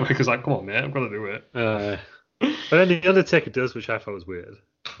 Shawn Michaels like, come on, mate, I'm going to do it. But then the Undertaker does, which I thought was weird.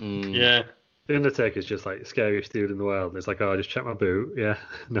 Yeah. The Undertaker's just like the scariest dude in the world. It's like, oh, just check my boot. Yeah,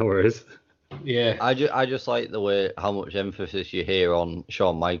 no worries. Yeah. I just like the way how much emphasis you hear on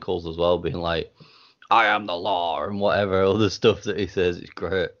Shawn Michaels as well, being like, I am the law and whatever other stuff that he says. It's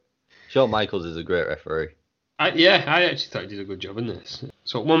great. Shawn Michaels is a great referee. I actually thought he did a good job in this.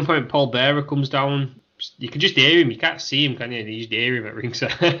 So at one point, Paul Bearer comes down. You can just hear him. You can't see him, can you? You just hear him at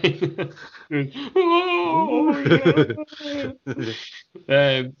ringside.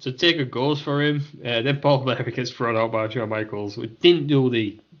 So Taker goes for him. Then Paul Bearer gets thrown out by Shawn Michaels. We didn't do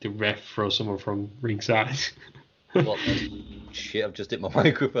the ref throw someone from ringside. What shit, I've just hit my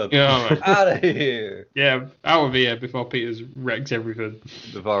microphone. Yeah, right. Out of here. Yeah, out of here before Peters wrecks everything.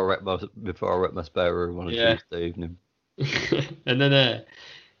 Before I wreck my spare room on a Tuesday evening. And then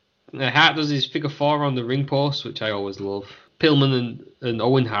Hart does his figure 4 on the ring post, which I always love. Pillman and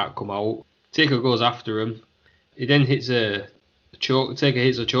Owen Hart come out. Taker goes after him. He then hits a choke. Taker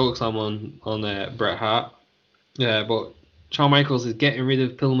hits a choke slam on Bret Hart. But Shawn Michaels is getting rid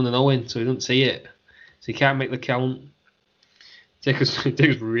of Pillman and Owen, so he doesn't see it. So he can't make the count. Taker's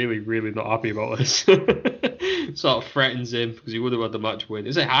really, really not happy about this. Sort of threatens him because he would have had the match win.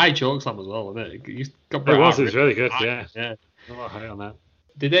 It's a high choke slam as well, isn't it? It was really good, yeah. Yeah. A lot high on that.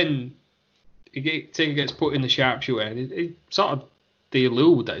 Taker gets put in the sharpshooter, and it sort of they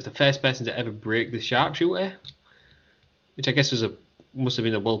allude that he's the first person to ever break the sharpshooter, which I guess must have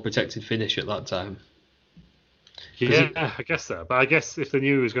been a well-protected finish at that time. Yeah, I guess so. But I guess if they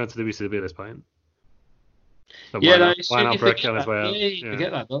knew he was going to the WCW at this point, then why not break it on his way out? Yeah, you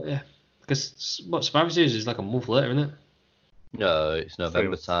forget that, don't you? Because Survivor Series is like a month later, isn't it? No, it's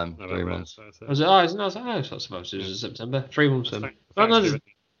November time. 3 months. Was it? I thought Survivor Series was September. 3 months.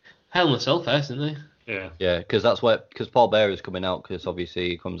 Hell in a Cell first, didn't they? Yeah, because Paul Bearer's coming out because obviously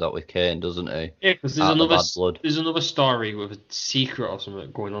he comes out with Kane, doesn't he? Yeah, because Out of bad blood. there's another story with a secret or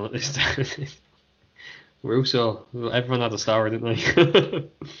something going on at this time. Russo, everyone had a story,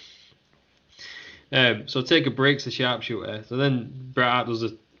 didn't they? So Taker breaks the sharpshooter. So then Bret Hart does a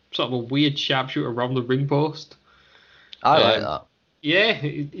sort of a weird sharpshooter around the ring post. I like that. Yeah,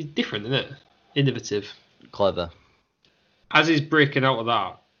 it's different, isn't it? Innovative. Clever. As he's breaking out of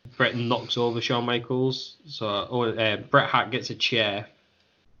that, Bret knocks over Shawn Michaels. So Bret Hart gets a chair.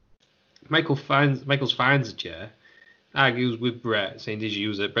 Michaels finds a chair, argues with Bret, saying, "Did you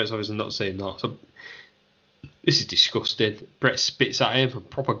use it?" Bret's obviously not saying no. So this is disgusting. Bret spits at him and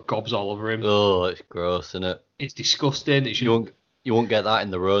proper gobs all over him. Oh, it's gross, isn't it? It's disgusting. You won't get that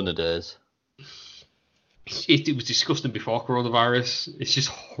in the Rona days. It was disgusting before coronavirus. It's just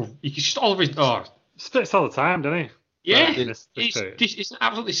all over his. Oh, Spits all the time, doesn't he? yeah. Right, It's an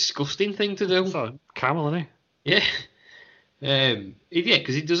absolutely disgusting thing to do. Sort of camel, isn't Yeah. Yeah,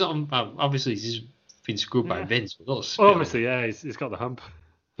 because he does it on. Obviously, he's been screwed by Vince. But he? Well, obviously, yeah, he's got the hump.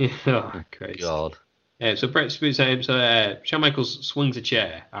 Yeah, oh, Christ. God. So Bret spits at him. So Shawn Michaels swings a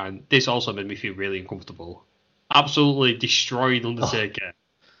chair, and this also made me feel really uncomfortable. Absolutely destroyed Undertaker.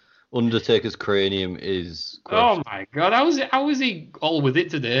 Undertaker's cranium is Oh my God! How was he all with it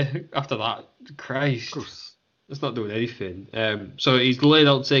today? After that, Christ, that's not doing anything. So he's laid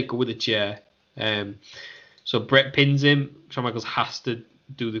out Taker with a chair. So Bret pins him. Shawn Michaels has to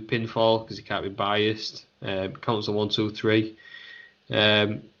do the pinfall because he can't be biased. Counts to 1, 2, 3.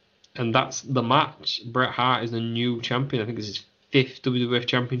 And that's the match. Bret Hart is the new champion. I think it's his 5th WWF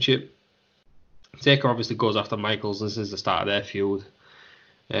championship. Taker obviously goes after Michaels, and this is the start of their feud.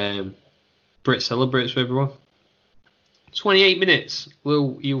 Bret celebrates with everyone. 28 minutes.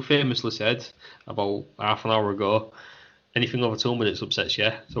 Lou, you famously said about half an hour ago, anything over 2 minutes upsets you.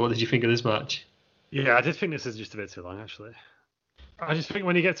 So what did you think of this match? Yeah, I did think this is just a bit too long, actually. I just think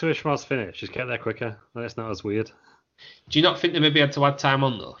when you get to a schmoz finish, just get there quicker. Then it's not as weird. Do you not think they maybe had to add time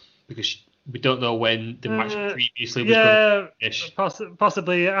on, though? Because we don't know when the match previously was going to finish.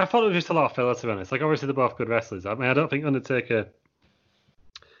 Possibly. I thought it was just a lot of filler, to be honest. Like, obviously, they're both good wrestlers. I mean, I don't think Undertaker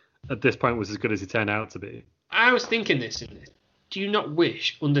at this point was as good as he turned out to be. I was thinking this. Do you not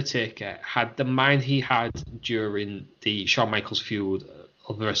wish Undertaker had the mind he had during the Shawn Michaels feud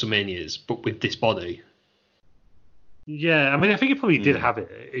of the WrestleManias, but with this body? Yeah, I mean, I think he probably did have it.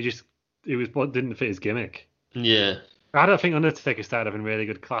 It was what didn't fit his gimmick. Yeah. I don't think Undertaker started having really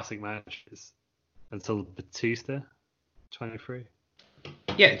good classic matches until Batista, 23.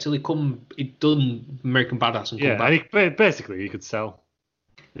 Yeah, until he'd done American Badass and come back. Yeah, basically, he could sell.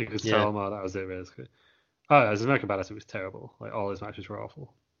 He could sell more. That was it, basically. Oh, as American Badass, it was terrible. Like, all his matches were awful. I'm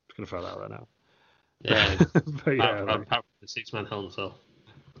just going to throw that out there now. Yeah. But yeah, apart from the 6-man Hell in a Cell.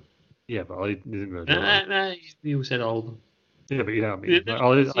 Yeah, but he didn't really do that. Nah, you said all of them. Yeah, but you know what I mean. Like,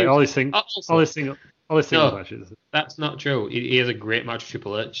 all his singles matches. That's not true. He has a great match with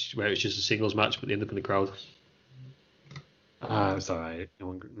Triple H where it's just a singles match, but they end up in the crowd. It was alright.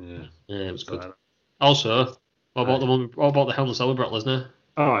 Yeah, it was good. Also, what about the Hell in a Cell with Brock Lesnar?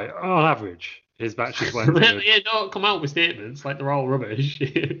 Alright, on average, his matches went. Yeah, don't come out with statements like they're all rubbish.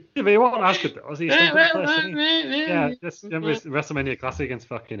 Yeah, but he wasn't as good though. Was he? Yeah, just WrestleMania Classic against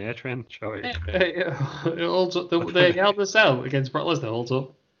fucking A-Train. It holds up. The Hell in a Cell against Brock Lesnar holds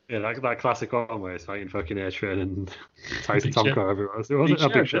up. Yeah, that classic one where he's fighting fucking A-Train and Tyson Tomko everywhere. It wasn't a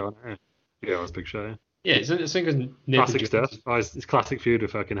big show. Yeah, it was a big show. Yeah, it's classic stuff. It's classic feud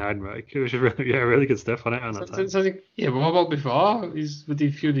with fucking Heidenreich. It was really good stuff on it. Yeah, but what about before? With the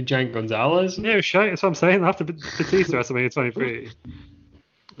feud with Giant Gonzalez? Yeah, it was shite. That's what I'm saying. After Batista WrestleMania 23,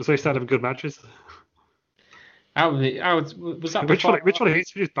 that's why he started having good matches. Was that which one of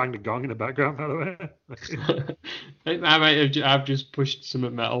these just banged a gong in the background, by the way? I've just pushed some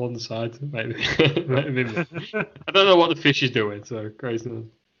metal on the side. Maybe. I don't know what the fish is doing, so crazy.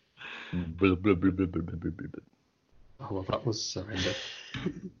 Oh, well, that was horrendous.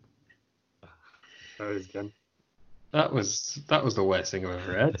 That was the worst thing I've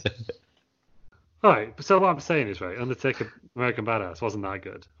ever heard. Alright, so what I'm saying is, right, Undertaker American Badass wasn't that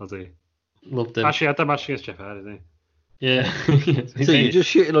good, was he? Loved him. Actually, I had that match against Jeff Hardy, didn't he? Yeah. So you're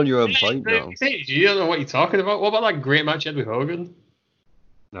just shitting on your own point now. You don't know what you're talking about. What about that great match you had with Hogan?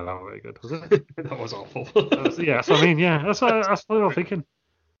 No, that wasn't very good, was it? That was awful. Yeah, that's what I mean, yeah. That's what I'm thinking.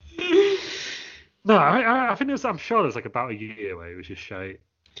 No, I think I'm sure there's like about a year where it was just shite.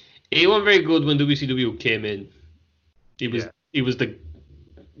 He wasn't very good when WCW came in. He was the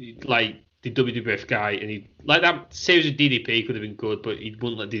WWF guy, and he like that series of DDP could have been good, but he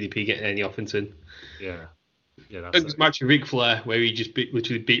wouldn't let DDP get any Offington. Yeah. That's this match with Ric Flair where he just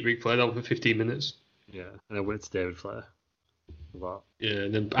literally beat Ric Flair down for 15 minutes. Yeah, and then went to David Flair. Wow. Yeah,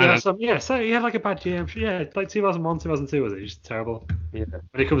 and then So he had like a bad GM. Yeah, like 2001, 2002 was it? Just terrible. yeah.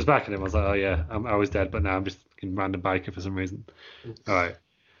 When he comes back and everyone's like, oh yeah, I was dead, but now I'm just a random biker for some reason. All right.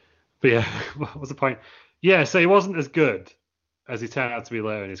 But yeah, what was the point? Yeah, so he wasn't as good as he turned out to be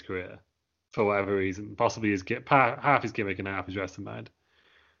later in his career, for whatever reason. Possibly half his gimmick and half his wrestling mind,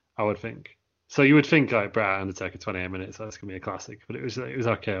 I would think. So you would think like Bret Undertaker 28 minutes, that's gonna be a classic, but it was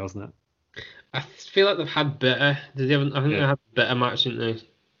okay, wasn't it? I feel like they've had better. I think they had a better match, didn't they?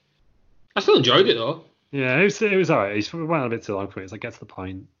 I still enjoyed it though. Yeah, it was alright. It went a bit too long for me. It's like get to the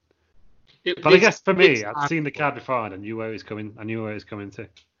point. But I guess for me, I'd seen the card before and I knew where he was coming. I knew where he was coming to.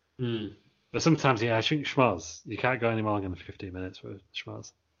 But sometimes, I think schmoz. You can't go any more than 15 minutes for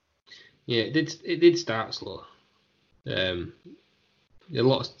schmoz. Yeah, it did start slow. A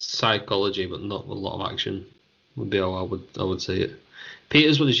lot of psychology, but not a lot of action. Would be how I would say it.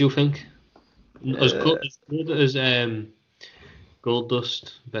 Peters, what did you think? As good as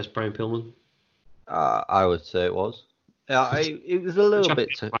Goldust, best Brian Pillman. I would say it was. Yeah, it was a little bit.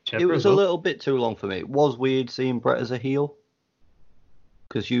 It was a little bit too long for me. It was weird seeing Bret as a heel,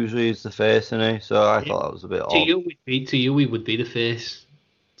 because usually he's the face, isn't he? So I thought that was a bit odd. To you, he would be the face,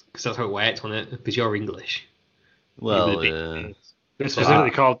 because that's how it worked on it. Because you're English. Well, yeah. They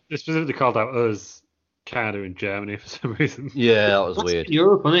specifically called out us, Canada and Germany for some reason. Yeah, that was weird.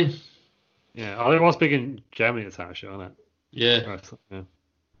 Europe, wasn't it? Yeah, it was big in Germany at the time, wasn't it? Yeah. Yeah.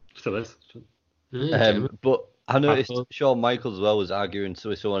 Still is. But I noticed Shawn Michaels as well was arguing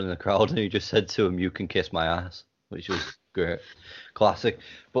with someone in the crowd, and he just said to him, "You can kiss my ass," which was great, classic.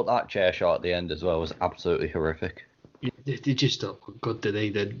 But that chair shot at the end as well was absolutely horrific. They just don't look good, do they?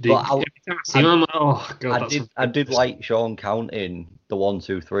 I did like Shawn counting the 1,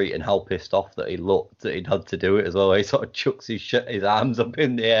 2, 3 and how pissed off that he looked that he'd had to do it as well. He sort of chucks his arms up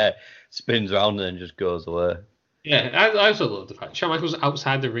in the air, spins around, and then just goes away. Yeah, I also love the fact Shawn Michaels was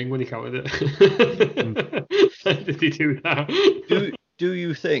outside the ring when he counted it. Did he do that? Do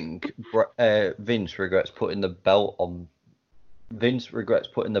you think Vince regrets putting the belt on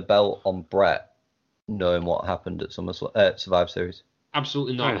Bret, knowing what happened at Survivor Series?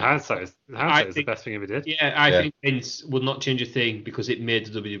 Absolutely not. In hindsight, it's the best thing ever did. Yeah, I think Vince would not change a thing because it made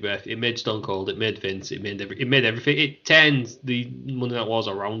the WWF, it made Stone Cold, it made Vince, it made everything. It turned the Monday Night Wars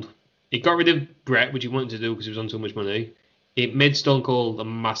around. It got rid of Bret, which he wanted to do because he was on so much money. It made Stone Cold a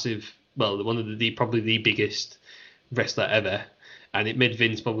massive, one of probably the biggest wrestler ever, and it made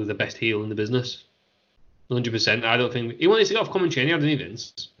Vince probably the best heel in the business. 100%. I don't think he wanted to get off commentary, didn't he,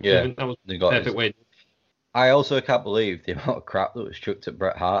 Vince? Yeah, that was the perfect way. I also can't believe the amount of crap that was chucked at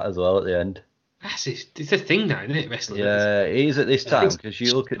Bret Hart as well at the end. It's a thing now, isn't it, wrestling? Yeah, it is at this time, because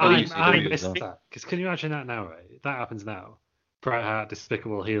you look at I missed that. Because can you imagine that now, right? That happens now. Bret Hart,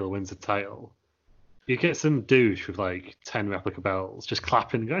 despicable heel, wins the title. You get some douche with like 10 replica belts just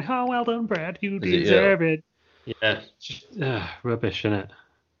clapping and going, "Oh, well done, Bret, you deserve it." Yeah. Rubbish, innit?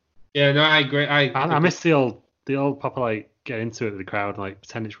 Yeah, no, I agree. I miss the old proper like get into it with the crowd and like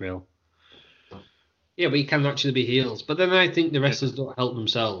pretend it's real. Yeah, but you can actually be heels. But then I think the wrestlers don't help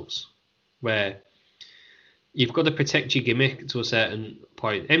themselves, where you've got to protect your gimmick to a certain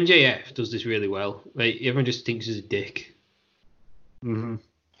point. MJF does this really well. Like, everyone just thinks he's a dick. Mm-hmm.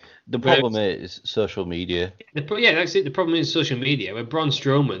 The problem is social media. That's it. The problem is social media, where Braun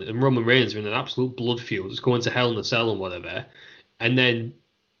Strowman and Roman Reigns are in an absolute blood feud. It's going to Hell in a Cell and whatever. And then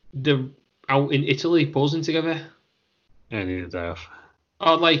they're out in Italy posing together. Yeah, need a day off.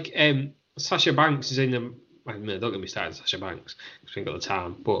 Or like Sasha Banks is in the... don't get me started, Sasha Banks, because we ain't got the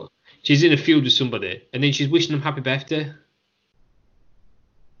time. But she's in a feud with somebody, and then she's wishing them happy birthday.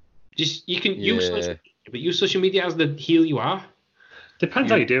 Just, you can use social media, but use social media as the heel you are.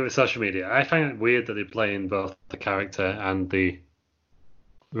 Depends how you do it with social media. I find it weird that they play in both the character and the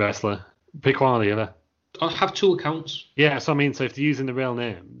wrestler. Pick one or the other. Or have two accounts. Yeah, so I mean, so if they're using the real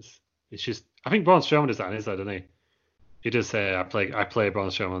names, it's just... I think Braun Strowman does that, doesn't he? He does say, I play Braun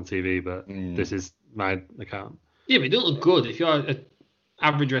Strowman on TV, but this is my account. Yeah, but it don't look good if you're an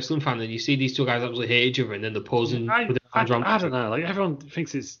average wrestling fan and you see these two guys absolutely hate each other and then they're posing with I don't know. Like, everyone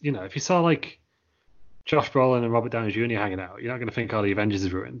thinks it's... if you saw, like, Josh Brolin and Robert Downey Jr. hanging out, you're not going to think, the Avengers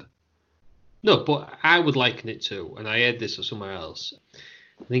is ruined. No, but I would liken it to, and I heard this or somewhere else,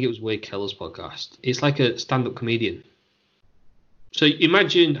 I think it was Wade Keller's podcast. It's like a stand-up comedian. So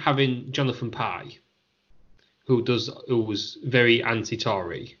imagine having Jonathan Pye, who was very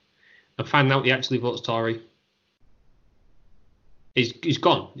anti-Tory, and finding out he actually votes Tory. He's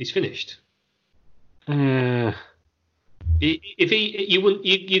gone. He's finished. You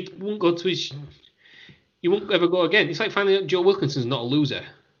wouldn't go to his. You won't ever go again. It's like finding out Joe Wilkinson's not a loser.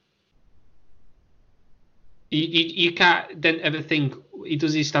 You can't then ever think he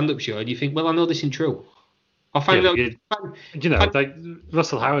does his stand-up show, and you think, well, I know this isn't true. I'll find out. Like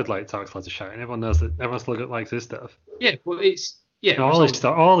Russell Howard talks lots of shit, and everyone knows that everyone still likes his stuff. Yeah, well, it's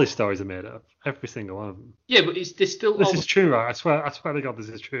all his stories are made up, every single one of them. Yeah, but there's still. This is true, right? I swear to God, this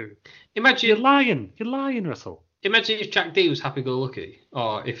is true. Imagine you're lying, Russell. Imagine if Jack D was happy-go-lucky,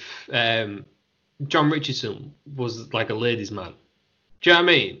 or if John Richardson was like a ladies' man. Do you know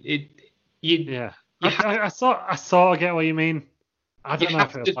what I mean? I sort of get what you mean. I don't know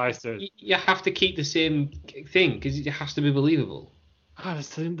if it applies to it. You have to keep the same thing because it has to be believable. Does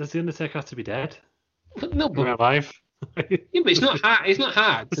the Undertaker have to be dead? But no, but alive. Yeah, but it's not hard. It's not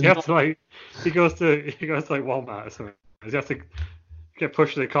hard. He goes to Walmart or something. Does he have to get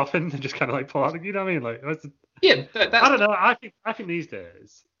pushed in a coffin and just kind of pull out? You know what I mean? I don't know. I think these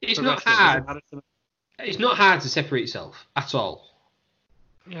days it's not hard. It's not hard to separate yourself at all.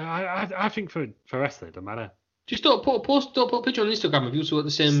 Yeah, I think for wrestling it doesn't matter. Just don't put a picture on Instagram of you two at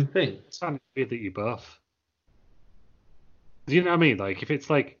the same thing. It's kind of weird that you both. Do you know what I mean? Like, if it's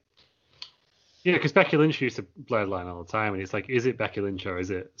like, because Becky Lynch used to bloodline all the time, and it's like, is it Becky Lynch or is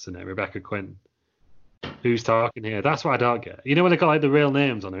it Rebecca Quinn? Who's talking here? That's what I don't get. You know when they got the real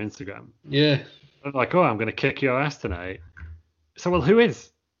names on their Instagram? Yeah. They're like, oh, I'm going to kick your ass tonight. So, well, who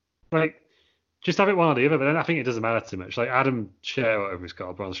is? Just have it one or the other, but then I think it doesn't matter too much. Like Adam Scher, whatever he's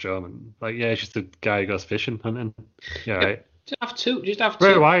called, Braun Strowman. It's just a guy who goes fishing, hunting. Yeah, right. Just have two.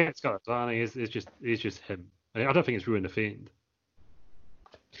 Bray Wyatt's got it, and he's just him. I don't think it's ruined the Fiend.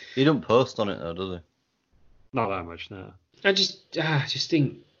 He don't post on it though, does he? Not that much, no. I just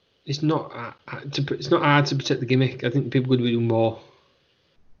think it's not hard to protect the gimmick. I think people could be doing more.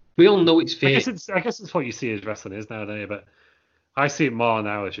 We all know it's fake. I guess it's what you see as wrestling is nowadays, but I see it more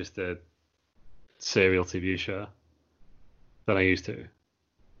now as just a serial TV show than I used to.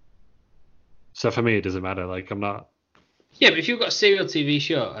 So for me, it doesn't matter. I'm not. Yeah, but if you've got a serial TV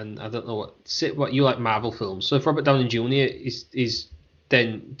show, and I don't know what you like Marvel films. So if Robert Downey Jr. is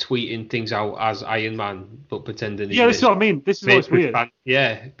then tweeting things out as Iron Man, but pretending. This is what I mean. This is what's weird.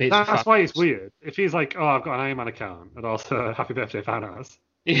 That's why it's weird. If he's like, oh, I've got an Iron Man account, and also Happy Birthday Thanos.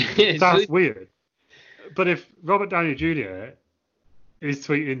 That's weird. But if Robert Downey Jr. is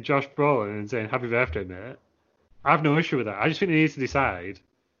tweeting Josh Brolin and saying happy birthday, mate, I have no issue with that. I just think he needs to decide,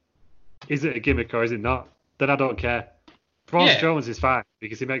 is it a gimmick or is it not? Then I don't care. Braun Strowman's is fine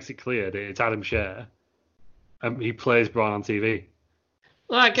because he makes it clear that it's Adam Scher and he plays Braun on TV.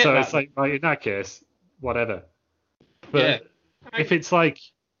 Well, I get that. It's like, right, in that case, whatever. But if it's like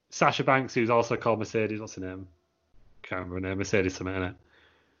Sasha Banks, who's also called Mercedes, what's her name? Can't remember her name, Mercedes something, innit?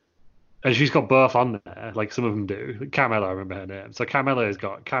 And she's got both on there, like some of them do. Carmella, I remember her name. So Carmella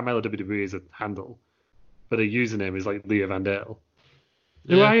Carmella WWE as a handle, but her username is like Leah Vandale.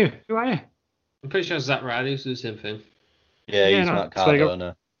 Yeah. Who are you? I'm pretty sure Zack Ryder used to do the same thing. Yeah, he's Matt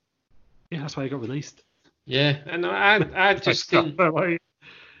Cardona. Yeah, that's why he got released. Yeah, and I just think. I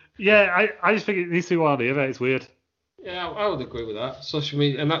just think it needs to be one or the other. It's weird. Yeah, I would agree with that. Social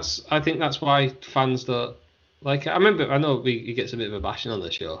media, and I think that's why fans don't. Like, I know he gets a bit of a bashing on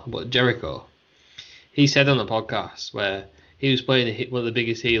the show, but Jericho, he said on a podcast where he was playing one of the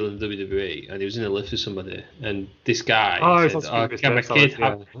biggest heel in WWE, and he was in a lift with somebody, and this guy said,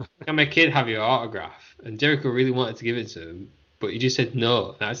 can my kid have your autograph? And Jericho really wanted to give it to him, but he just said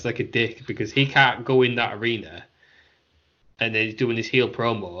no. That's like a dick, because he can't go in that arena, and then he's doing this heel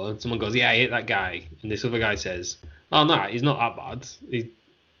promo, and someone goes, yeah, I hate that guy, and this other guy says, oh, no, he's not that bad.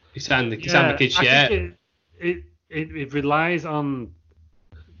 He signed the kid's shirt. It relies on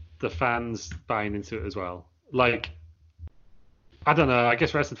the fans buying into it as well. Like, I don't know. I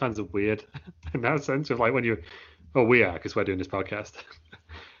guess wrestling fans are weird in that sense of like when we are, because we're doing this podcast.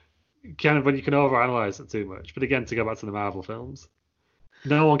 Kind of when you can overanalyze it too much. But again, to go back to the Marvel films,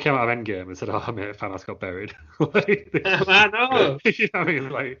 no one came out of Endgame and said, "Oh, mate, Thanos got buried." I know. You know what I mean?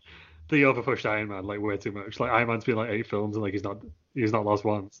 Like, they overpushed Iron Man like way too much. Like, Iron Man's been like 8 films and like he's not lost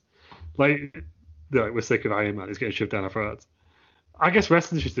once. Like, we're sick of Iron Man. He's getting shoved down our throats. I guess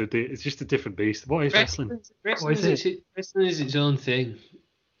wrestling's it's just a different beast. What is wrestling? Wrestling is its own thing.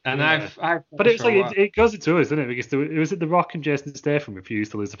 And but it's like it goes into us, doesn't it? Because it was The Rock and Jason Statham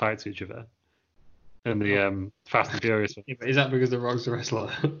refused to lose the fight to each other in the Fast and Furious film. Is that because The Rock's a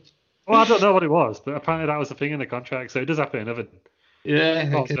wrestler? Well, I don't know what it was, but apparently that was the thing in the contract. So it does happen in other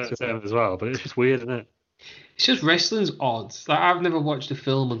as well. But it's just weird, isn't it? It's just wrestling's odd. Like, I've never watched a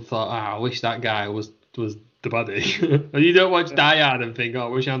film and thought, I wish that guy was the baddie. And you don't watch Die Hard and think, I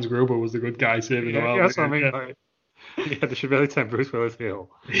wish Hans Gruber was the good guy saving the world. That's what I mean. Like, they should really turn Bruce Willis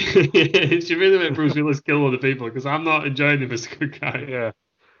heel. It should really make Bruce Willis kill other people, because I'm not enjoying him as a good guy. Yeah.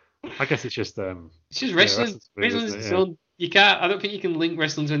 I guess it's just It's just wrestling. wrestling's weird, Wrestling's isn't it? its Yeah. own. You can't. I don't think you can link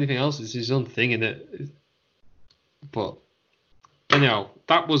wrestling to anything else. It's its own thing, isn't it? But anyhow,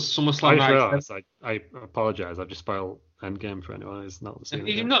 that was SummerSlam I night. realised, I apologise, I've just spoiled Endgame for anyone who's not seen If it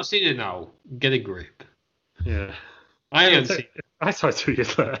you've yet. not seen it now, get a grip. Yeah. I haven't seen I saw it 2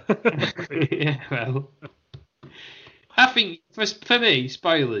 years later. it. Yeah, well, I think for me,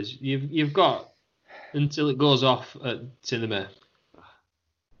 spoilers. You've got until it goes off at cinema.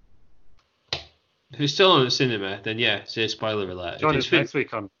 If it's still on at cinema, then yeah, say spoiler alert. Join If us it's next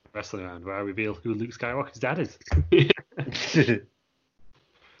week on Wrestling Around, where I reveal who Luke Skywalker's dad is.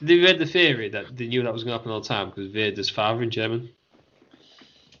 They read the theory that they knew that was going to happen all the time because Vader's father in German.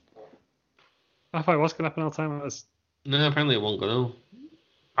 I thought it was going to happen all the time. No, apparently it won't go. No.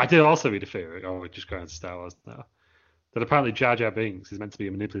 I did also read a theory, we're just going to Star Wars now, that apparently Jar Jar Binks is meant to be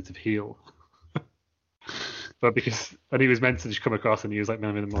a manipulative heel. And he was meant to just come across and he was like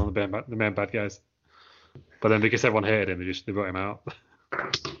one of the main bad guys. But then because everyone hated him, they brought him out.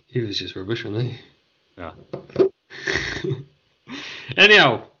 He was just rubbish, wasn't he? Yeah.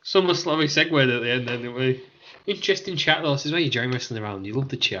 Anyhow, SummerSlam, we segued at the end, didn't we? Interesting chat though. This is why you join Wrestling Around. You love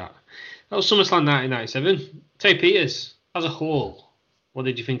the chat. That was SummerSlam 1997. Terry Peters, as a whole, what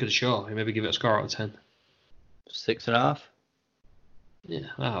did you think of the show? You maybe give it a score out of 10. 6.5. Yeah,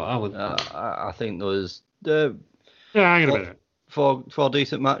 I would. I think there was Yeah, hang on a minute. four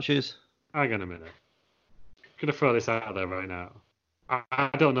decent matches. Hang on a minute. Gonna throw this out there right now. I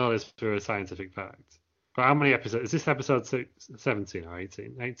don't know this for a scientific fact. But how many episodes? Is this episode 17 or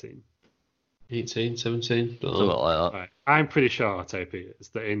 18? 18. 18, 17. Don't Something know. like that. Right. I'm pretty sure, Topi, is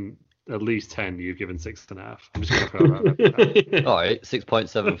that in at least 10 you've given 6.5. I'm just going to throw that out. All right,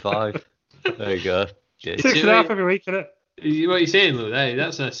 6.75. There you go. Yeah. 6.5 every week, innit? What are you saying, Lou? Hey,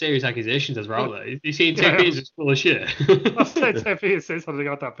 that's a serious accusation as well. There. You saying Terry Yeah. Peters is full of shit? I'll say Topi says something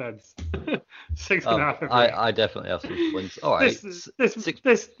on that fence. 6.5 every week. I definitely have some splints. All right, This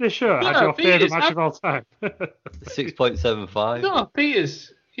show has No, your favourite Peters, match of all time. 6.75. No,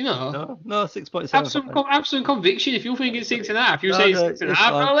 Peters. You know, No, 6.75. have some conviction. If you think it's 6.5, you No, say no, 6.5. it's fine.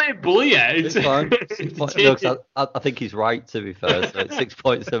 I'll let it bully you. It's fine. 6. No, 'cause I think he's right, to be fair. So it's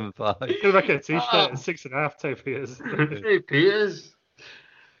 6.75. Gonna make a t-shirt. 6.5 Topi is. Hey, Peters.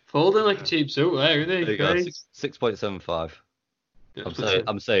 Folding like a cheap suit there, isn't he? There you go. Guys? 6.75.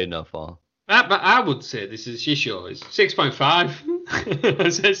 I'm saying no far. But I would say this is your show. It's 6.5. I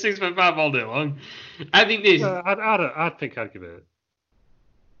said 6.5 all day long. I think this. I'd think I'd give it.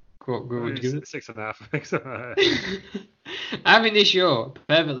 What would you give it? 6.5. I think this show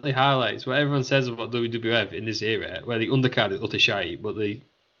perfectly highlights what everyone says about WWF in this era, where the undercard is utter shite, but the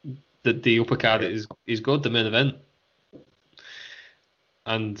uppercard is good, the main event.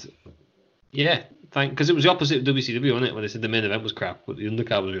 And yeah, because it was the opposite of WCW, wasn't it? When they said the main event was crap, but the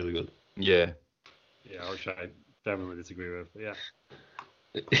undercard was really good. Yeah. Yeah, which I definitely disagree with. But yeah.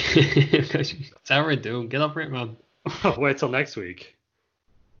 Tower of Doom, get over it, man. Wait till next week.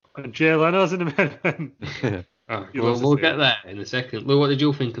 And Jay Leno's in the main event. Oh, You well, love to we'll see get it. there in a second. Lou, what did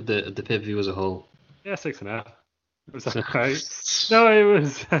you think of the pay-per-view as a whole? Yeah, 6.5. It was alright. No, it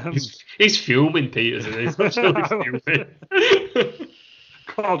was. He's fuming, Peters, and he's absolutely fuming.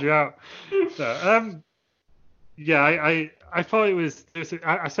 Called you out. So, yeah, I thought it was.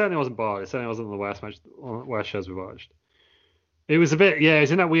 I certainly wasn't bored. It certainly wasn't the worst shows we watched. It was a bit. Yeah, it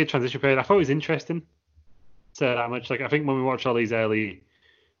was in that weird transition period. I thought it was interesting. So that much. Like I think when we watch all these early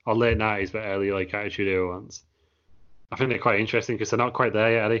or late 90s, but early like Attitude Era ones, I think they're quite interesting because they're not quite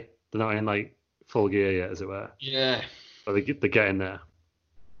there yet, are they? They're not in like full gear yet, as it were. Yeah. But they're getting there.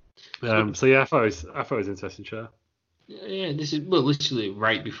 So yeah, I thought it was an interesting show. Yeah, this is literally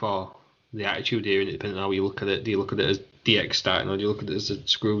right before the Attitude Era, depending on how you look at it. Do you look at it as DX starting, or do you look at it as a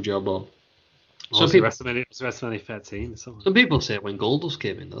screw job? Or Some people, WrestleMania 13 or something. some people say it when Goldust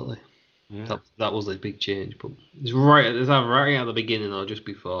came in, don't they? Yeah. That was a big change, but it's right at the beginning or just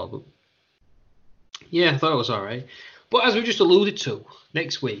before. But yeah, I thought it was all right. But as we just alluded to,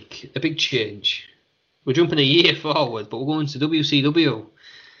 next week a big change. We're jumping a year forward, but we're going to WCW.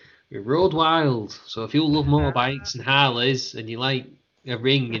 We're Road Wild. So if you love motorbikes and Harleys, and you like a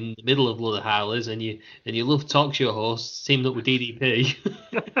ring in the middle of a lot of Harleys, and you love talk show hosts teaming up with DDP,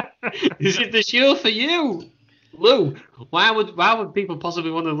 this is the show for you. Lou, why would people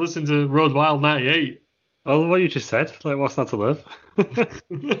possibly want to listen to Road Wild 98? Oh, what you just said, like what's not to love?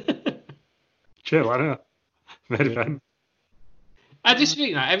 Chill, I don't know. Main event. I just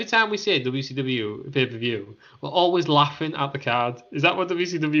think that every time we say WCW pay-per-view, we're always laughing at the card. Is that what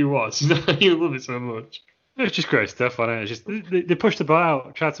WCW was? Is that why you love it so much? It's just great stuff, I know. It's just they pushed the bar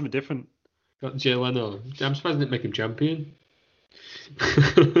out, tried something different. Got Jay Leno. I'm surprised they didn't make him champion.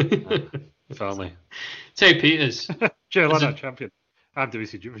 If only. Terry Peters. Jay Leno, champion. I'm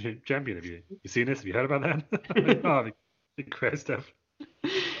WC champion. Have you seen this? Have you heard about that? Oh, the great stuff.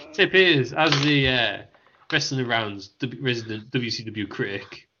 Terry Peters, as the Wrestling Around's resident WCW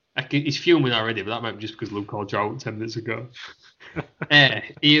critic, he's fuming already, but that might be just because Luke called you out 10 minutes ago. Are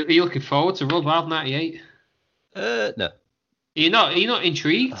you looking forward to Road Wild 98? No. Are you not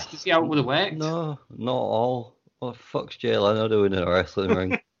intrigued to see how it would have worked? No, not all. What the fuck's Jay Leno doing in a wrestling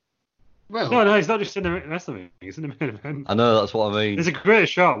ring? Well, No, he's not just in the wrestling ring. He's in the main event. I know, that's what I mean. There's a great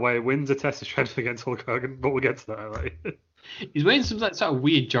shot where he wins a test of strength against Hulk Hogan, but we'll get to that. Right? he's wearing some sort of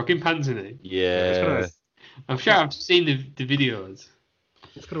weird jogging pants in it. Yeah. I'm sure I've seen the videos.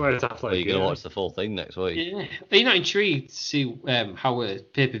 It's going to wear his athletic. Are you going to watch the full thing next week? Yeah. Are you not intrigued to see how a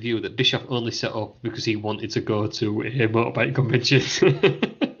pay-per-view that Bischoff only set up because he wanted to go to a motorbike convention?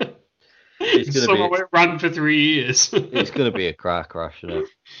 It's going to be. It ran for 3 years. It's going to be a car crash, isn't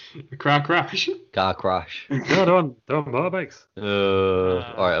it? A car crash. Car crash. No, they're on motorbikes. All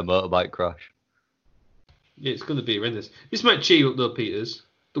right, a motorbike crash. Yeah, it's going to be horrendous. This might cheer you up though, Peters.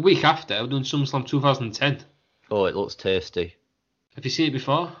 The week after, I've done SummerSlam 2010. Oh, it looks tasty. Have you seen it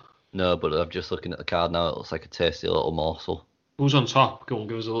before? No, but I'm just looking at the card now. It looks like a tasty little morsel. Who's on top? Go on,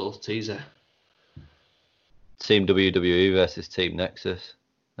 give us a little teaser. Team WWE versus Team Nexus.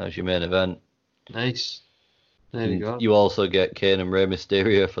 That's your main event. Nice. There we go. You also get Kane and Rey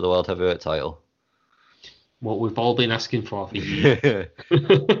Mysterio for the World Heavyweight title. What we've all been asking for years.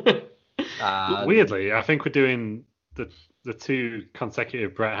 Weirdly, I think we're doing the 2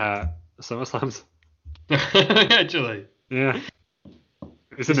 consecutive Bret Hart SummerSlams. Actually. Yeah.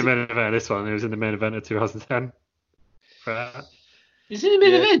 It was in the main event of this one. It was in the main event of 2010. Bret Hart. Is it a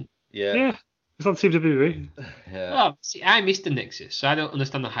main event? Yeah. Yeah. It's on Team WWE. Yeah. Oh, see, I missed the Nexus, so I don't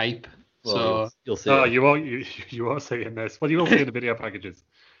understand the hype. Well, So you'll see. Oh, you won't see it in this. Well, you will see it in the video packages.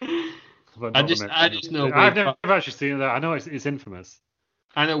 But I not just the main know event. I've never actually seen that. I know it's infamous.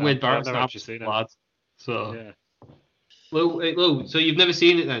 I know Wade Barrett's I've an never actually seen absolute it. lad. So, Yeah. Lou, so you've never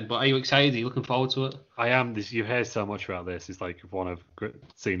seen it then, but are you excited? Are you looking forward to it? I am. You hear so much about this. It's like one of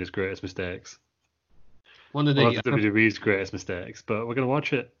Cena's greatest mistakes. One of One of WWE's greatest mistakes. But we're going to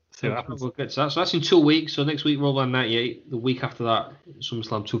watch it. See what happens. We'll get to that. So that's in 2 weeks. So next week, Roadland 98. The week after that,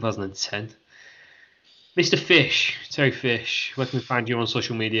 SummerSlam 2010. Mr. Fish, Terry Fish, where can we find you on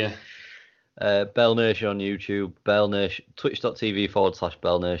social media? Bell Nation on YouTube, Bell Nation,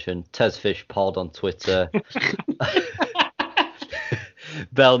 twitch.tv/Bell Nation, Tez Fish Pod on Twitter,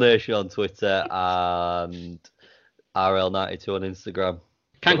 Bell Nation on Twitter, and RL92 on Instagram.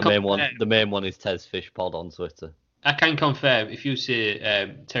 The main one is Tez Fish Pod on Twitter. I can confirm, if you say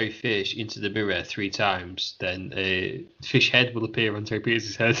Terry Fish into the mirror 3 times, then a fish head will appear on Terry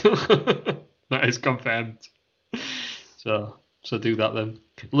Peters' head. That is confirmed. So do that then.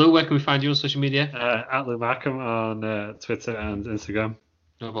 Lou, where can we find you on social media? At Lou Markham on Twitter and Instagram.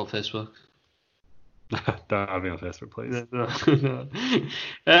 What about Facebook? Don't have me on Facebook, please. No.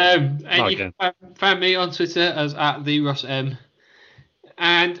 And you can find me on Twitter as @TheRossM.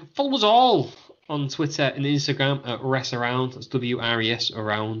 And follow us all on Twitter and Instagram at ResAround. That's WRES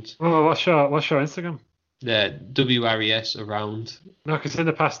around. Oh, what's your Instagram? WRES around. No, because in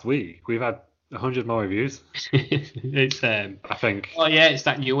the past week we've had 100 more reviews. It's I think. Oh yeah, it's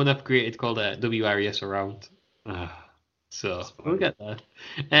that new one I've created called WRES around. So we'll get there.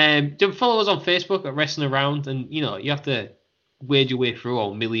 Don't follow us on Facebook at Wrestling Around, and you have to wade your way through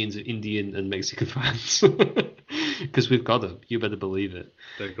all millions of Indian and Mexican fans because we've got them. You better believe it.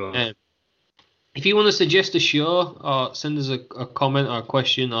 If you want to suggest a show or send us a comment or a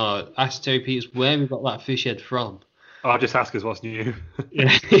question or ask Terry Peters where we got that fish head from. Or just ask us what's new. Yeah,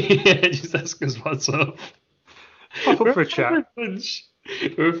 just ask us what's up. Pop up for a chat.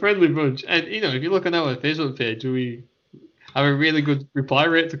 We're a friendly bunch. And, if you look on our Facebook page, we have a really good reply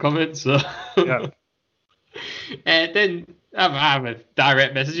rate to comments. So. Yeah. Then I have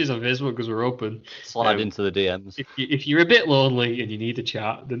direct messages on Facebook because we're open. Slide into the DMs. If you're a bit lonely and you need a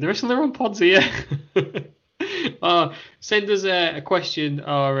chat, then there are some own pods here. Send us a question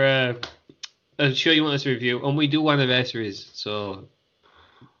or a show you want us to review, and we do anniversaries, so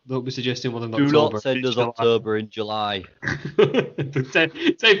don't be suggesting one in October. Do not send us October in July.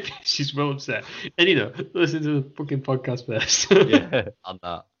 Dave Fish well upset. And listen to the fucking podcast first. Yeah, and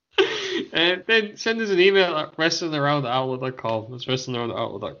that. Then send us an email at wrestlingaround@outlook.com. That's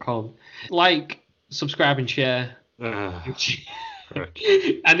wrestlingaround@outlook.com. Like, subscribe, and share.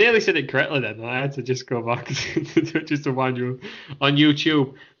 I nearly said it correctly then. I had to just go back just to wind you on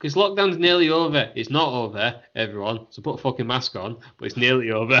YouTube. Because lockdown's nearly over. It's not over, everyone. So put a fucking mask on. But it's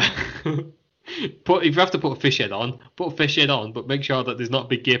nearly over. If you have to put a fish head on, put a fish head on, but make sure that there's not a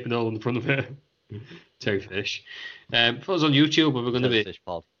big gaping hole in the front of it. Terry Fish. For us on YouTube, we're going to be... Fish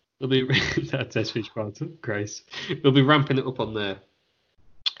pod. There'll be Test Fish pod. Christ. We'll be ramping it up on there.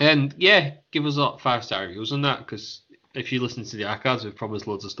 And yeah, give us a 5-star reviews on that, because if you listen to the archives, we've promised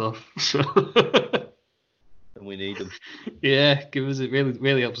loads of stuff. So And we need them. yeah, give us it. Really,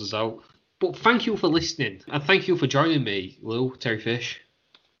 really helps us out. But thank you for listening, and thank you for joining me, Lou, Terry Fish.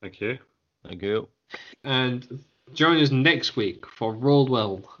 Thank you. Thank you. And join us next week for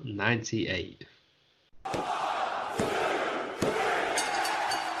Roldwell 98.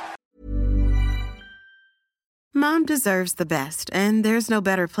 Mom deserves the best, and there's no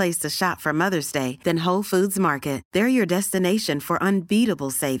better place to shop for Mother's Day than Whole Foods Market. They're your destination for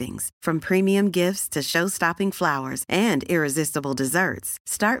unbeatable savings, from premium gifts to show-stopping flowers and irresistible desserts.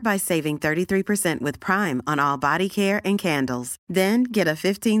 Start by saving 33% with Prime on all body care and candles. Then get a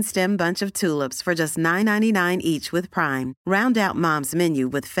 15-stem bunch of tulips for just $9.99 each with Prime. Round out Mom's menu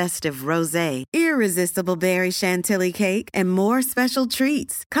with festive rosé, irresistible berry chantilly cake, and more special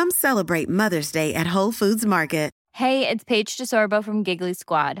treats. Come celebrate Mother's Day at Whole Foods Market. Hey, it's Paige DeSorbo from Giggly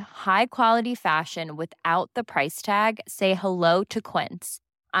Squad. High quality fashion without the price tag. Say hello to Quince.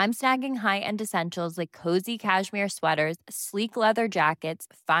 I'm snagging high-end essentials like cozy cashmere sweaters, sleek leather jackets,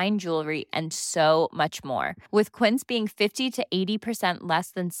 fine jewelry, and so much more. With Quince being 50 to 80%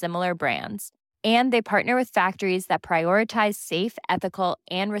 less than similar brands. And they partner with factories that prioritize safe, ethical,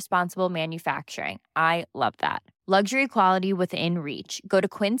 and responsible manufacturing. I love that. Luxury quality within reach. Go to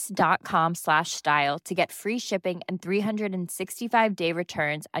quince.com/style to get free shipping and 365-day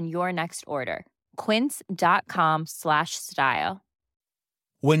returns on your next order. Quince.com/style.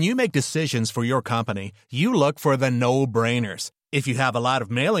 When you make decisions for your company, you look for the no-brainers. If you have a lot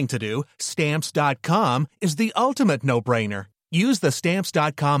of mailing to do, Stamps.com is the ultimate no-brainer. Use the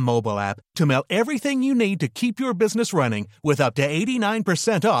Stamps.com mobile app to mail everything you need to keep your business running with up to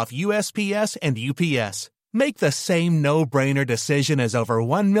 89% off USPS and UPS. Make the same no-brainer decision as over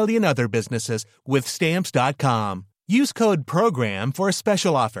 1 million other businesses with Stamps.com. Use code PROGRAM for a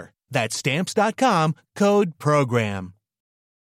special offer. That's Stamps.com, code PROGRAM.